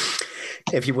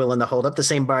 if you're willing to hold up the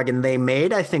same bargain they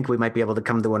made, I think we might be able to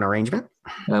come to an arrangement.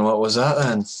 And what was that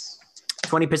then?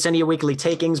 20% of your weekly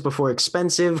takings before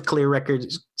expenses, clear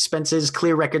records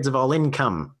of all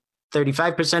income.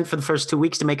 35% for the first 2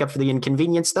 weeks to make up for the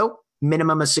inconvenience, though.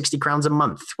 Minimum of 60 crowns a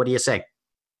month. What do you say?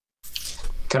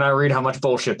 Can I read how much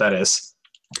bullshit that is?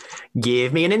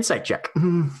 Give me an insight check.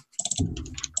 I'm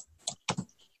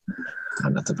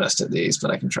not the best at these,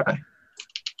 but I can try.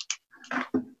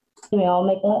 Can we all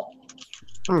make that?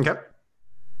 Okay.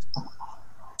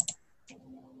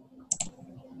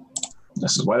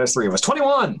 This is why there's 3 of us.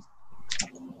 21!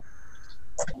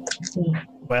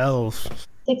 12.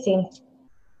 16.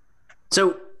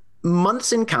 So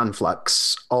months in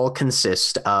Conflux all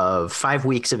consist of 5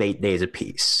 weeks of 8 days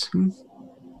apiece.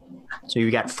 So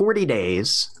you got 40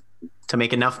 days to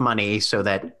make enough money so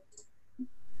that,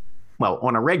 well,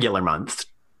 on a regular month,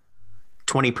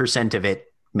 20% of it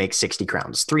makes 60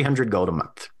 crowns, 300 gold a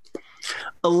month.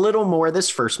 A little more this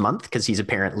first month because he's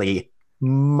apparently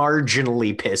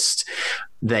marginally pissed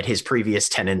that his previous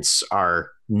tenants are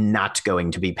not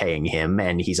going to be paying him,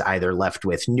 and he's either left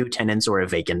with new tenants or a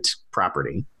vacant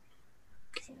property.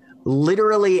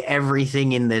 Literally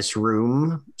everything in this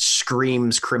room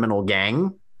screams criminal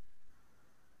gang.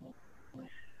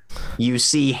 You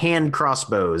see hand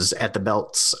crossbows at the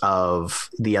belts of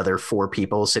the other 4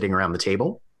 people sitting around the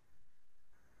table.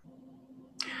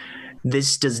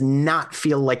 This does not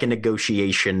feel like a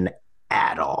negotiation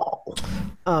at all.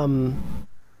 I'm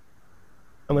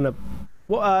gonna.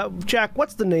 Well, Jack,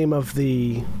 what's the name of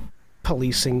the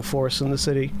policing force in the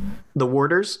city? The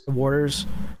warders. The warders.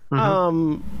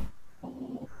 Mm-hmm.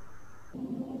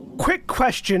 Quick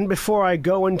question before I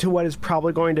go into what is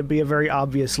probably going to be a very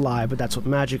obvious lie, but that's what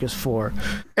magic is for.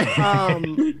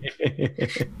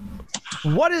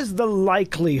 What is the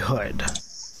likelihood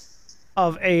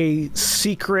of a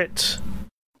secret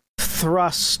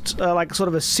thrust, like sort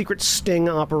of a secret sting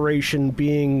operation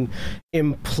being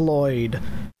employed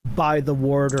by the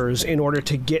warders in order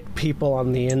to get people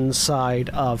on the inside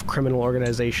of criminal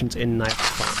organizations in Knife's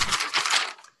Font?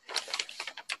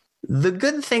 The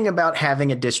good thing about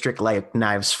having a district like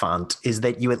Knives Font is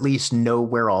that you at least know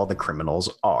where all the criminals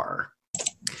are.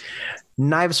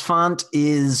 Knives Font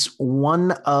is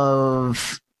one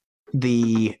of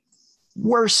the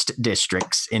worst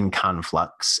districts in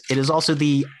Conflux. It is also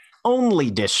the only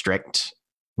district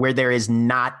where there is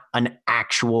not an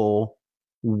actual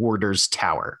warder's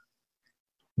tower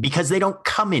because they don't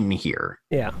come in here.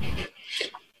 Yeah.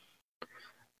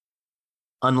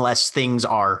 Unless things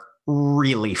are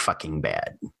really fucking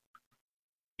bad.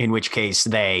 In which case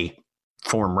they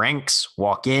form ranks,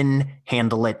 walk in,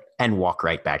 handle it, and walk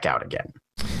right back out again.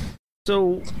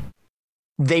 So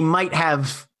they might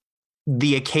have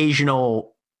the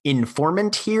occasional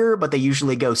informant here, but they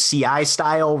usually go CI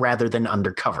style rather than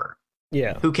undercover.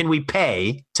 Yeah. Who can we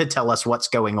pay to tell us what's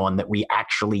going on that we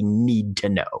actually need to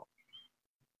know?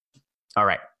 All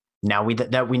right. Now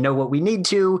that we know what we need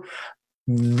to,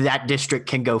 that district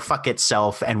can go fuck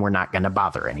itself and we're not going to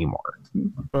bother anymore.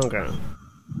 Okay.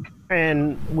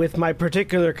 And with my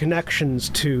particular connections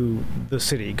to the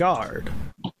city guard,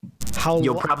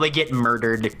 you'll probably get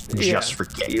murdered just for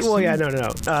kicks. Well, yeah, no.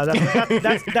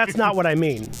 That's not what I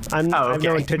mean. I have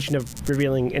no intention of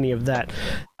revealing any of that.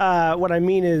 What I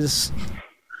mean is,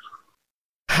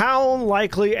 how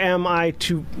likely am I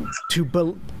to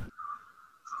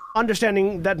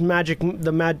understanding that magic,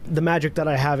 the magic that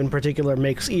I have in particular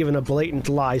makes even a blatant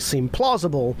lie seem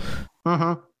plausible.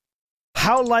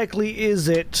 How likely is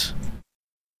it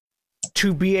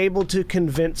to be able to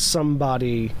convince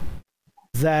somebody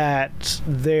that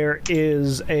there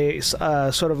is a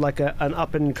sort of like an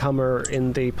up-and-comer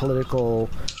in the political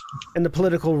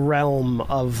realm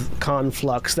of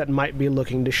Conflux that might be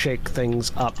looking to shake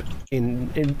things up,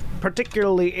 in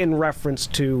particularly in reference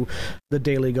to the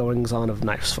daily goings-on of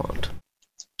Knife's Font?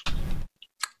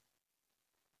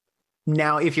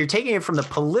 Now, if you're taking it from the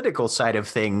political side of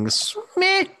things,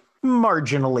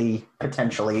 marginally,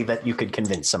 potentially, that you could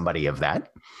convince somebody of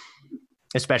that,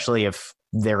 especially if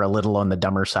they're a little on the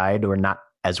dumber side or not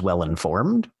as well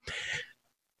informed.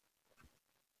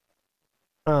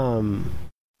 Because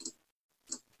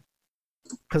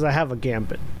I have a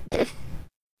gambit.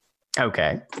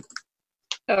 Okay.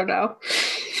 Oh no.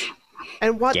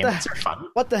 And Gambits are fun.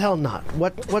 What the hell not?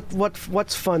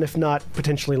 What's fun if not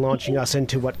potentially launching us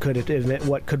into what could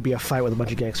be a fight with a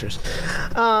bunch of gangsters?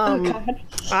 With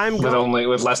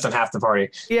less than half the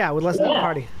party. Yeah, with less than the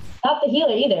party. Not the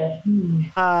healer either.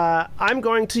 I'm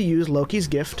going to use Loki's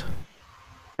gift.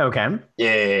 Okay.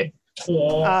 Yeah.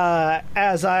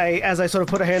 As I sort of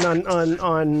put a hand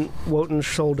on Wotan's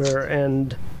shoulder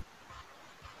and.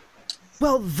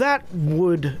 Well, that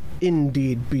would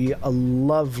indeed be a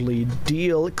lovely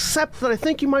deal, except that I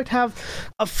think you might have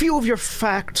a few of your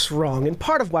facts wrong, and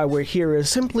part of why we're here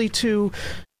is simply to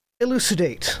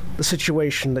elucidate the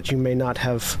situation that you may not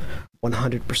have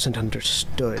 100%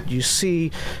 understood. You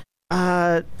see,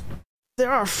 there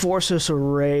are forces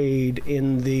arrayed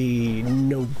in the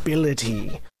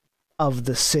nobility of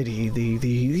the city,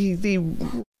 the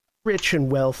rich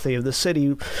and wealthy of the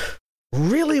city,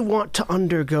 really want to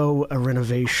undergo a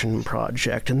renovation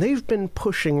project, and they've been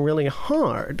pushing really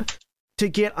hard to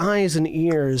get eyes and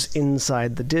ears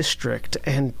inside the district,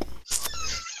 and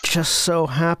just so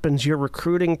happens your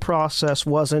recruiting process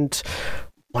wasn't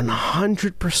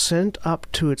 100% up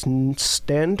to its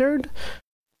standard.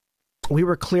 We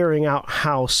were clearing out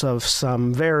house of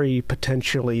some very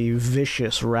potentially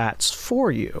vicious rats for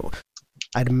you.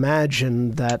 I'd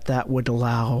imagine that would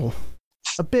allow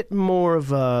a bit more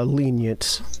of a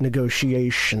lenient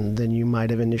negotiation than you might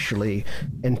have initially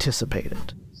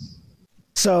anticipated.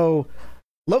 So,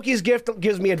 Loki's gift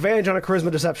gives me advantage on a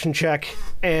charisma deception check,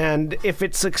 and if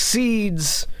it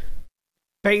succeeds,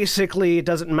 basically it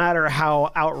doesn't matter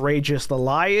how outrageous the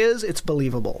lie is, it's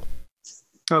believable.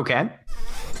 Okay.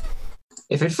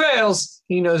 If it fails,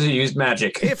 he knows he used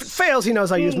magic. If it fails, he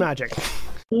knows I use magic.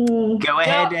 Go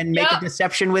ahead and make a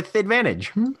deception with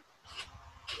advantage.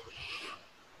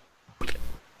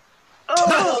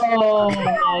 Oh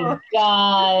my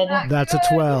god. That's a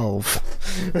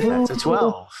 12. That's a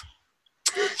 12.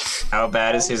 How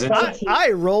bad is his insight?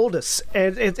 I rolled it's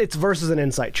versus an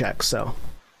insight check, so.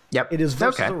 Yep. It is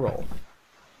versus a roll.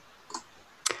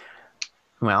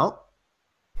 Well.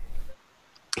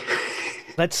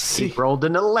 Let's see. He rolled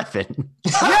an 11.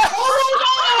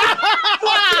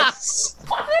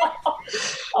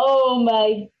 Oh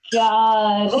my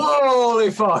god.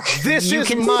 Holy fuck. This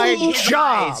is my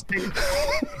job.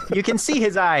 You can see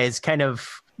his eyes kind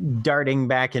of darting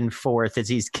back and forth as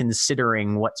he's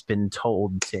considering what's been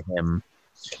told to him.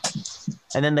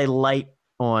 And then they light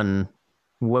on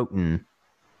Wotan.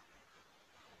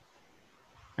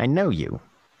 I know you.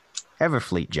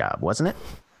 Everfleet job, wasn't it?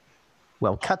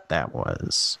 Well, cut that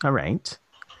was. All right.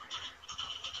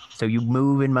 So you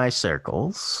move in my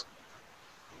circles.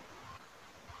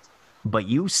 But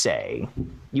you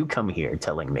come here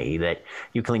telling me that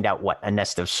you cleaned out, what, a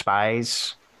nest of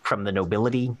spies from the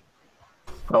nobility?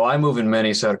 Oh, I move in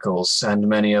many circles, and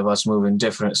many of us move in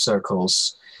different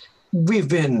circles. We've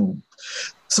been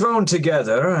thrown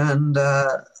together and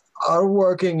are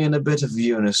working in a bit of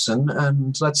unison,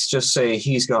 and let's just say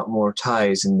he's got more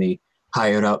ties in the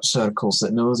higher up circles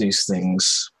that know these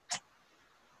things.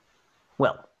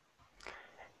 Well,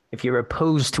 if you're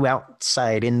opposed to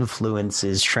outside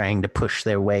influences trying to push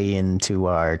their way into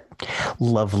our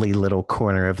lovely little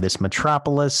corner of this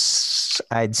metropolis,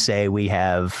 I'd say we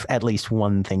have at least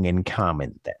one thing in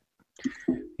common then.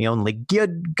 The only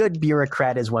good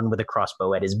bureaucrat is one with a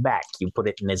crossbow at his back. You put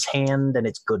it in his hand and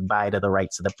it's goodbye to the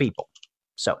rights of the people.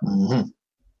 So. Mm-hmm.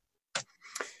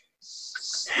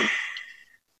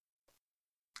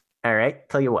 All right,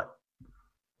 tell you what.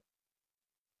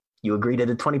 You agree to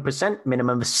the 20%,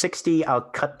 minimum of 60. I'll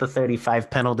cut the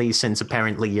 35 penalty since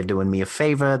apparently you're doing me a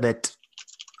favor that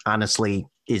honestly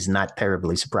is not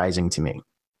terribly surprising to me.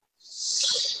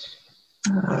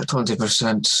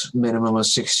 20%, minimum of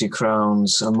 60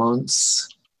 crowns a month.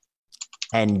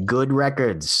 And good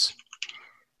records.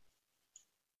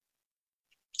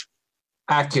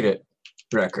 Accurate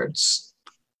records.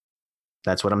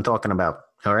 That's what I'm talking about,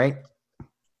 all right?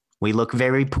 We look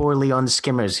very poorly on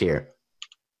skimmers here.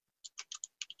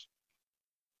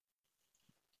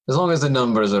 As long as the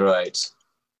numbers are right.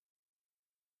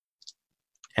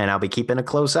 And I'll be keeping a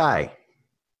close eye.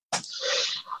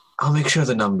 I'll make sure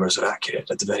the numbers are accurate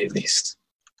at the very least.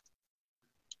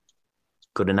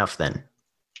 Good enough then.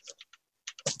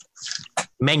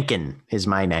 Mencken is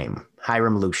my name.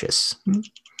 Hiram Lucius.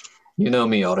 You know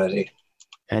me already.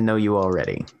 I know you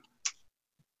already.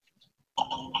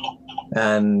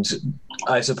 And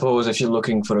I suppose if you're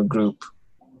looking for a group,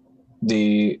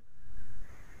 they're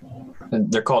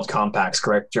called compacts,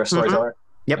 correct? Your storyteller?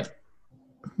 Yep.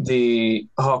 The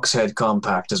Hawkshead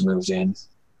Compact has moved in.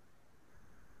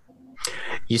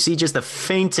 You see just the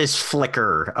faintest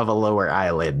flicker of a lower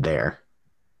eyelid there.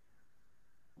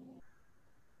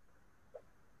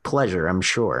 Pleasure, I'm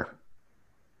sure.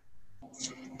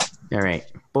 All right,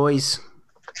 boys,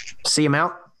 see him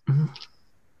out.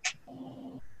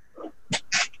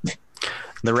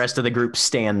 The rest of the group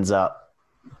stands up.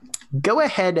 Go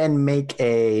ahead and make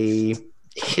a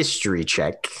history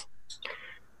check.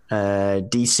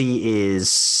 DC is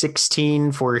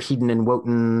 16 for Hedon and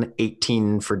Wotan,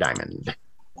 18 for Diamond.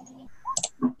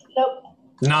 Nope.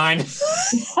 9.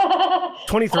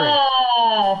 23.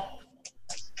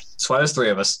 That's why there's 3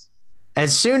 of us.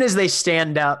 As soon as they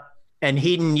stand up, and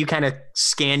Hedon, you kind of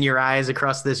scan your eyes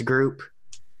across this group.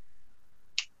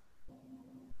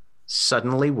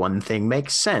 Suddenly, one thing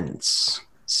makes sense.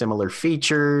 Similar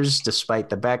features, despite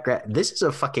the background. This is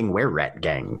a fucking were-rat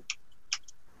gang.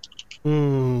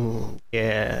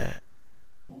 Yeah.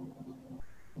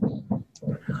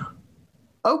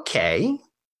 Okay.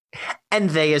 And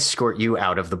they escort you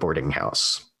out of the boarding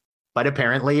house. But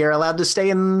apparently you're allowed to stay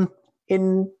in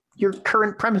your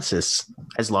current premises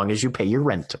as long as you pay your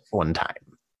rent on time.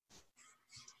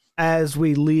 As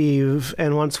we leave,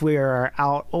 and once we are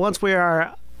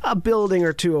a building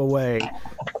or two away,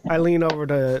 I lean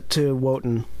over to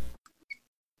Wotan.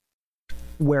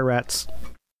 Were-rats.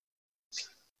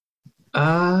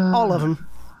 All of them.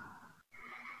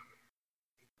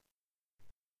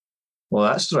 Well,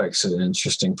 that strikes an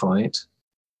interesting point.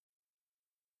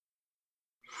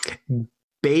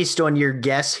 Based on your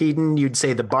guess, Hedon, you'd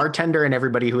say the bartender and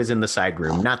everybody who was in the side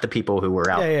room, not the people who were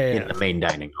out in the main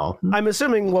dining hall. I'm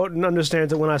assuming Wotan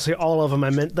understands that when I say all of them, I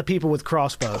meant the people with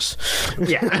crossbows.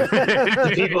 Yeah.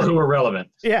 The people who were relevant.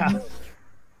 Yeah.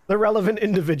 The relevant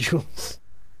individuals.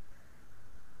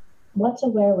 What's a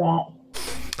were-rat?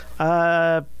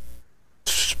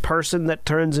 Person that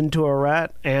turns into a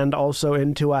rat and also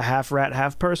into a half rat,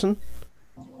 half person.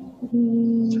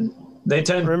 They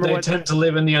tend to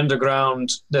live in the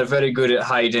underground. They're very good at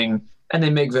hiding, and they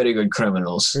make very good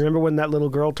criminals. Remember when that little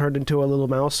girl turned into a little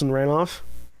mouse and ran off?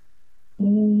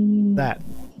 That.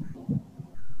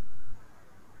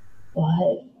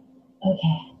 What?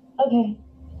 Okay.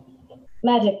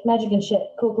 Magic and shit.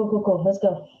 Cool. Let's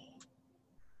go.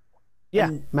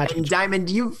 Yeah, magic. And Diamond,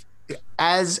 you've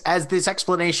as this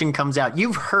explanation comes out,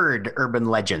 you've heard urban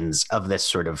legends of this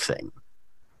sort of thing.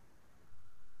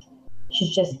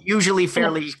 She's just usually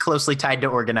fairly closely tied to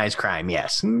organized crime.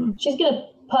 Yes. She's gonna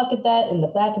pocket that in the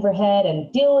back of her head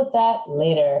and deal with that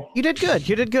later. You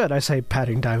did good. I say,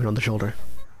 patting Diamond on the shoulder.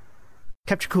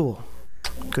 Kept you cool.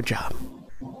 Good job.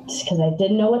 Just because I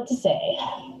didn't know what to say.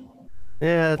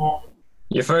 Yeah.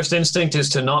 Your first instinct is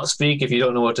to not speak if you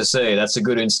don't know what to say. That's a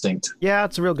good instinct. Yeah,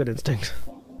 it's a real good instinct.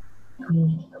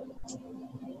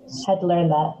 Had to learn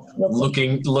that.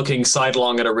 Looking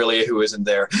sidelong at Orillia, who isn't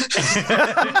there.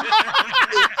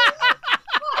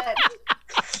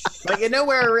 But you know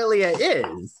where Orillia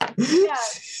is.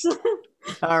 Yes.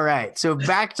 All right, so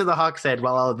back to the Hawkshead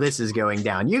while all of this is going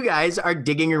down. You guys are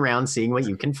digging around, seeing what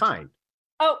you can find.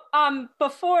 Oh,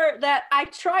 before that, I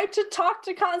tried to talk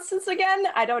to Constance again.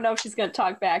 I don't know if she's going to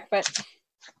talk back, but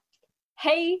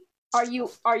hey, are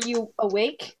you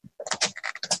awake?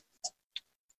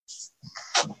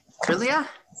 Orillia?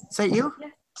 Is that you? Yeah.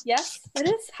 Yes, it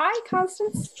is. Hi,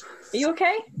 Constance. Are you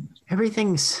okay?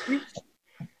 Everything's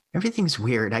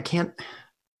weird. I can't.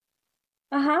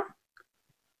 Uh-huh.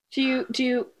 Do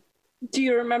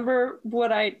you remember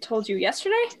what I told you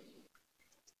yesterday?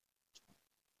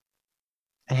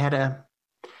 I had a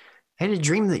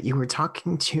dream that you were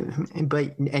talking to,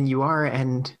 and you are,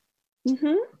 and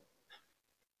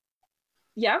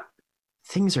yeah.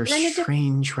 Things are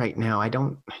strange right now. I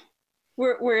don't.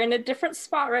 We're in a different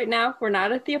spot right now. We're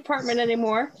not at the apartment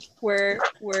anymore. We're.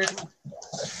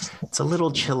 It's a little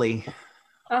chilly.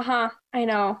 I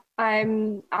know.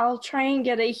 I'll try and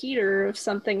get a heater of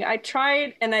something. I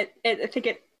tried, and I think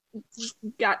it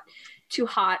got too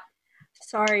hot.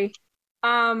 Sorry.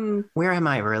 Where am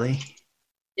I, really?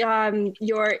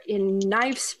 You're in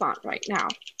Knife Spawn right now.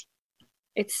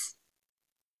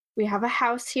 We have a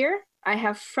house here. I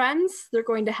have friends. They're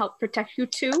going to help protect you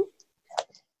too.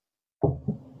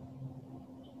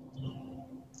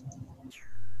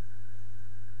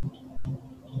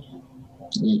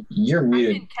 You're muted.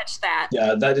 I didn't catch that.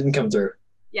 Yeah, that didn't come through.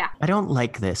 Yeah. I don't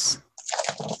like this.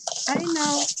 I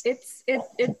know.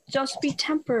 It just be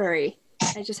temporary.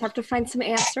 I just have to find some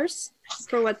answers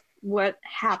for what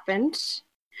happened.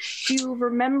 Do you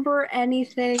remember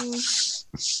anything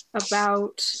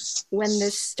about when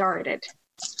this started?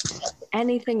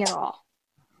 Anything at all?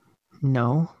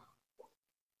 No.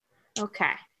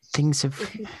 Okay. Things have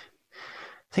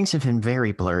been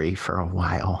very blurry for a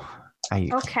while.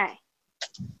 Okay.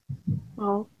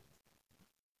 Well,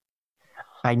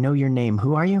 I know your name.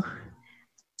 Who are you?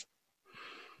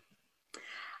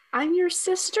 I'm your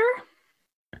sister.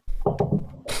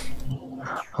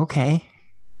 Okay.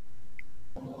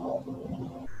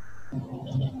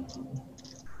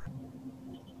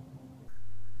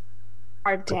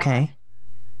 Our dad. Okay.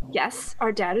 Yes,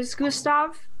 our dad is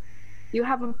Gustav. You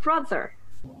have a brother.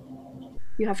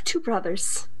 You have two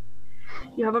brothers.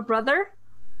 You have a brother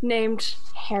named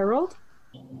Harold.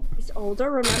 He's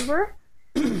older, remember?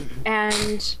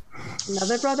 And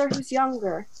another brother who's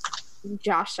younger,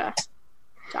 Jasa.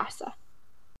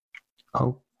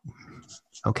 Oh.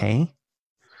 Okay.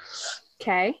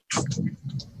 Okay.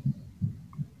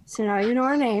 So now you know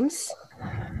our names.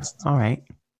 All right.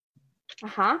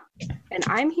 Uh-huh. And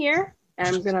I'm here,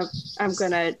 and I'm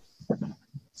gonna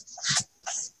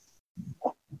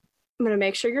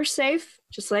make sure you're safe,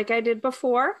 just like I did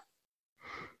before.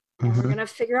 And we're gonna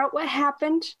figure out what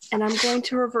happened, and I'm going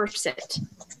to reverse it.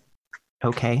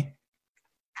 Okay.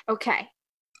 Okay.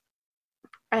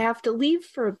 I have to leave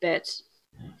for a bit.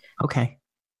 Okay.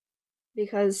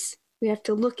 Because we have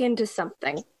to look into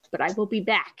something, but I will be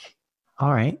back.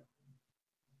 All right.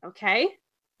 Okay?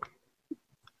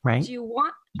 Right. Do you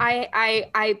want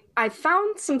I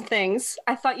found some things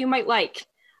I thought you might like.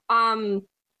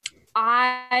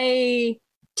 I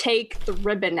take the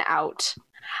ribbon out.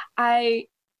 I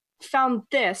found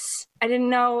this. I didn't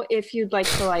know if you'd like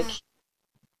to I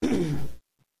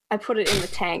put it in the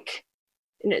tank.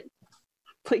 And it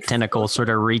like tentacle sort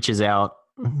of reaches out.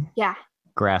 Yeah.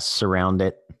 Grasps around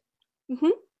it. Mm-hmm.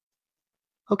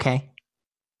 Okay.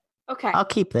 I'll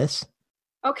keep this.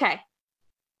 Okay.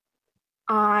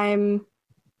 The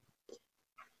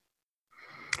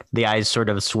eyes sort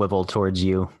of swivel towards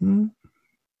you.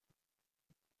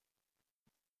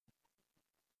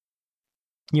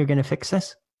 You're going to fix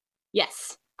this?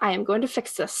 Yes, I am going to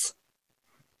fix this.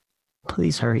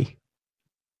 Please hurry.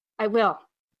 I will.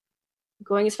 I'm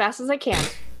going as fast as I can.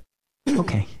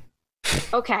 Okay.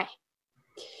 Okay.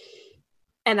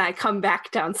 And I come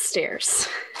back downstairs.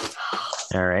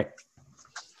 All right.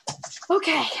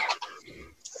 Okay.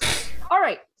 All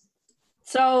right.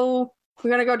 So we're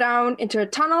going to go down into a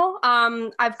tunnel.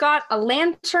 I've got a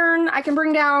lantern I can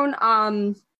bring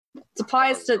down.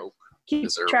 Supplies to keep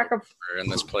track of. In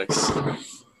this place.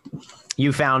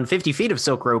 You found 50 feet of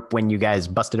silk rope when you guys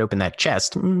busted open that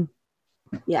chest.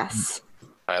 Yes.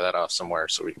 Tie that off somewhere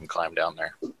so we can climb down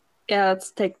there. Yeah,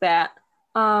 let's take that.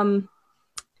 I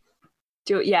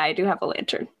do have a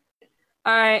lantern.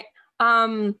 All right.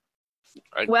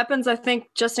 Weapons, I think,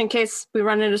 just in case we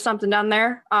run into something down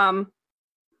there.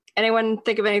 Anyone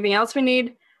think of anything else we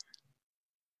need?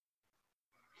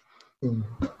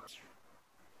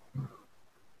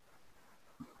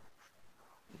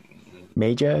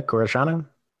 Mayja, Corashana?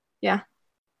 Yeah.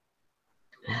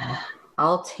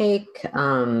 I'll take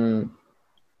a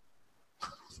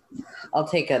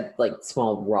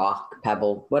small rock,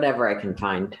 pebble, whatever I can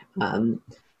find, and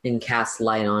cast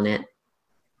light on it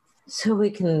so we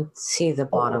can see the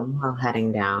bottom while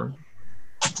heading down.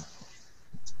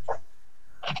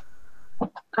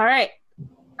 All right.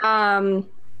 Can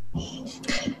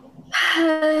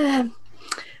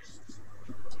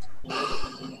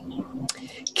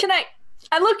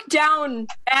I look down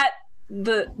at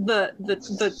the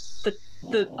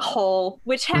hole,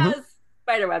 which has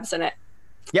spider webs in it.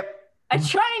 Yep. I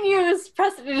try and use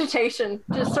prestidigitation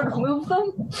to sort of move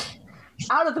them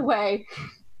out of the way.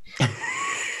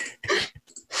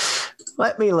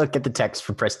 Let me look at the text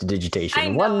for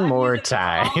prestidigitation one more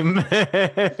time.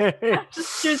 I'm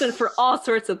just using for all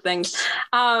sorts of things.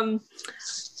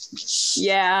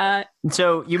 Yeah.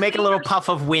 So you make a little puff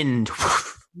of wind.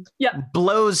 Yep.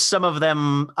 Blows some of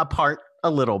them apart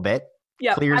a little bit.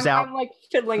 Yeah. Clears out. I'm like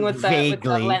fiddling with the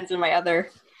lens in my other.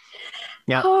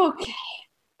 Yeah. Okay.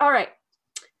 All right.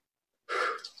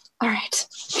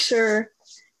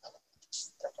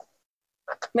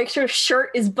 Make sure shirt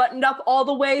is buttoned up all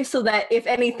the way so that if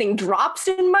anything drops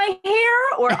in my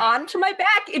hair or onto my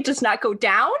back, it does not go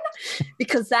down,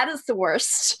 because that is the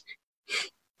worst.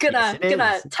 Gonna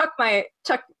tuck.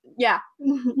 Yeah.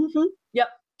 Yep.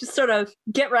 Just sort of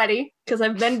get ready, because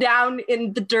I've been down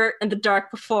in the dirt and the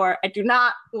dark before. I do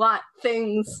not want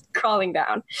things crawling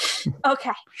down.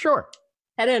 Okay. Sure.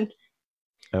 Head in.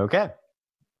 Okay.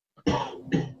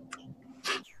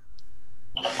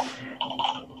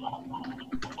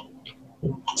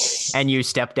 and you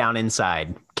step down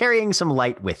inside, carrying some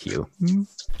light with you.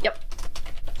 Yep.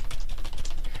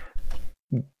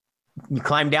 You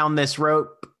climb down this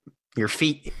rope. Your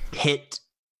feet hit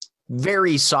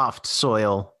very soft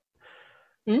soil.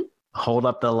 Hold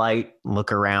up the light,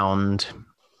 look around.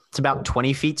 It's about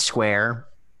 20 feet square.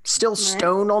 Still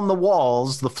stone on the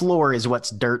walls. The floor is what's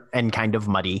dirt and kind of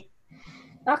muddy.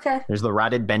 Okay. There's the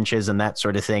rotted benches and that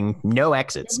sort of thing. No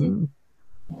exits.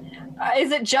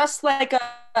 Is it just like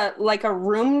a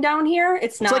room down here?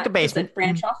 It's not like a basement. Does it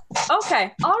branch off?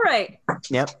 Okay. All right.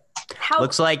 Yep.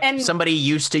 Looks like somebody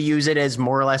used to use it as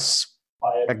more or less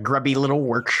a grubby little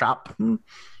workshop.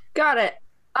 Got it.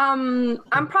 I'm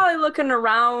probably looking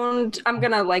around. I'm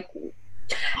gonna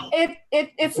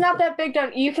it's not that big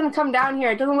down. You can come down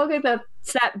here. It doesn't look like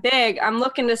it's that big. I'm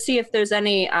looking to see if there's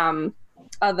any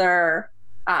other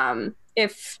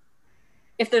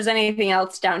if there's anything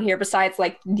else down here besides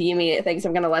like the immediate things.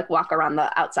 I'm gonna walk around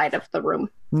the outside of the room.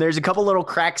 There's a couple little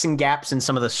cracks and gaps in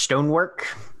some of the stonework.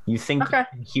 You think you can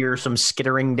hear some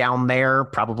skittering down there,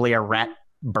 probably a rat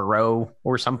burrow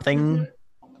or something.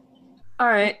 All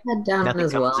right. Head down Nothing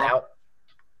as comes well. out.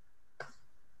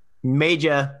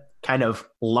 Mayja kind of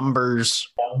lumbers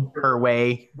her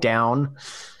way down.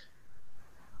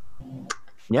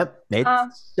 Yep,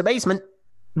 it's the basement.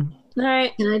 All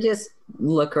right. Can I just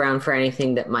look around for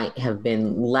anything that might have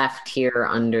been left here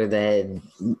under the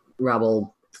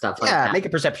rubble, stuff like that? Yeah, make a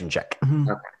perception check.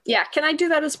 Okay. Yeah, can I do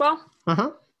that as well?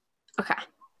 Uh-huh. Okay.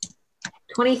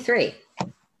 23.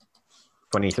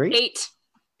 23?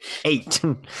 8.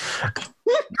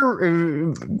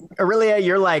 Orillia,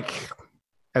 you're like,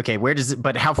 okay,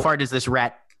 but how far does this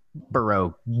rat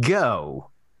burrow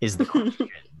go is the question.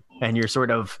 And you're sort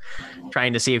of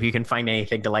trying to see if you can find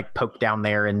anything to poke down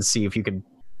there and see if you can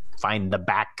find the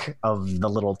back of the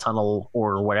little tunnel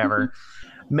or whatever.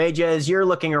 Mayja, as you're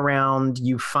looking around,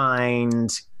 you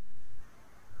find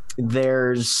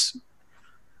there's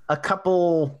a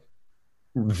couple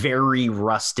very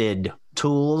rusted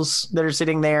tools that are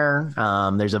sitting there.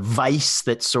 There's a vise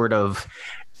that's sort of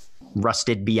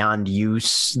rusted beyond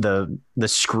use. The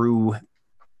screw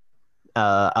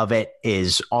of it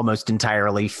is almost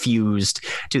entirely fused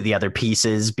to the other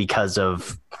pieces because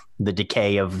of the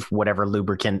decay of whatever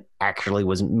lubricant actually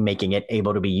was making it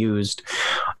able to be used.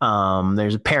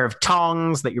 There's a pair of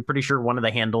tongs that you're pretty sure one of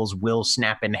the handles will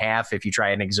snap in half if you try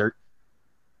and exert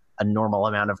a normal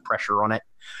amount of pressure on it.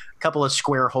 A couple of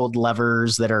square-holed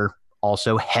levers that are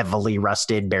also heavily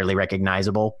rusted, barely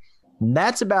recognizable.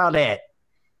 That's about it.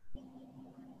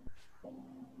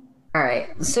 All right.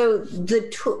 So the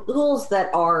tools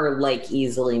that are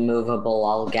easily movable,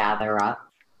 I'll gather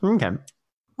up. Okay.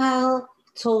 Well,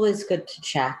 it's always good to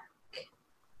check.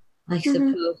 I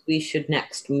suppose we should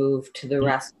next move to the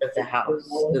rest of the house,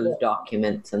 those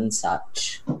documents and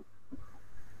such.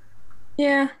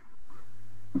 Yeah.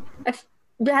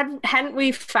 Hadn't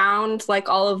we found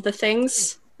all of the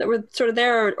things that were sort of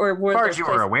there, or were as far as you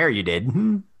were aware, you did.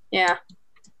 Yeah.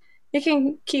 You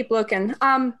can keep looking.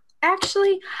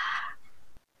 Actually,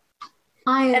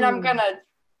 I'm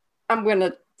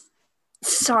gonna.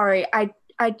 Sorry, I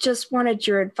just wanted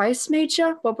your advice,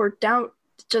 Mayja. While we're down,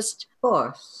 just. Of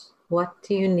course. What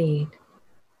do you need?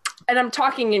 And I'm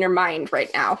talking in your mind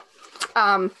right now.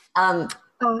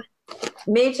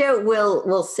 Mayja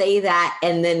will say that,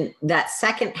 and then that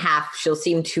second half, she'll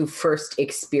seem to first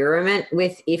experiment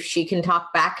with if she can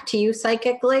talk back to you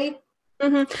psychically.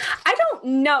 Mm-hmm. I don't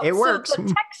know. It works. The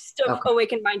text of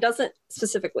Awakened Mind doesn't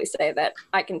specifically say that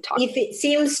I can talk. If it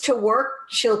seems to work,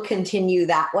 she'll continue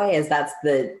that way, as that's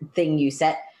the thing you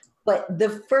set. But the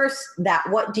first, that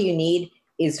what do you need,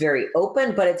 is very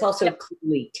open, but it's also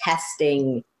clearly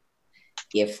testing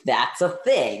if that's a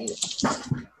thing.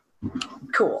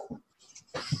 Cool.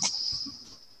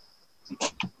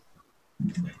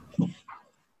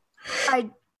 I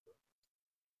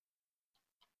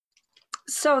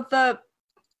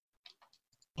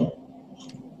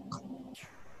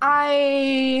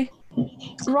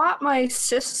brought my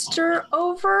sister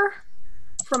over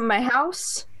from my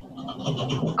house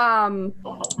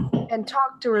and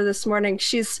talked to her this morning.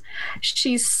 She's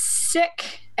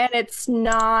sick and it's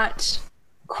not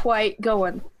quite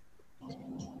going.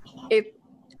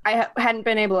 I hadn't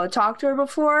been able to talk to her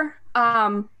before.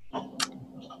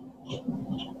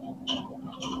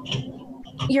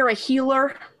 You're a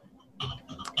healer.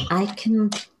 I can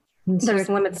There's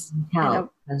limits.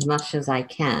 help as much as I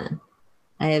can.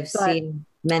 I have seen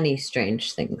many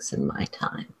strange things in my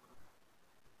time.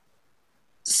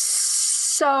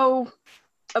 So,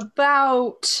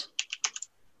 about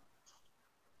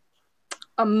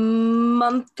a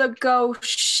month ago,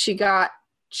 she got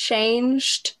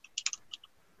changed.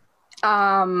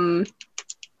 And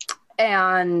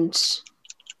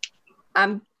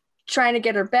I'm trying to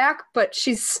get her back, but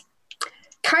she's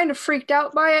kind of freaked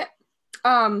out by it.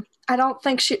 I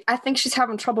think she's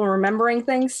having trouble remembering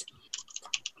things.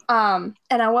 And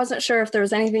I wasn't sure if there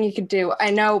was anything you could do.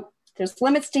 I know there's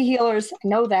limits to healers, I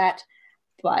know that,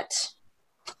 but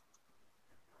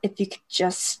if you could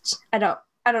just, I don't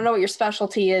know what your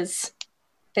specialty is.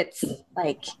 If it's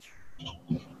like,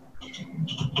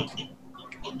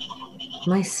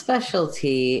 my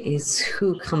specialty is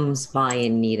who comes by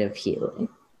in need of healing.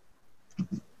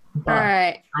 But all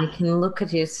right, I can look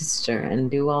at your sister and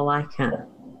do all I can.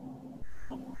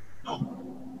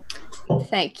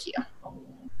 thank you.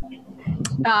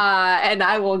 And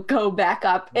I will go back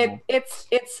up. It's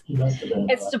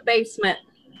the basement.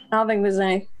 I don't think there's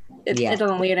any. It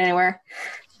doesn't lead anywhere.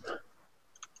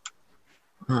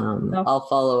 No. I'll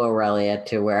follow Orillia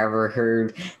to wherever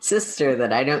her sister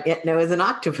that I don't yet know is an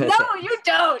octopus. No, you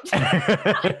don't. I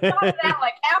thought that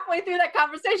like halfway through that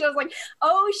conversation. I was like,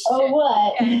 oh shit. Oh,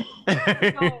 what?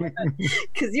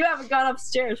 Because you haven't gone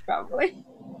upstairs probably.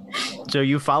 So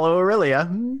you follow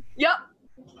Orillia. Yep.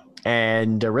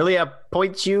 And Orillia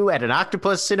points you at an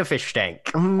octopus in a fish tank.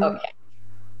 Okay.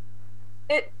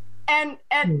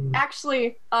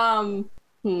 Actually,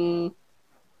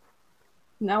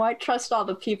 now I trust all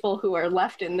the people who are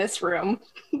left in this room.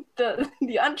 The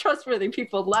untrustworthy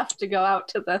people left to go out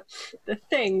to the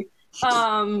thing.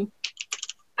 I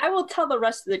will tell the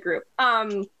rest of the group.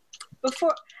 Sorry,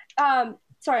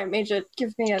 Mayja,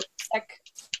 give me a sec.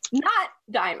 Not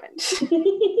Diamond.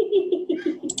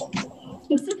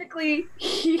 Specifically,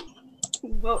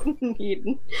 Wotan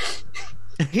Hedon.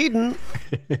 Hedon.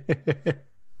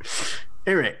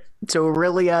 All right. So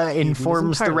Orillia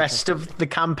informs the rest of the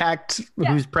compact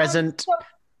who's present. So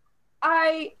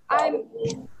I'm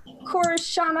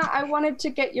Corashana. I wanted to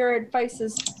get your advice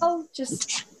as well,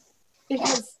 just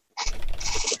because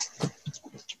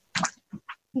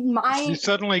You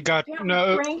suddenly got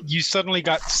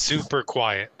super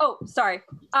quiet. Oh, sorry.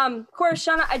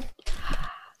 Corashana,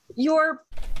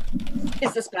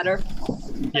 is this better?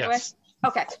 Yes.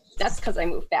 Okay, that's because I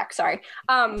moved back. Sorry.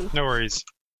 No worries.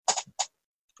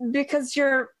 Because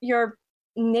your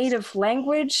native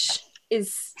language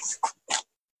is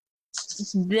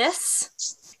this.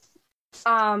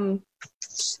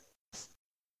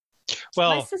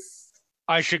 Well,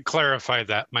 I should clarify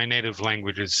that my native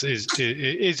language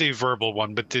is a verbal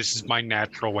one, but this is my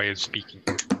natural way of speaking.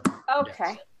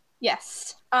 Okay.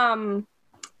 Yes.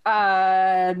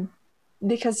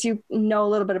 Because you know a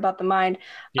little bit about the mind.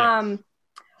 Yes.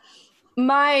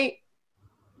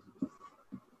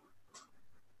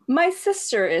 My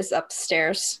sister is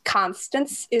upstairs.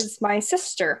 Constance is my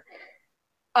sister.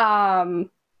 I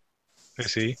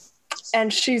see.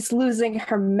 And she's losing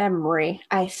her memory,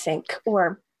 I think,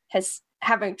 or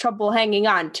having trouble hanging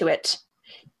on to it.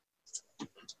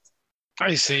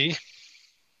 I see.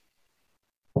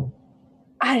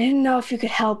 I didn't know if you could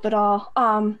help at all.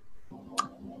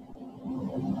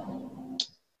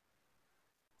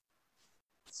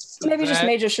 Maybe just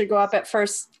Mayja should go up at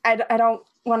first. I don't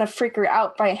want to freak her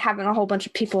out by having a whole bunch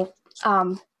of people.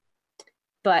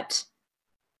 But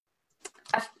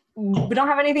we don't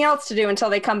have anything else to do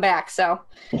until they come back, so.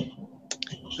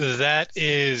 That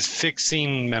is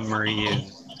fixing memory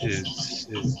is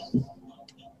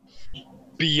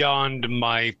beyond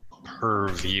my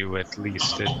purview, at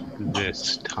least at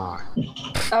this time.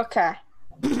 Okay.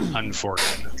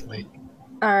 Unfortunately.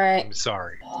 All right. I'm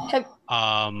sorry.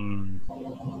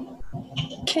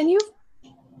 Can you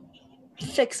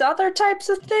fix other types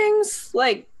of things?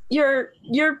 Like you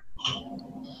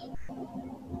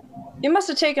must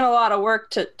have taken a lot of work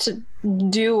to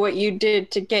do what you did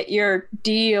to get your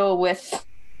deal with.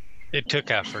 It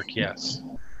took effort, yes.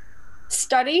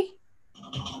 Study?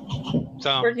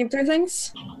 Working through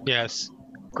things? Yes.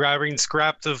 Grabbing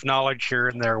scraps of knowledge here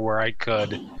and there where I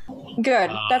could.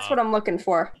 Good. That's what I'm looking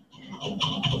for.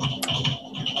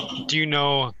 Do you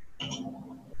know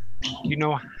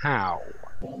how?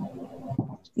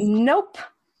 Nope.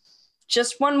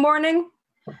 Just one morning,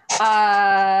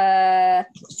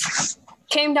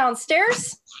 came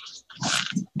downstairs,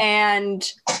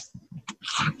 and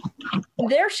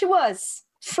there she was,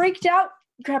 freaked out,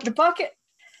 grabbed a bucket.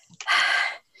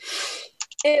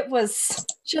 It was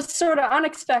just sort of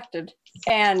unexpected,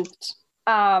 and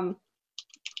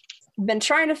been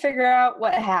trying to figure out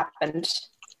what happened.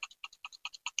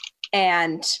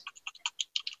 And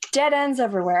dead ends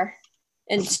everywhere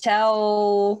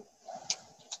until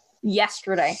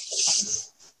yesterday.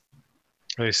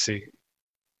 I see.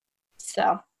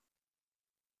 So.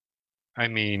 I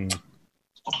mean,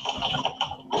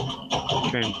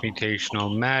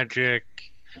 Transmutational magic.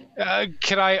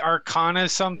 Can I arcana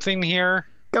something here?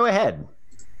 Go ahead.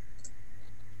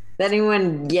 Is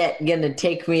anyone yet gonna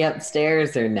take me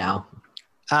upstairs or no?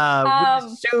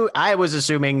 I was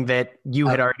assuming that you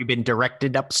had already been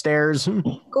directed upstairs.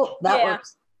 Cool, that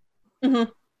works.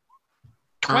 Mm-hmm.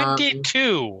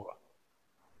 22.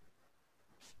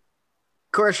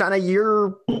 Corashana,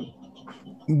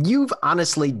 you've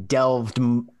honestly delved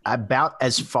about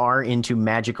as far into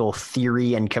magical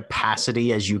theory and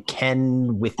capacity as you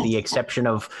can, with the exception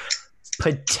of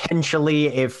potentially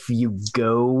if you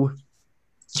go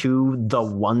to the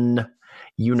one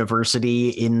university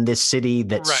in this city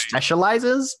that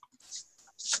specializes.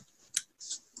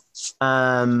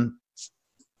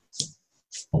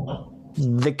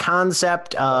 The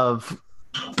concept of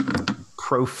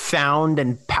profound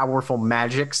and powerful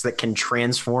magics that can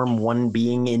transform one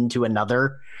being into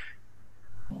another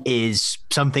is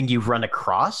something you've run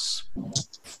across.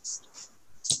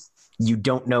 You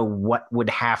don't know what would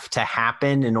have to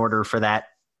happen in order for that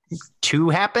to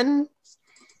happen,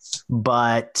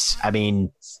 but I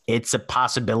mean, it's a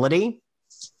possibility.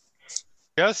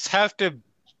 Just have to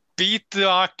beat the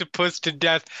octopus to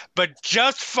death, but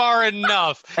just far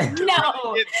enough No.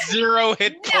 to get 0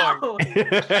 hit points. And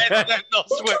then they'll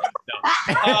swim.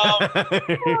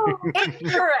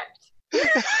 Incorrect.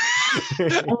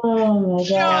 Oh my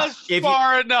god. Just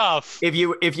far enough. If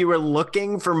you were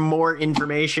looking for more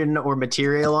information or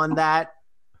material on that,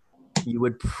 you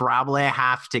would probably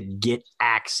have to get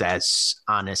access,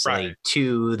 honestly,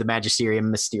 to the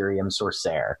Magisterium Mysterium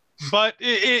Sorcerer. But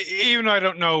even though I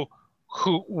don't know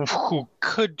who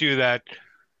could do that,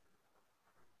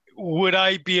 would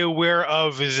I be aware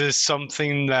of, is this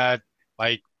something that,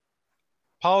 like,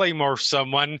 polymorph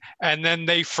someone and then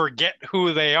they forget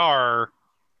who they are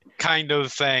kind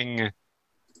of thing?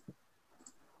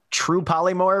 True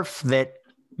polymorph that,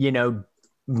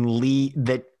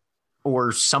 that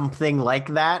or something like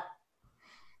that.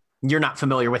 You're not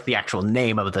familiar with the actual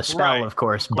name of the spell, of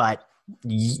course, but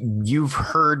you've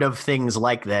heard of things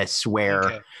like this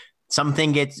where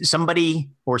something gets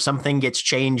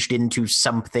changed into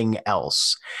something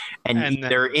else, and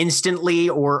either instantly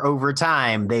or over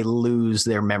time they lose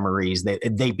their memories.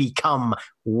 They become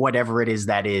whatever it is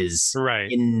that is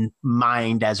in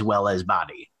mind as well as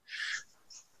body.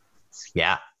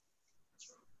 Yeah,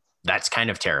 that's kind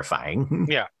of terrifying.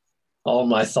 Yeah, all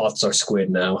my thoughts are squid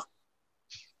now.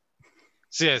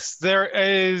 So yes, there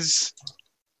is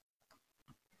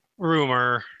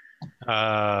rumor,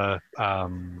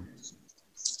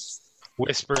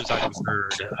 whispers I've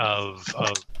heard of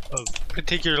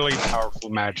particularly powerful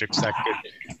magics that could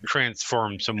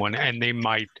transform someone, and they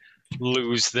might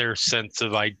lose their sense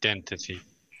of identity.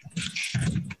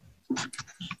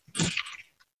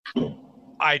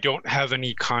 I don't have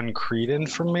any concrete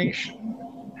information.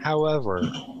 However,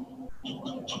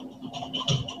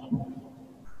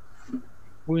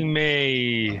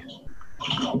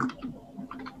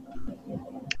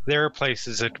 there are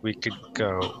places that we could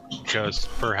go, just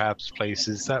perhaps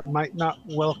places that might not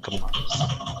welcome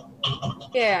us.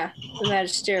 Yeah, the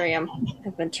Magisterium.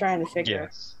 I've been trying to figure.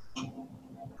 Yes.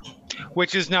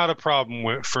 Which is not a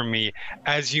problem for me,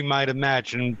 as you might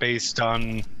imagine, based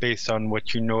on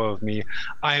what you know of me.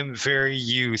 I am very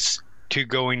used to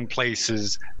going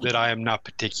places that I am not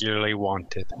particularly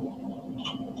wanted.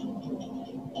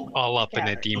 All up in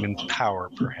a demon's power,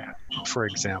 perhaps, for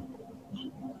example.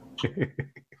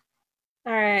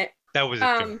 All right. That was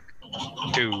a joke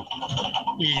to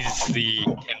ease the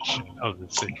tension of the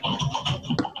situation.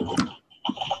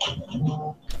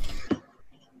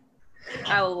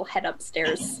 I will head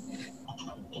upstairs.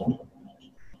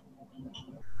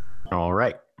 All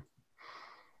right.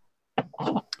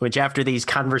 Which, after these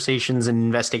conversations and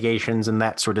investigations and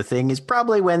that sort of thing, is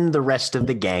probably when the rest of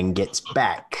the gang gets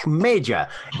back. Mayja,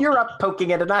 you're up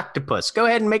poking at an octopus. Go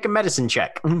ahead and make a medicine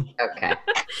check. Okay.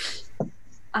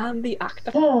 I'm the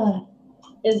octopus.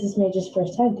 Is this Major's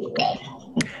first time doing that?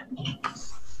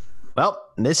 Well,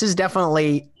 this is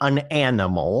definitely an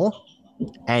animal,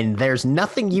 and there's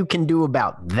nothing you can do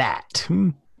about that.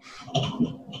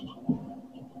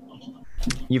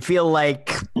 You feel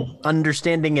like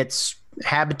understanding its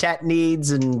habitat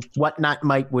needs and whatnot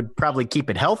would probably keep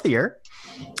it healthier.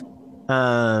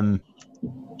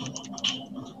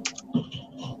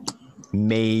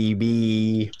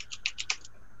 Maybe,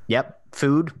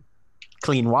 food,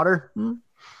 clean water.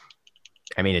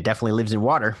 I mean, it definitely lives in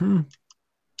water.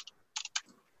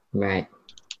 Right.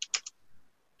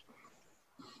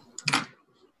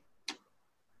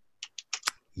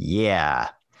 Yeah.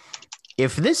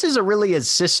 If this is Aurelia's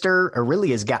sister,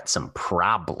 Aurelia's got some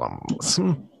problems.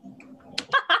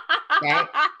 Okay.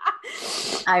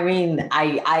 I mean,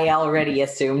 I already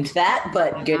assumed that,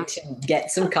 but good to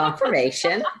get some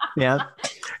confirmation. Yeah.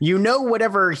 You know,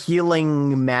 whatever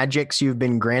healing magics you've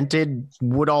been granted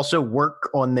would also work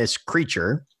on this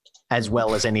creature, as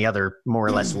well as any other more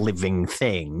or less living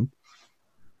thing.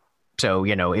 So,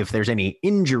 you know, if there's any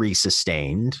injury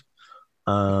sustained,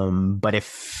 but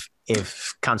if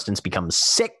Constance becomes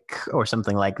sick or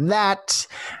something like that,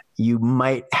 you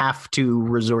might have to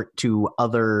resort to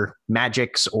other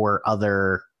magics or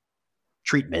other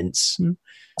treatments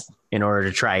in order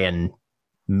to try and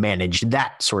manage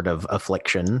that sort of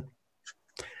affliction.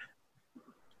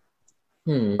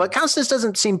 But Constance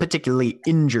doesn't seem particularly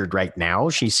injured right now.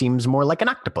 She seems more like an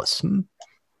octopus.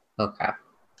 Okay.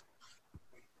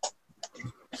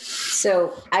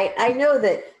 So I know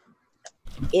that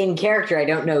in character, I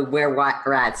don't know where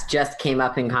rats just came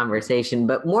up in conversation,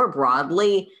 but more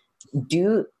broadly,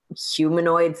 do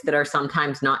humanoids that are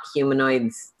sometimes not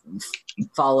humanoids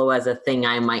follow as a thing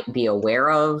I might be aware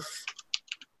of?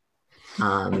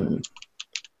 The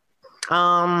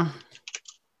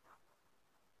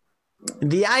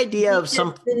idea of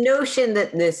the notion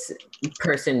that this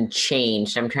person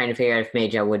changed, I'm trying to figure out if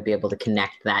Mayja would be able to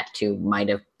connect that to might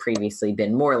have previously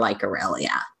been more like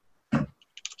Orillia.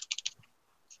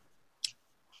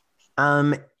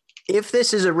 If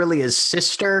this is Aurelia's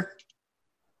sister,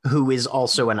 who is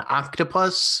also an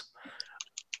octopus,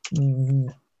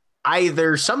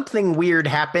 either something weird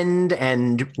happened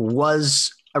and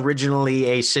was originally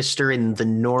a sister in the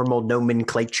normal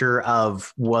nomenclature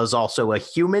of was also a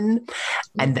human,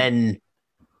 and then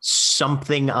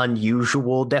something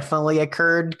unusual definitely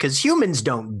occurred, because humans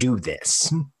don't do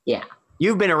this. Yeah.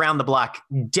 You've been around the block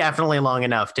definitely long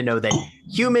enough to know that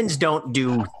humans don't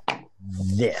do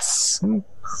this.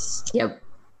 Yep.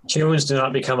 Humans do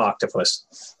not become octopus.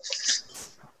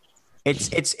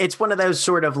 It's one of those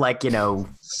sort of like, you know,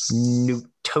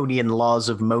 Newtonian laws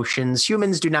of motions.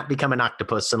 Humans do not become an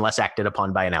octopus unless acted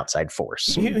upon by an outside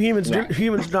force. Humans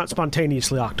do not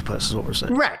spontaneously octopus, is what we're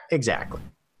saying. Right, exactly.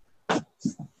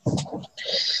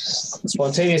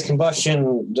 Spontaneous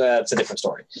combustion, that's a different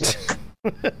story.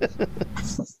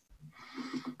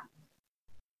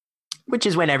 Which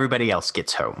is when everybody else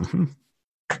gets home.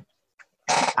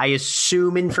 I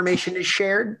assume information is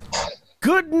shared?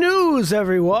 Good news,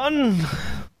 everyone.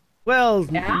 Well,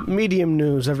 medium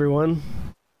news, everyone.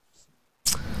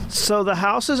 So the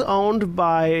house is owned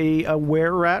by a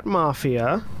were-rat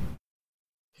mafia.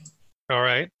 All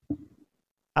right.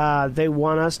 They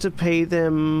want us to pay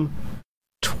them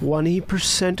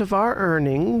 20% of our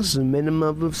earnings, a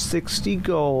minimum of 60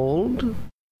 gold.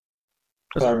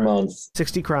 Per month.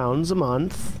 60 crowns a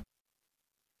month.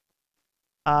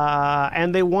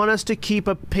 And they want us to keep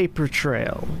a paper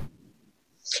trail.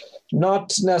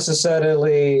 Not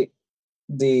necessarily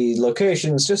the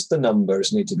locations, just the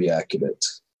numbers need to be accurate.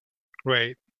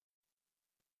 Right.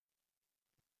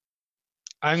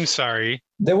 I'm sorry.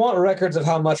 They want records of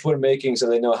how much we're making so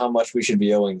they know how much we should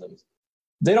be owing them.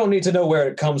 They don't need to know where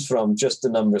it comes from, just the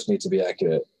numbers need to be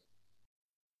accurate.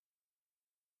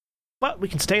 But we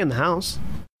can stay in the house.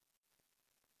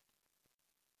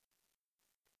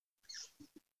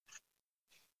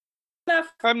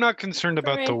 I'm not concerned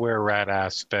about the were-rat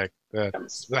aspect.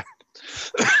 That's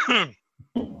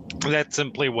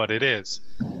simply what it is.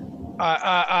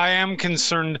 I am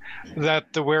concerned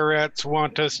that the were-rats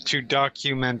want us to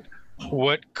document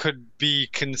what could be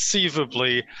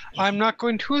conceivably, I'm not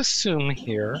going to assume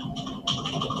here,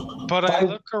 but I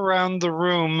look around the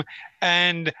room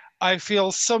and I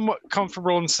feel somewhat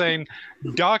comfortable in saying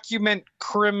document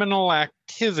criminal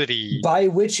activity. By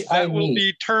which I mean, will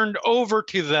be turned over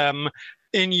to them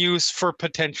in use for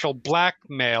potential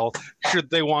blackmail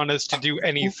should they want us to do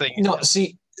anything. No,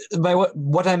 see, by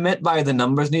what I meant by the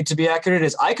numbers need to be accurate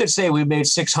is I could say we made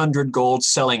 600 gold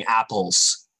selling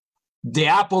apples. The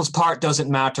apples part doesn't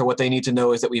matter. What they need to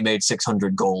know is that we made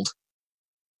 600 gold.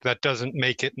 That doesn't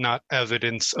make it not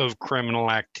evidence of criminal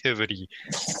activity.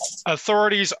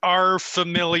 Authorities are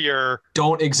familiar.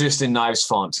 Don't exist in Knives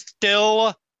Font.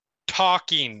 Still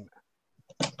talking.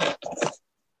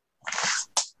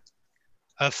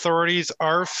 Authorities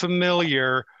are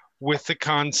familiar with the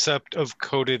concept of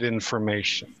coded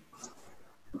information.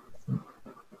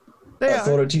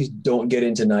 Authorities don't get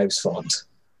into Knives Font.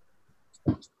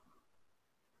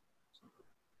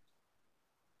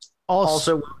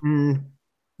 Also,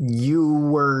 you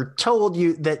were told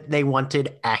that they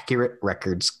wanted accurate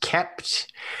records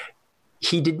kept.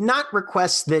 He did not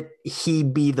request that he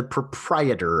be the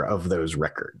proprietor of those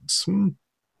records.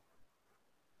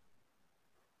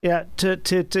 Yeah, to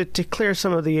clear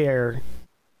some of the air,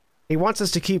 He wants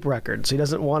us to keep records. He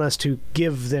doesn't want us to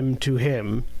give them to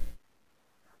him.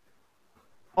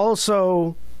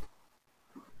 Also,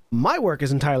 my work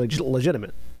is entirely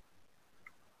legitimate.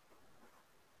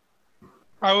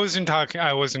 I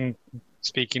wasn't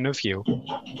speaking of you.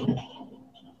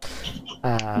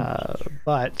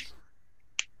 But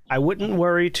I wouldn't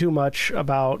worry too much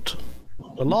about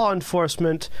the law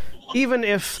enforcement. Even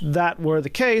if that were the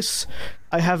case,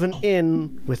 I have an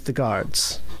in with the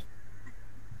guards.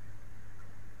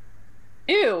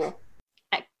 Ew.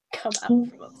 I come out.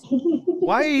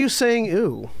 Why are you saying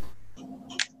ew?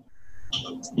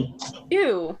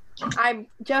 Ew. I'm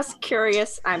just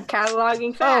curious. I'm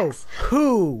cataloging facts. Oh,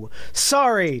 who?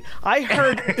 Sorry, I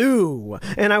heard ooh,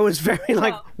 and I was very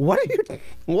like, what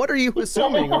are you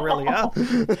assuming, Orillia?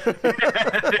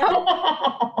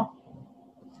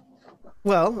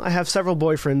 Well, I have several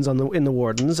boyfriends in the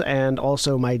wardens, and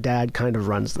also my dad kind of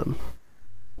runs them.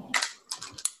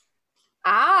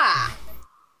 Ah.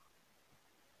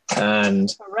 And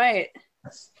All right.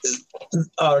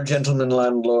 our gentleman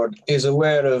landlord is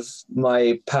aware of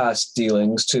my past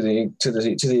dealings to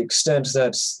the extent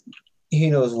that he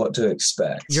knows what to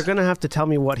expect. You're gonna have to tell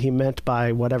me what he meant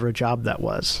by whatever job that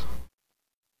was.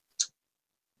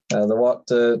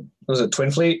 Was it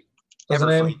Twin Fleet? What's the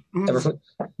name? Everfleet.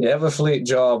 The Everfleet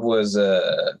job was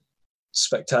a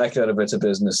spectacular bit of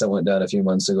business that went down a few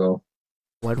months ago.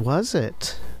 What was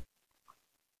it?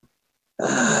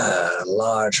 A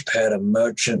large pair of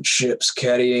merchant ships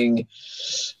carrying.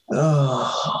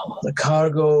 The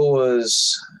cargo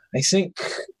was, I think,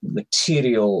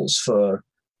 materials for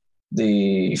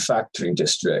the factory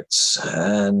districts,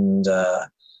 and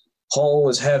hull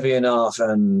was heavy enough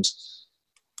and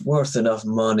worth enough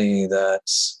money that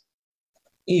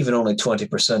even only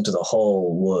 20% of the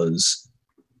hull was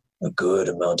a good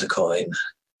amount of coin.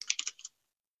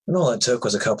 And all it took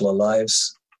was a couple of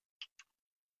lives.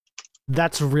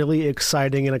 That's really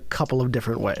exciting in a couple of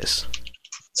different ways.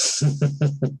 So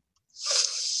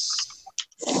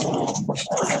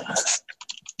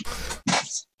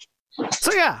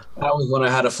yeah. That was when I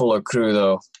had a fuller crew,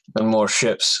 though, and more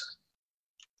ships.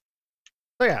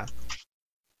 So yeah.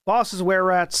 Boss is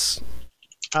were-rats.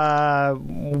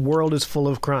 World is full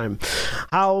of crime.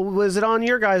 How was it on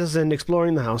your guys' end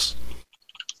exploring the house?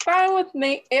 Fine with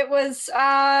me. It was,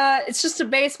 it's just a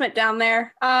basement down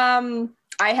there.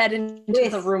 I head into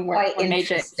the room where quite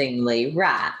interestingly,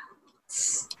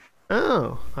 rats.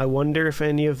 Oh, I wonder if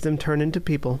any of them turn into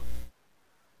people.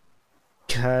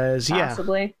 Because, yeah,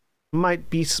 possibly. Might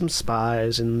be some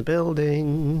spies in the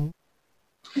building.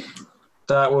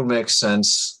 That would make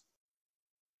sense.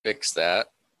 Fix that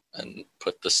and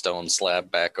put the stone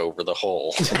slab back over the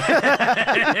hole.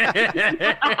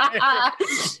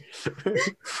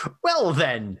 Well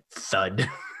then, thud.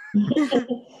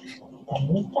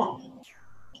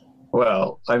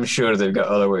 Well, I'm sure they've got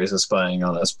other ways of spying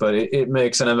on us, but it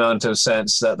makes an amount of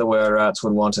sense that the were-rats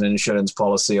would want an insurance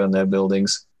policy on their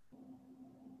buildings.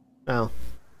 Well,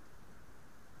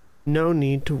 no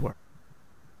need to worry.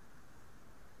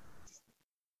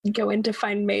 Go in to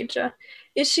find Mayja.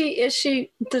 Does she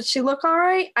look all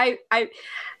right? I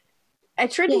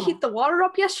tried to heat the water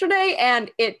up yesterday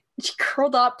and she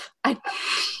curled up.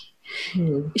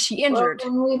 Is she injured?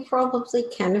 Well, we probably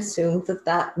can assume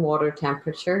that water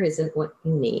temperature isn't what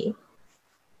you need.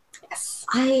 Yes.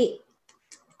 I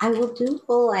will do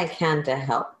all I can to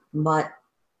help, but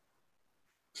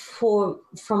from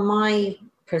my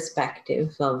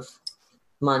perspective of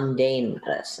mundane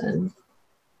medicine,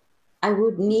 I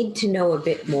would need to know a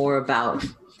bit more about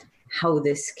how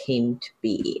this came to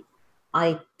be.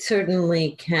 I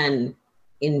certainly can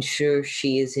ensure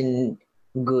she is in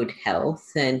good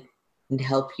health and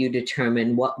help you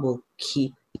determine what will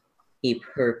keep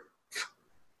her,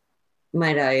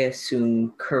 might I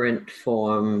assume, current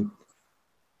form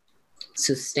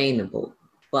sustainable.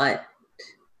 But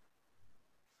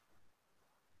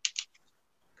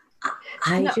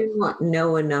I do not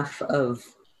know enough of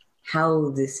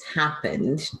how this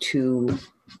happened to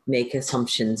make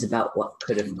assumptions about what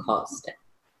could have caused it.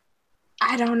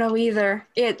 I don't know either.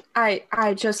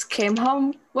 I just came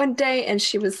home one day and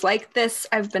she was like this.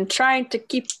 I've been trying to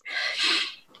keep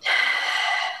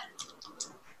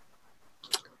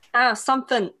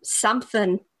something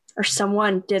or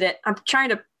someone did it. I'm trying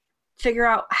to figure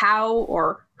out how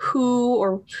or who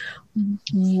or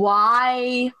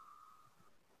why.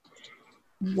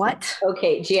 What?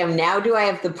 Okay, GM, now do I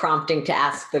have the prompting to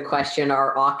ask the question,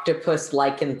 are octopus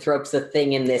lycanthropes a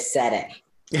thing in this setting?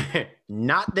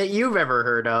 Not that you've ever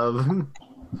heard of.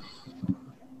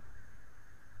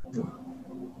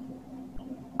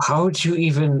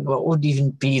 What would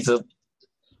even be the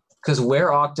Because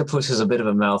where octopus is a bit of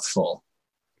a mouthful.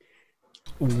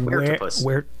 Where-topus.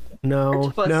 Where? No.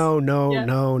 Octopus. No. Yeah.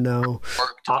 No.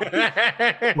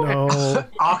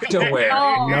 Octoware.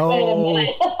 Oh, No. Wait a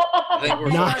minute. I think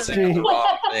we're Not focusing on the me.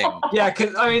 wrong thing. Yeah,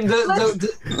 because I mean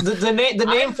the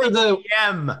name for the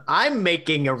I'm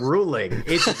making a ruling.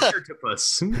 It's Where-topus.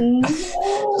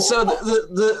 so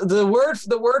the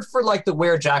word for like the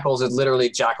were jackals is literally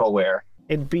jackalware.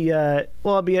 It'd be I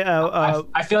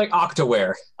feel like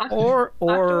octoware. or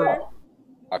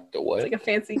Octoware. like a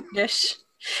fancy dish.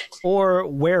 or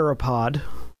weropod,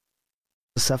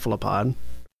 the cephalopod.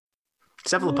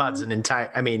 Cephalopod's an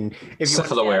entire. I mean, if you want,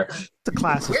 Cephaloware. It's a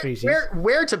class of species.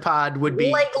 Where-topod would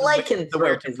be Like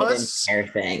lycanthrope is an were-topus, entire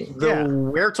thing. the Yeah.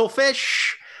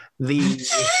 wertelfish, the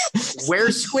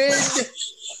were-squid,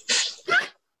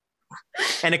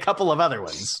 and a couple of other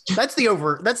ones. That's the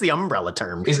umbrella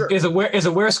term. Is a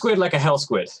were squid like a hell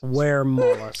squid? Were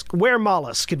mollusk. Were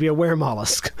mollusk could be a were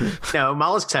mollusk. No,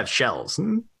 mollusks have shells.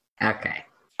 Okay.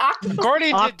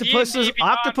 According to Octopuses D&D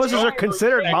Beyond, are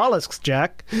considered mollusks,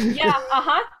 Jack. Yeah,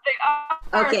 uh-huh. They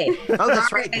are. Okay. Oh,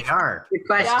 that's right, they are. Good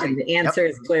question. The answer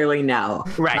is clearly no.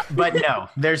 Right, but no,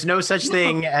 there's no such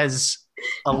thing as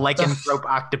a lycanthrope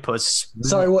octopus.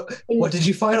 Sorry, what did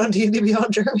you find on D&D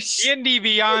Beyond, Jeremy? D&D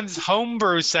Beyond's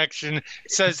homebrew section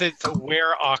says it's a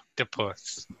were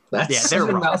octopus. That's Yeah, they're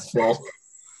a wrong. mouthful.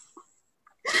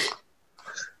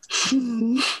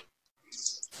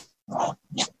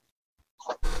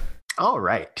 All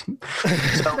right.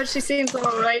 So But she seems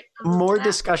all right. more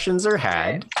discussions are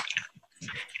had.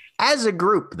 As a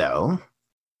group, though,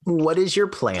 what is your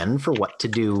plan for what to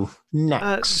do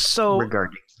next So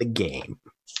regarding the game?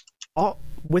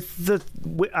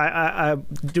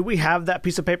 Do we have that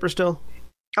piece of paper still?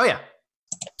 Oh, yeah.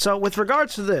 So with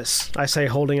regards to this, I say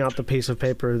holding out the piece of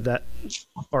paper that,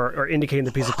 or indicating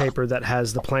the piece of paper that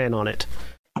has the plan on it.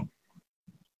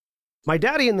 My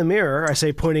daddy in the mirror, I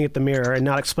say pointing at the mirror and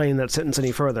not explaining that sentence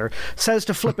any further, says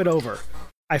to flip it over.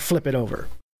 I flip it over.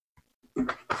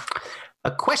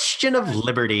 A Question of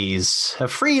Liberties, a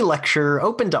free lecture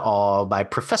open to all by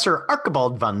Professor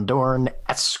Archibald von Dorn,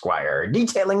 Esquire,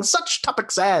 detailing such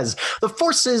topics as the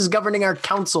forces governing our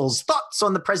councils, thoughts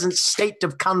on the present state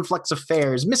of Conflux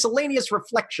affairs, miscellaneous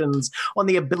reflections on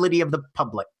the ability of the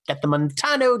public at the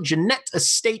Montano Jeanette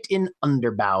Estate in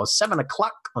Underbow, 7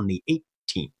 o'clock on the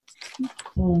 18th.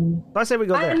 I say we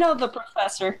go I there. know the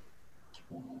professor.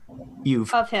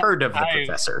 You've Of him. heard of the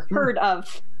professor. Heard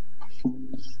of.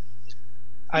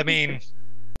 I mean,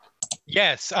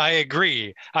 yes, I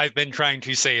agree. I've been trying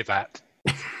to say that.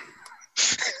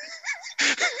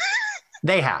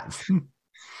 They have.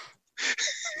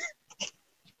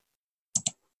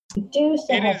 Do still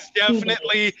It have is 2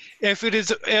 definitely, if it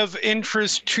is of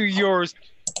interest to yours,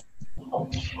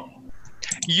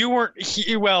 you weren't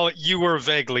here, well, you were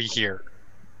vaguely here.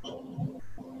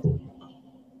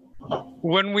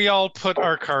 When we all put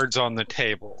our cards on the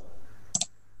table.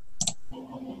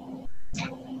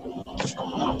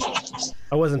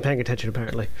 I wasn't paying attention,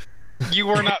 apparently. You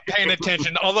were not paying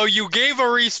attention, although you gave a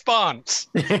response.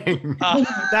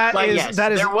 That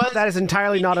is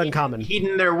entirely not uncommon.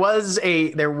 Hedon, there was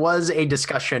a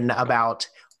discussion about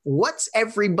what's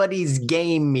everybody's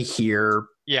game here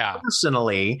Yeah.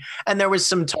 personally, and there was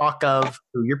some talk of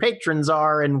who your patrons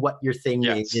are and what your thing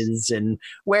Yes. is and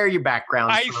where your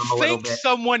background's I from a little think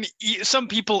bit. some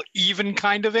people even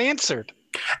kind of answered.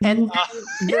 And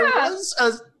there Yeah.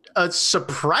 was a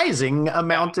surprising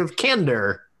amount of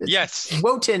candor. Yes.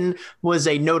 Wotan was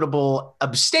a notable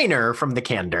abstainer from the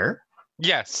candor.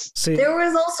 Yes. See, There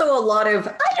was also a lot of,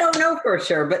 I don't know for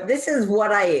sure, but this is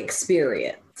what I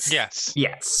experienced. Yes.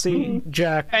 Yes.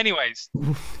 Jack. Anyways,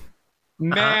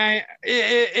 may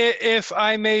if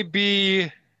I may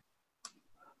be,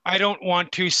 I don't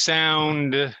want to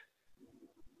sound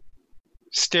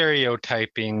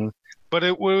stereotyping,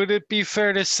 but would it be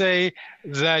fair to say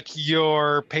that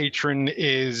your patron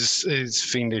is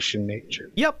fiendish in nature?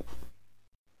 Yep.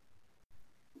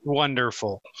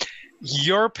 Wonderful.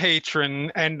 Your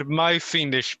patron and my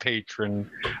fiendish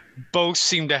patron both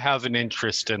seem to have an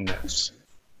interest in this.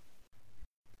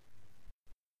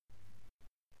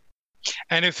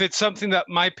 And if it's something that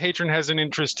my patron has an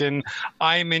interest in,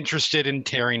 I'm interested in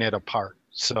tearing it apart.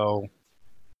 So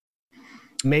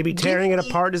Maybe tearing it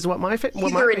apart is what my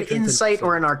Either an insight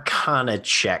or an arcana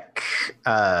check,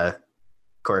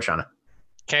 Corashana.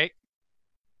 okay.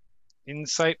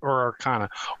 Insight or arcana.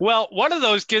 Well, one of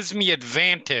those gives me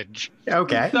advantage.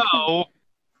 Okay. So,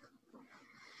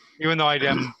 even though I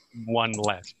am one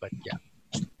less, but yeah.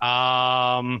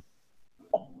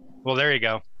 Well, there you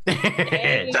go.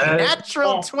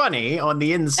 Natural 20 on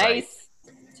the insight. Nice.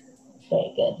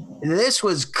 Very good. This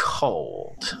was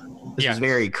cold. This was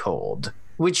very cold,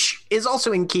 which is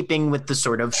also in keeping with the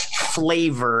sort of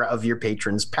flavor of your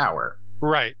patron's power.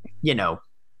 Right. You know,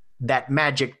 that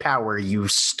magic power you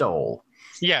stole.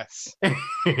 Yes.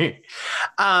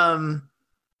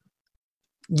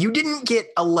 You didn't get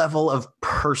a level of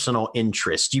personal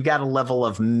interest. You got a level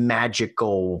of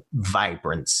magical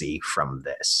vibrancy from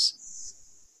this.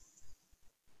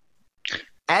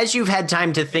 As you've had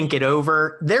time to think it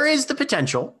over, there is the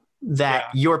potential that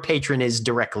your patron is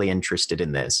directly interested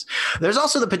in this. There's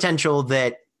also the potential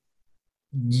that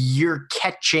you're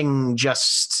catching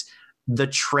just the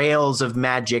trails of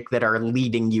magic that are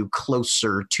leading you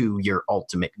closer to your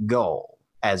ultimate goal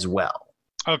as well.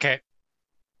 Okay.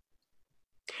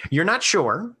 You're not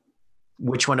sure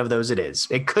which one of those it is.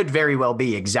 It could very well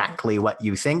be exactly what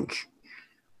you think,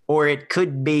 or it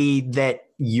could be that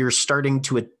you're starting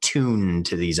to attune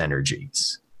to these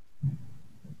energies.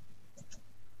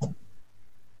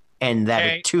 And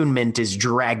that attunement is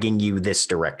dragging you this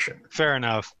direction. Fair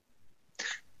enough.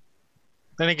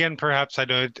 Then again, perhaps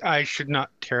I should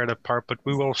not tear it apart, but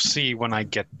we will see when I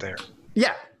get there.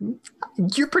 Yeah.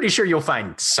 You're pretty sure you'll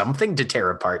find something to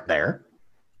tear apart there.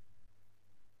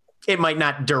 It might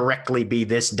not directly be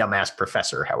this dumbass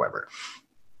professor, however.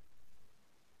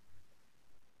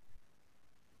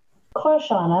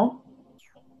 Corashana.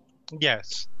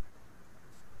 Yes.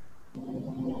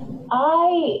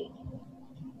 I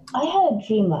had a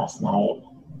dream last night,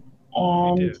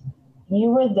 and you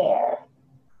were there.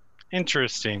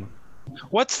 Interesting.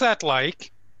 What's that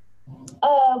like?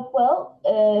 Well,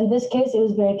 in this case, it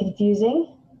was very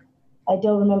confusing. I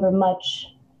don't remember much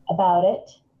about it.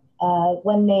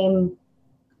 One name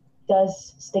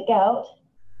does stick out.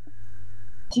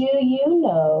 Do you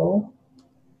know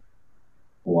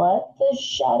what the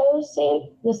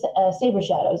saber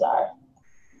shadows are?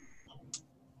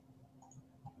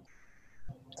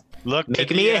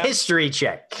 Make me a history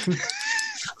check.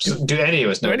 Do any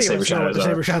of us know what saber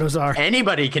shadows are?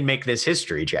 Anybody can make this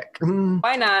history check.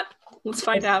 Why not? Let's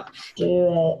find out.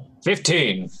 Do it.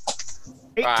 15.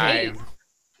 5.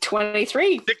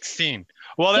 23. 16.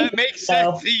 Well, that makes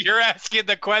sense. You're asking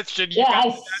the question.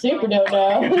 I super don't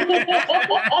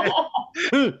know.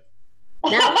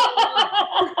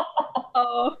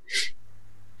 Oh.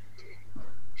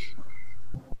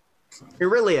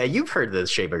 Orillia, you've heard of the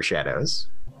saber shadows.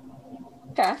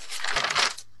 Okay.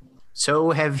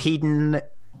 So have Hedon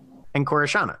and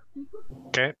Corashana.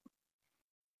 Okay.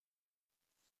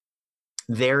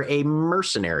 They're a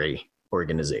mercenary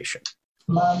organization.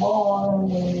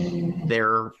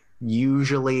 They're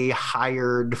usually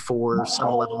hired for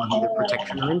some level of either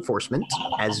protection or enforcement,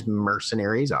 as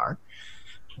mercenaries are.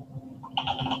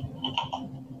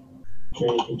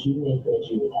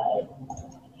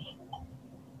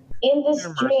 In this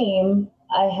dream,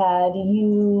 I had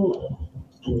you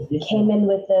came in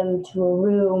with them to a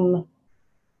room,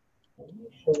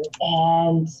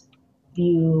 and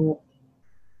you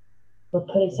were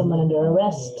putting someone under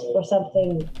arrest or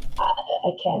something.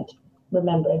 I can't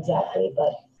remember exactly,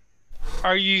 but...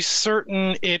 Are you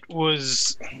certain it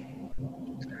was...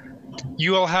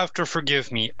 You will have to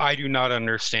forgive me. I do not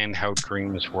understand how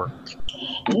dreams work.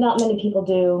 Not many people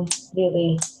do,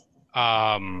 really.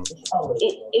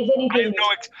 If anything...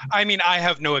 I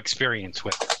have no experience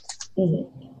with it.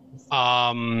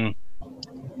 Mm-hmm.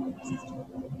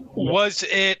 Was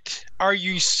it... Are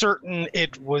you certain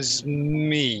it was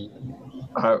me?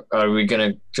 Are we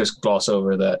going to just gloss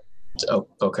over that? Oh,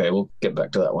 okay, we'll get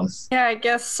back to that one. Yeah, I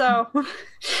guess so.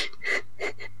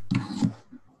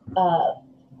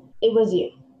 It was you,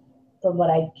 from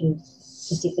what I can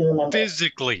distinctly remember.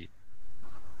 Physically?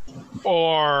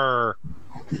 Or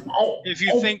if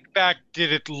you think back,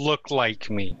 did it look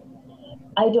like me?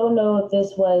 I don't know if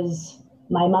this was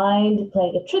my mind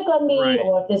playing a trick on me,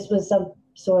 or if this was some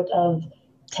sort of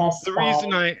test.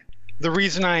 The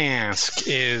reason I ask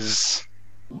is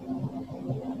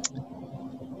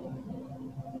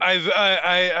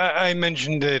I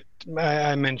mentioned it.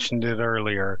 I mentioned it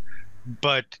earlier,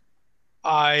 but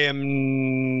I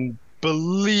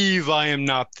believe I am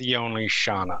not the only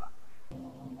Shauna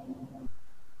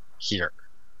here.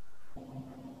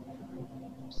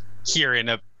 Here in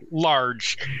a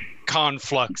large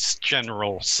Conflux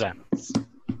general sense.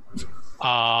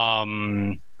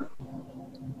 And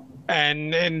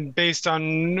based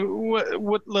on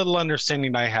what little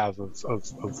understanding I have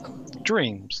of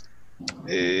dreams,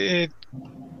 it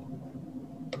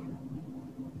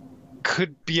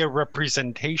could be a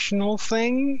representational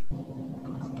thing.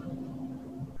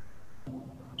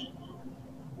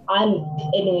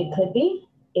 It could be.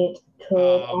 It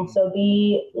could also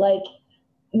be like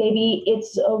maybe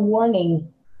it's a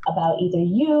warning about either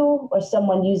you or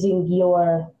someone using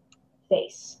your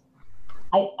face.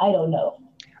 I don't know.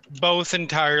 Both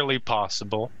entirely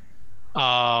possible.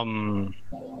 I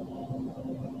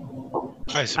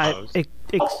suppose.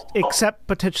 Except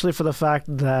potentially for the fact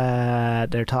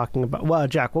that they're talking about... Well,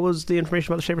 Jack, what was the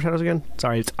information about the Shaper Shadows again?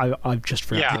 Sorry, I've just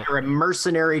forgotten. Yeah. They're a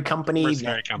mercenary company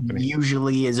Mercenary company.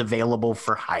 usually is available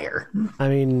for hire. I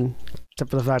mean, except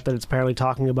for the fact that it's apparently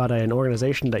talking about an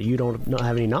organization that you don't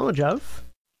have any knowledge of.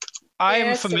 I am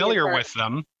Yes, familiar you're with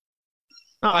them.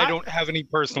 No, I don't have any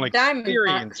personal Diamond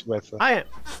experience with them. I am.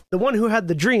 The one who had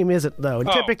the dream isn't, though. And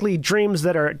typically, dreams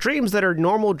that are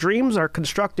normal dreams are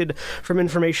constructed from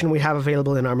information we have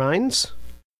available in our minds.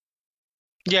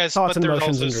 Yes, Thoughts but and there's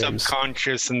emotions also and dreams.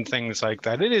 subconscious and things like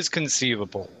that. It is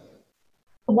conceivable.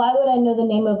 Why would I know the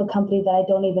name of a company that I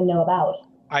don't even know about?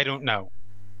 I don't know.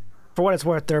 For what it's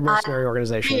worth, they're a mercenary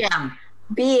organization. Yeah.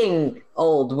 Being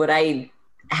old, would I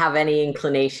have any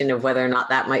inclination of whether or not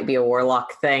that might be a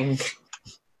warlock thing?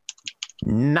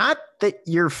 Not that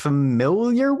you're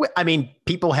familiar with. I mean,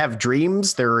 people have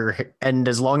dreams. And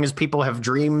as long as people have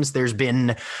dreams, there's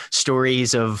been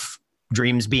stories of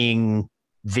dreams being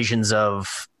visions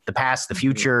of the past, the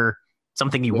future,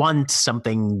 something you want,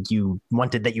 something you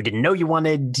wanted that you didn't know you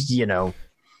wanted,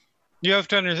 You have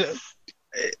to understand.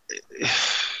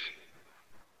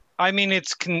 I mean,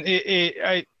 it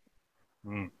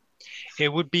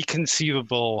would be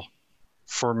conceivable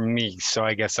for me, so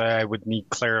I guess I would need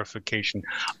clarification.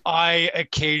 I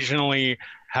occasionally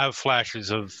have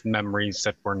flashes of memories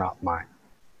that were not mine.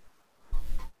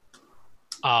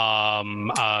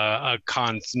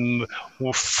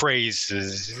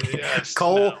 Phrases.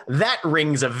 Cole, that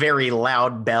rings a very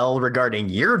loud bell regarding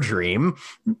your dream.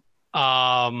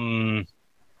 That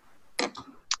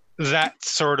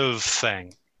sort of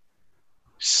thing.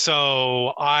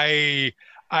 So I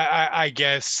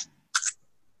guess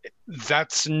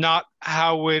that's not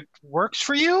how it works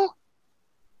for you?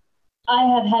 I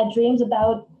have had dreams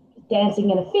about dancing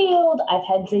in a field. I've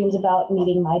had dreams about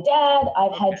meeting my dad.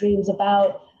 I've had dreams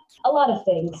about a lot of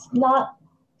things, not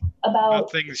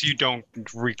about things you don't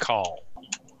recall.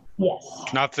 Yes.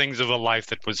 Not things of a life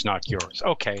that was not yours.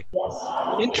 Okay. Yes.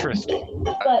 Interesting.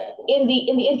 But in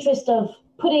the interest of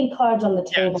putting cards on the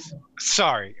table. Yes.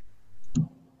 Sorry.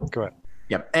 Go ahead.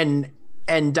 Yep. And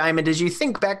Diamond, as you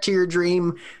think back to your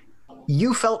dream,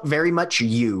 you felt very much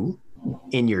you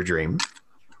in your dream.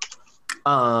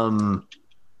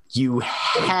 You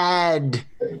had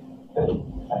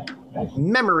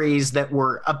memories that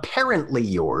were apparently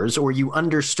yours, or you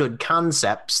understood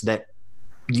concepts that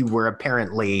you were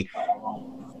apparently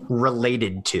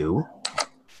related to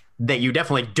that you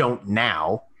definitely don't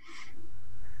now.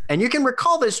 And you can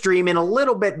recall this dream in a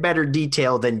little bit better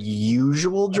detail than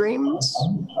usual dreams.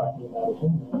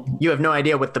 You have no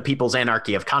idea what the People's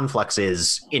Anarchy of Conflux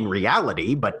is in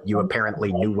reality, but you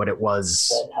apparently knew what it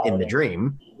was in the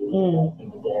dream.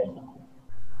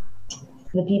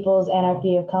 The People's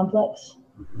Anarchy of Conflux?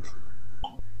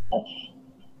 Okay.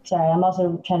 Sorry, I'm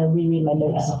also trying to reread my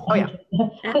notes. Oh, yeah.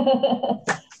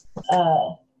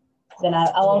 Then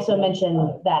I'll also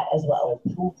mention that as well.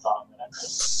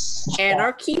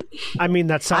 Anarchy. I mean,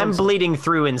 that sounds. I'm bleeding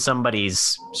through in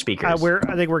somebody's speakers. I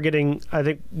think we're getting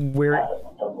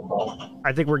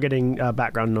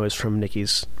background noise from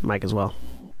Nikki's mic as well.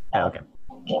 Oh, okay.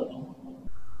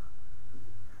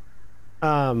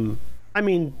 I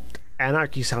mean,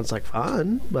 anarchy sounds like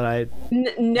fun, but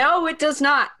No, it does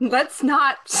not. Let's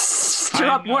not stir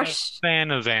up I'm more. not a fan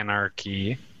of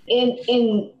anarchy.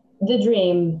 In the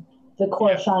dream, the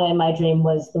Corashana in my dream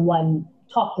was the one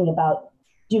talking about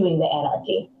doing the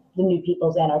anarchy, the New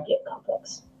People's Anarchy of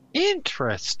Conflux.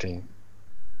 Interesting.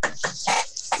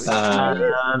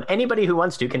 Anybody who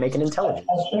wants to can make an intelligence.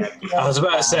 I was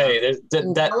about to say that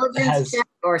Intelligence has check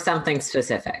or something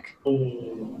specific.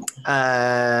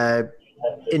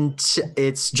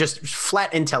 It's just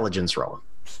flat intelligence roll.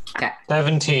 Okay.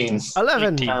 17.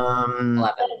 11. 11.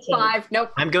 5.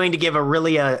 Nope. I'm going to give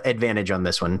Orillia advantage on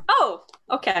this one. Oh,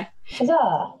 okay.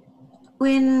 Huzzah!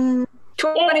 Win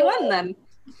 21 then.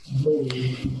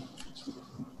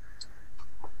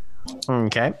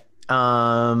 Okay.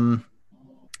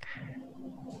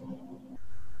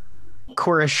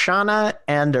 Corashana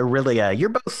and Orillia, you're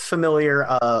both familiar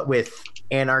with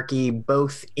anarchy,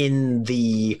 both in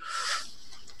the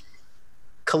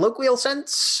colloquial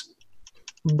sense,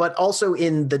 but also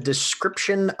in the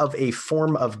description of a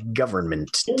form of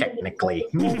government, technically.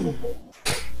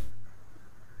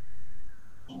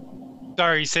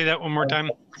 Sorry, say that one more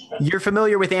time. You're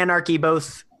familiar with anarchy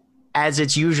both as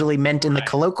it's usually meant in the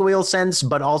colloquial sense,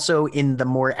 but also in the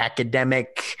more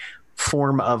academic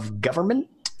form of government,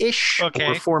 ish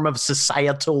or form of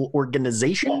societal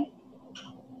organization.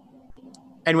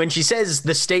 And when she says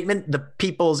the statement, the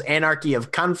People's Anarchy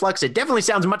of Conflux, it definitely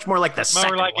sounds much more like the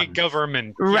second More like one. a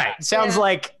government. Right. Yeah. Sounds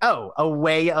like, a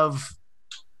way of,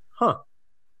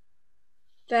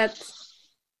 That's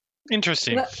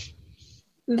interesting.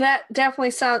 That definitely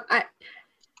sounds.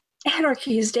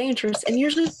 Anarchy is dangerous and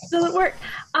usually doesn't work.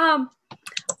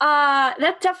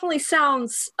 That definitely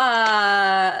sounds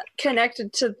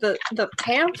connected to the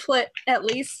pamphlet, at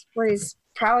least, where he's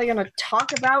probably going to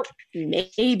talk about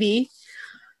maybe.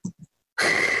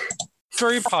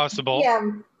 Very possible. Yeah.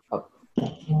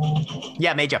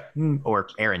 Yeah, Mayja, or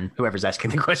Erin, whoever's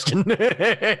asking the question.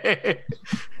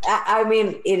 I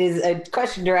mean, it is a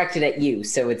question directed at you,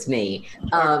 so it's me.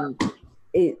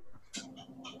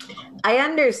 I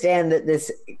understand that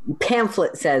this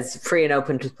pamphlet says free and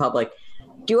open to the public.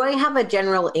 Do I have a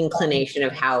general inclination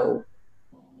of how,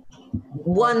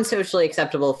 one, socially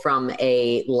acceptable from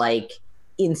a,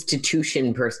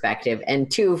 institution perspective,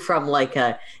 and two, from,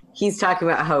 he's talking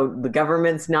about how the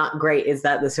government's not great. Is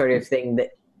that the sort of thing that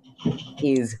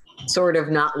is sort of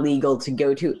not legal to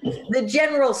go to? The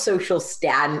general social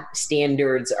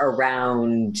standards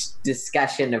around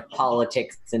discussion of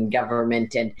politics and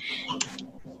government, and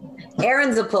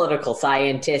Erin's a political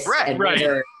scientist, and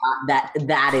whether or not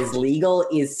that is legal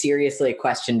is seriously a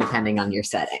question depending on your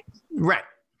setting. Right.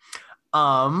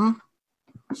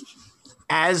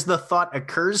 As the thought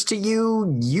occurs to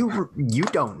you, you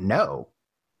don't know.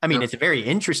 I mean, it's a very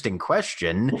interesting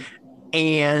question,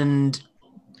 and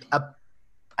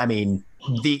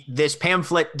this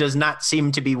pamphlet does not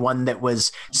seem to be one that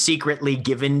was secretly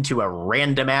given to a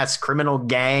random ass criminal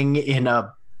gang in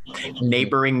a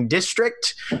neighboring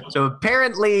district. So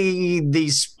apparently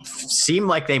these seem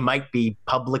like they might be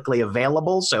publicly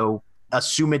available. So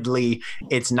assumedly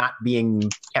it's not being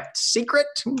kept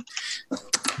secret.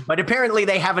 But apparently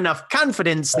they have enough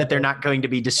confidence that they're not going to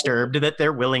be disturbed that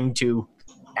they're willing to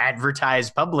advertise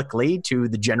publicly to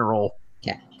the general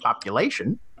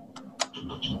population.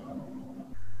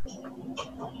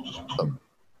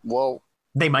 Well,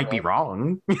 they might be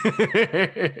wrong.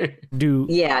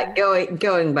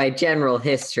 Going by general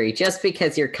history, just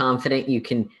because you're confident you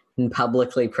can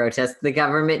publicly protest the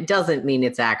government doesn't mean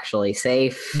it's actually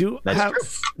safe. That's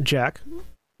true. Jack?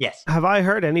 Yes. Have I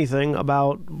heard anything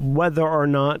about whether or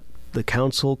not the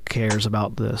council cares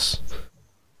about this?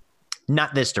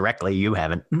 Not this directly. You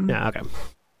haven't. Yeah, okay.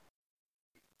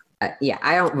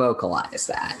 I don't vocalize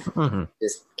that. Mm-hmm.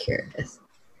 Just curious.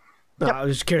 No, I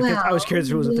was just curious. I was curious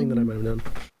if it was a thing that I might have known.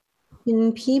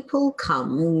 When people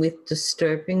come with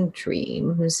disturbing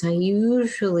dreams, I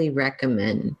usually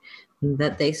recommend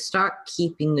that they start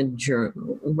keeping a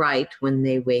journal right when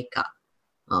they wake up.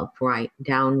 Write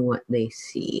down what they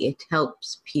see. It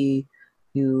helps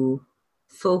you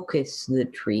focus the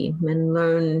dream and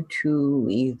learn to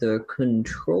either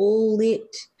control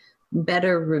it,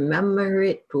 better remember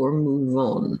it, or move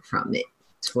on from it.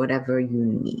 It's whatever you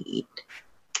need.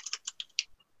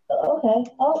 Okay,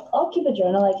 I'll keep a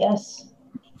journal, I guess.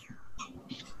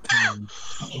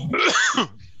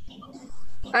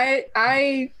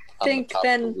 I think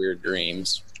then weird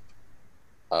dreams.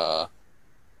 I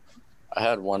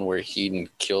had one where Hedon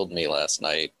killed me last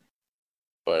night,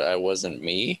 but I wasn't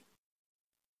me.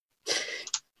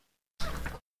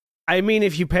 I mean,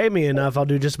 if you pay me enough, I'll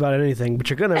do just about anything, but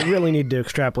you're going to really need to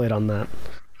extrapolate on that.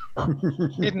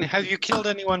 Hedon, have you killed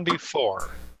anyone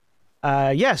before?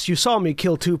 Yes, you saw me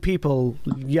kill 2 people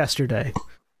yesterday.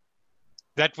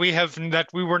 That we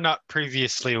were not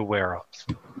previously aware of.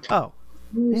 Oh.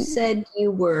 You said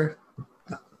you were...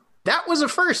 That was a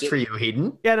first for you,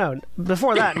 Hedon. Yeah, no.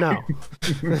 Before that, no.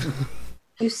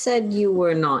 You said you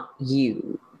were not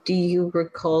you. Do you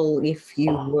recall if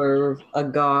you were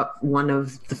one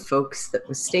of the folks that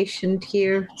was stationed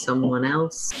here? Someone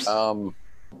else? I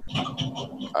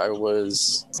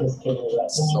was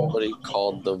somebody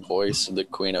called the voice of the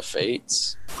Queen of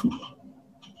Fates.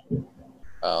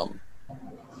 And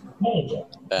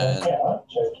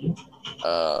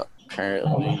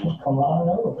apparently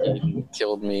he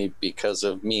killed me because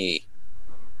of me,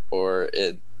 or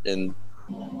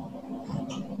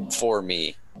for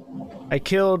me. I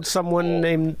killed someone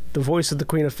named the voice of the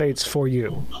Queen of Fates for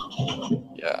you.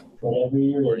 Yeah.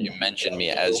 Or you mentioned me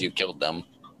as you killed them.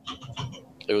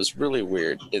 It was really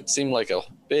weird. It seemed like a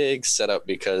big setup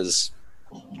because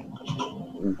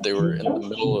they were in the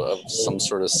middle of some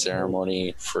sort of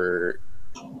ceremony for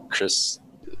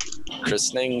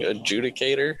christening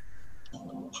adjudicator,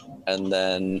 and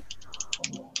then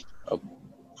a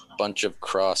bunch of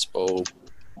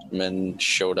crossbowmen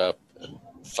showed up and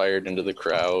fired into the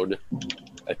crowd,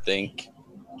 I think,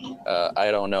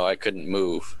 I don't know, I couldn't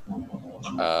move.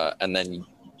 And then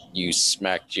you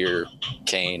smacked your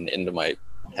cane into my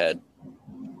head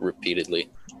repeatedly.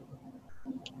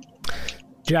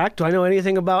 Jack, do I know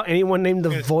anything about anyone named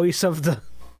the voice of the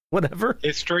whatever?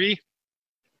 History?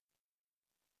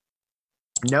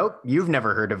 Nope, you've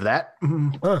never heard of that.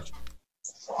 Huh.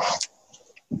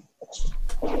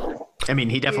 I mean,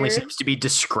 he definitely seems to be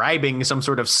describing some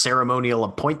sort of ceremonial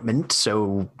appointment,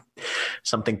 so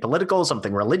something political,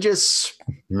 something religious.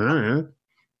 Yeah,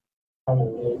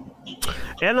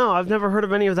 no, I've never heard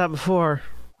of any of that before.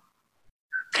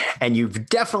 And you've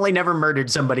definitely never murdered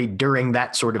somebody during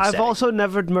that sort of setting. I've also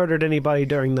never murdered anybody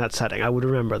during that setting. I would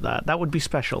remember that. That would be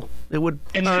special. It would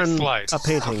earn a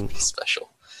painting. Special.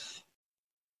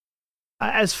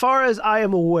 As far as I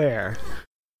am aware.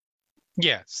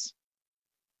 Yes.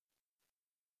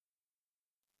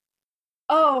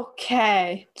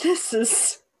 Okay, this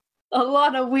is a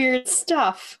lot of weird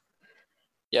stuff.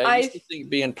 Yeah, I used to think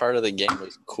being part of the game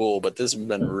was cool, but this has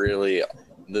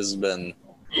been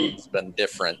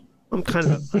different. I'm kind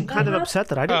of upset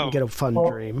that I didn't get a fun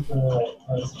dream.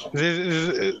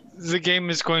 The game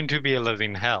is going to be a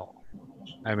living hell.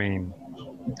 I mean,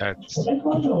 that's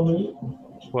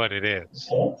what it is.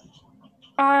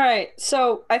 All right,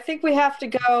 so I think we have to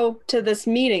go to this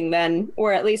meeting then,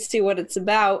 or at least see what it's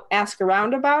about, ask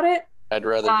around about it. I'd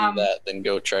rather do that than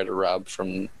go try to rob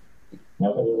from...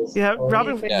 Yeah,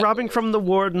 robbing from the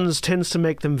wardens tends to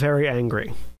make them very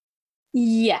angry.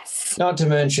 Yes. Not to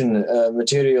mention,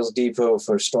 Materials Depot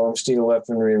for storm steel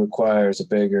weaponry requires a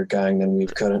bigger gang than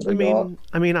we've currently got.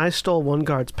 I mean, I stole one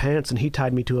guard's pants and he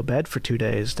tied me to a bed for 2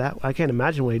 days. I can't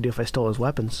imagine what he'd do if I stole his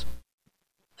weapons.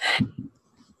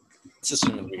 It's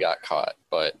assuming we got caught,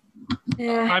 but...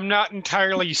 Yeah. I'm not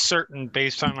entirely certain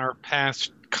based on our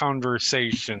past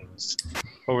conversations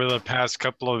over the past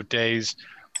couple of days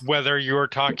whether you're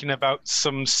talking about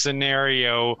some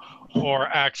scenario or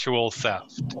actual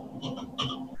theft.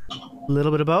 A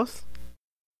little bit of both?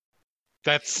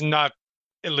 That's not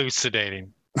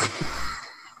elucidating.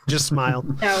 Just smile.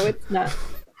 No, it's not.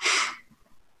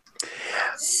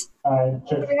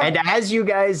 And as you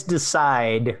guys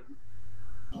decide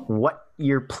what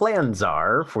your plans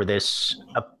are for this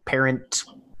apparent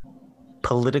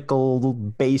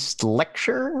political-based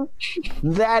lecture,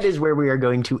 that is where we are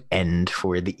going to end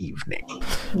for the evening.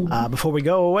 Before we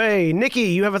go away, Nikki,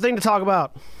 you have a thing to talk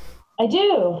about. I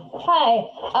do. Hi.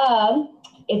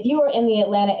 If you are in the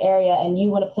Atlanta area and you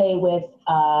want to play with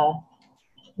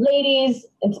ladies,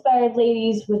 inspired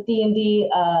ladies with D&D,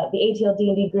 the ATL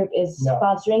D&D group is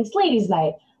sponsoring Ladies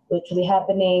Night, which will be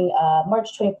happening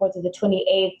March 24th to the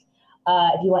 28th.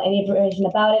 If you want any information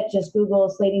about it, just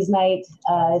Google Ladies Night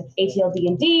ATL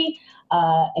D&D,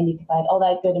 and you can find all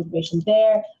that good information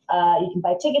there. You can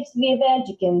buy tickets to the event.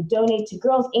 You can donate to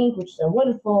Girls Inc., which is a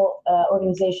wonderful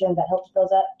organization that helps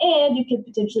girls out, and you can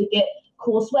potentially get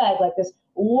cool swag like this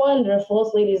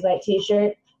wonderful Ladies Night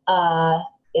T-shirt.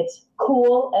 It's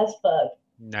cool as fuck.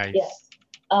 Nice. Yes.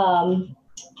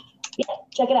 Yeah,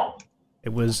 check it out.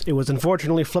 It was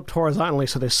unfortunately flipped horizontally,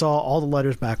 so they saw all the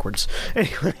letters backwards.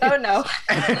 Anyway. Oh no!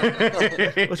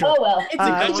 Oh well.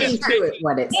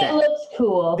 It looks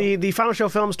cool. The Final Show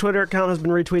Films Twitter account has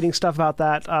been retweeting stuff about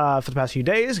that for the past few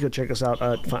days. Go check us out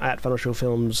at Final Show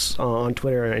Films on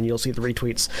Twitter, and you'll see the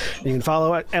retweets. You can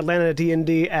follow Atlanta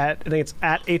D&D at, I think it's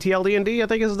at ATL D&D. I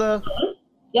think is the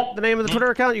name of the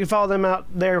Twitter account. You can follow them out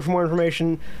there for more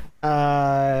information.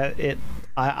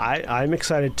 I'm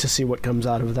excited to see what comes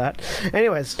out of that.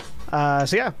 Anyways, so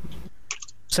yeah.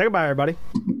 Say goodbye, everybody.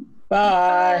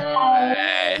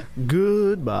 Bye.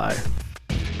 Goodbye.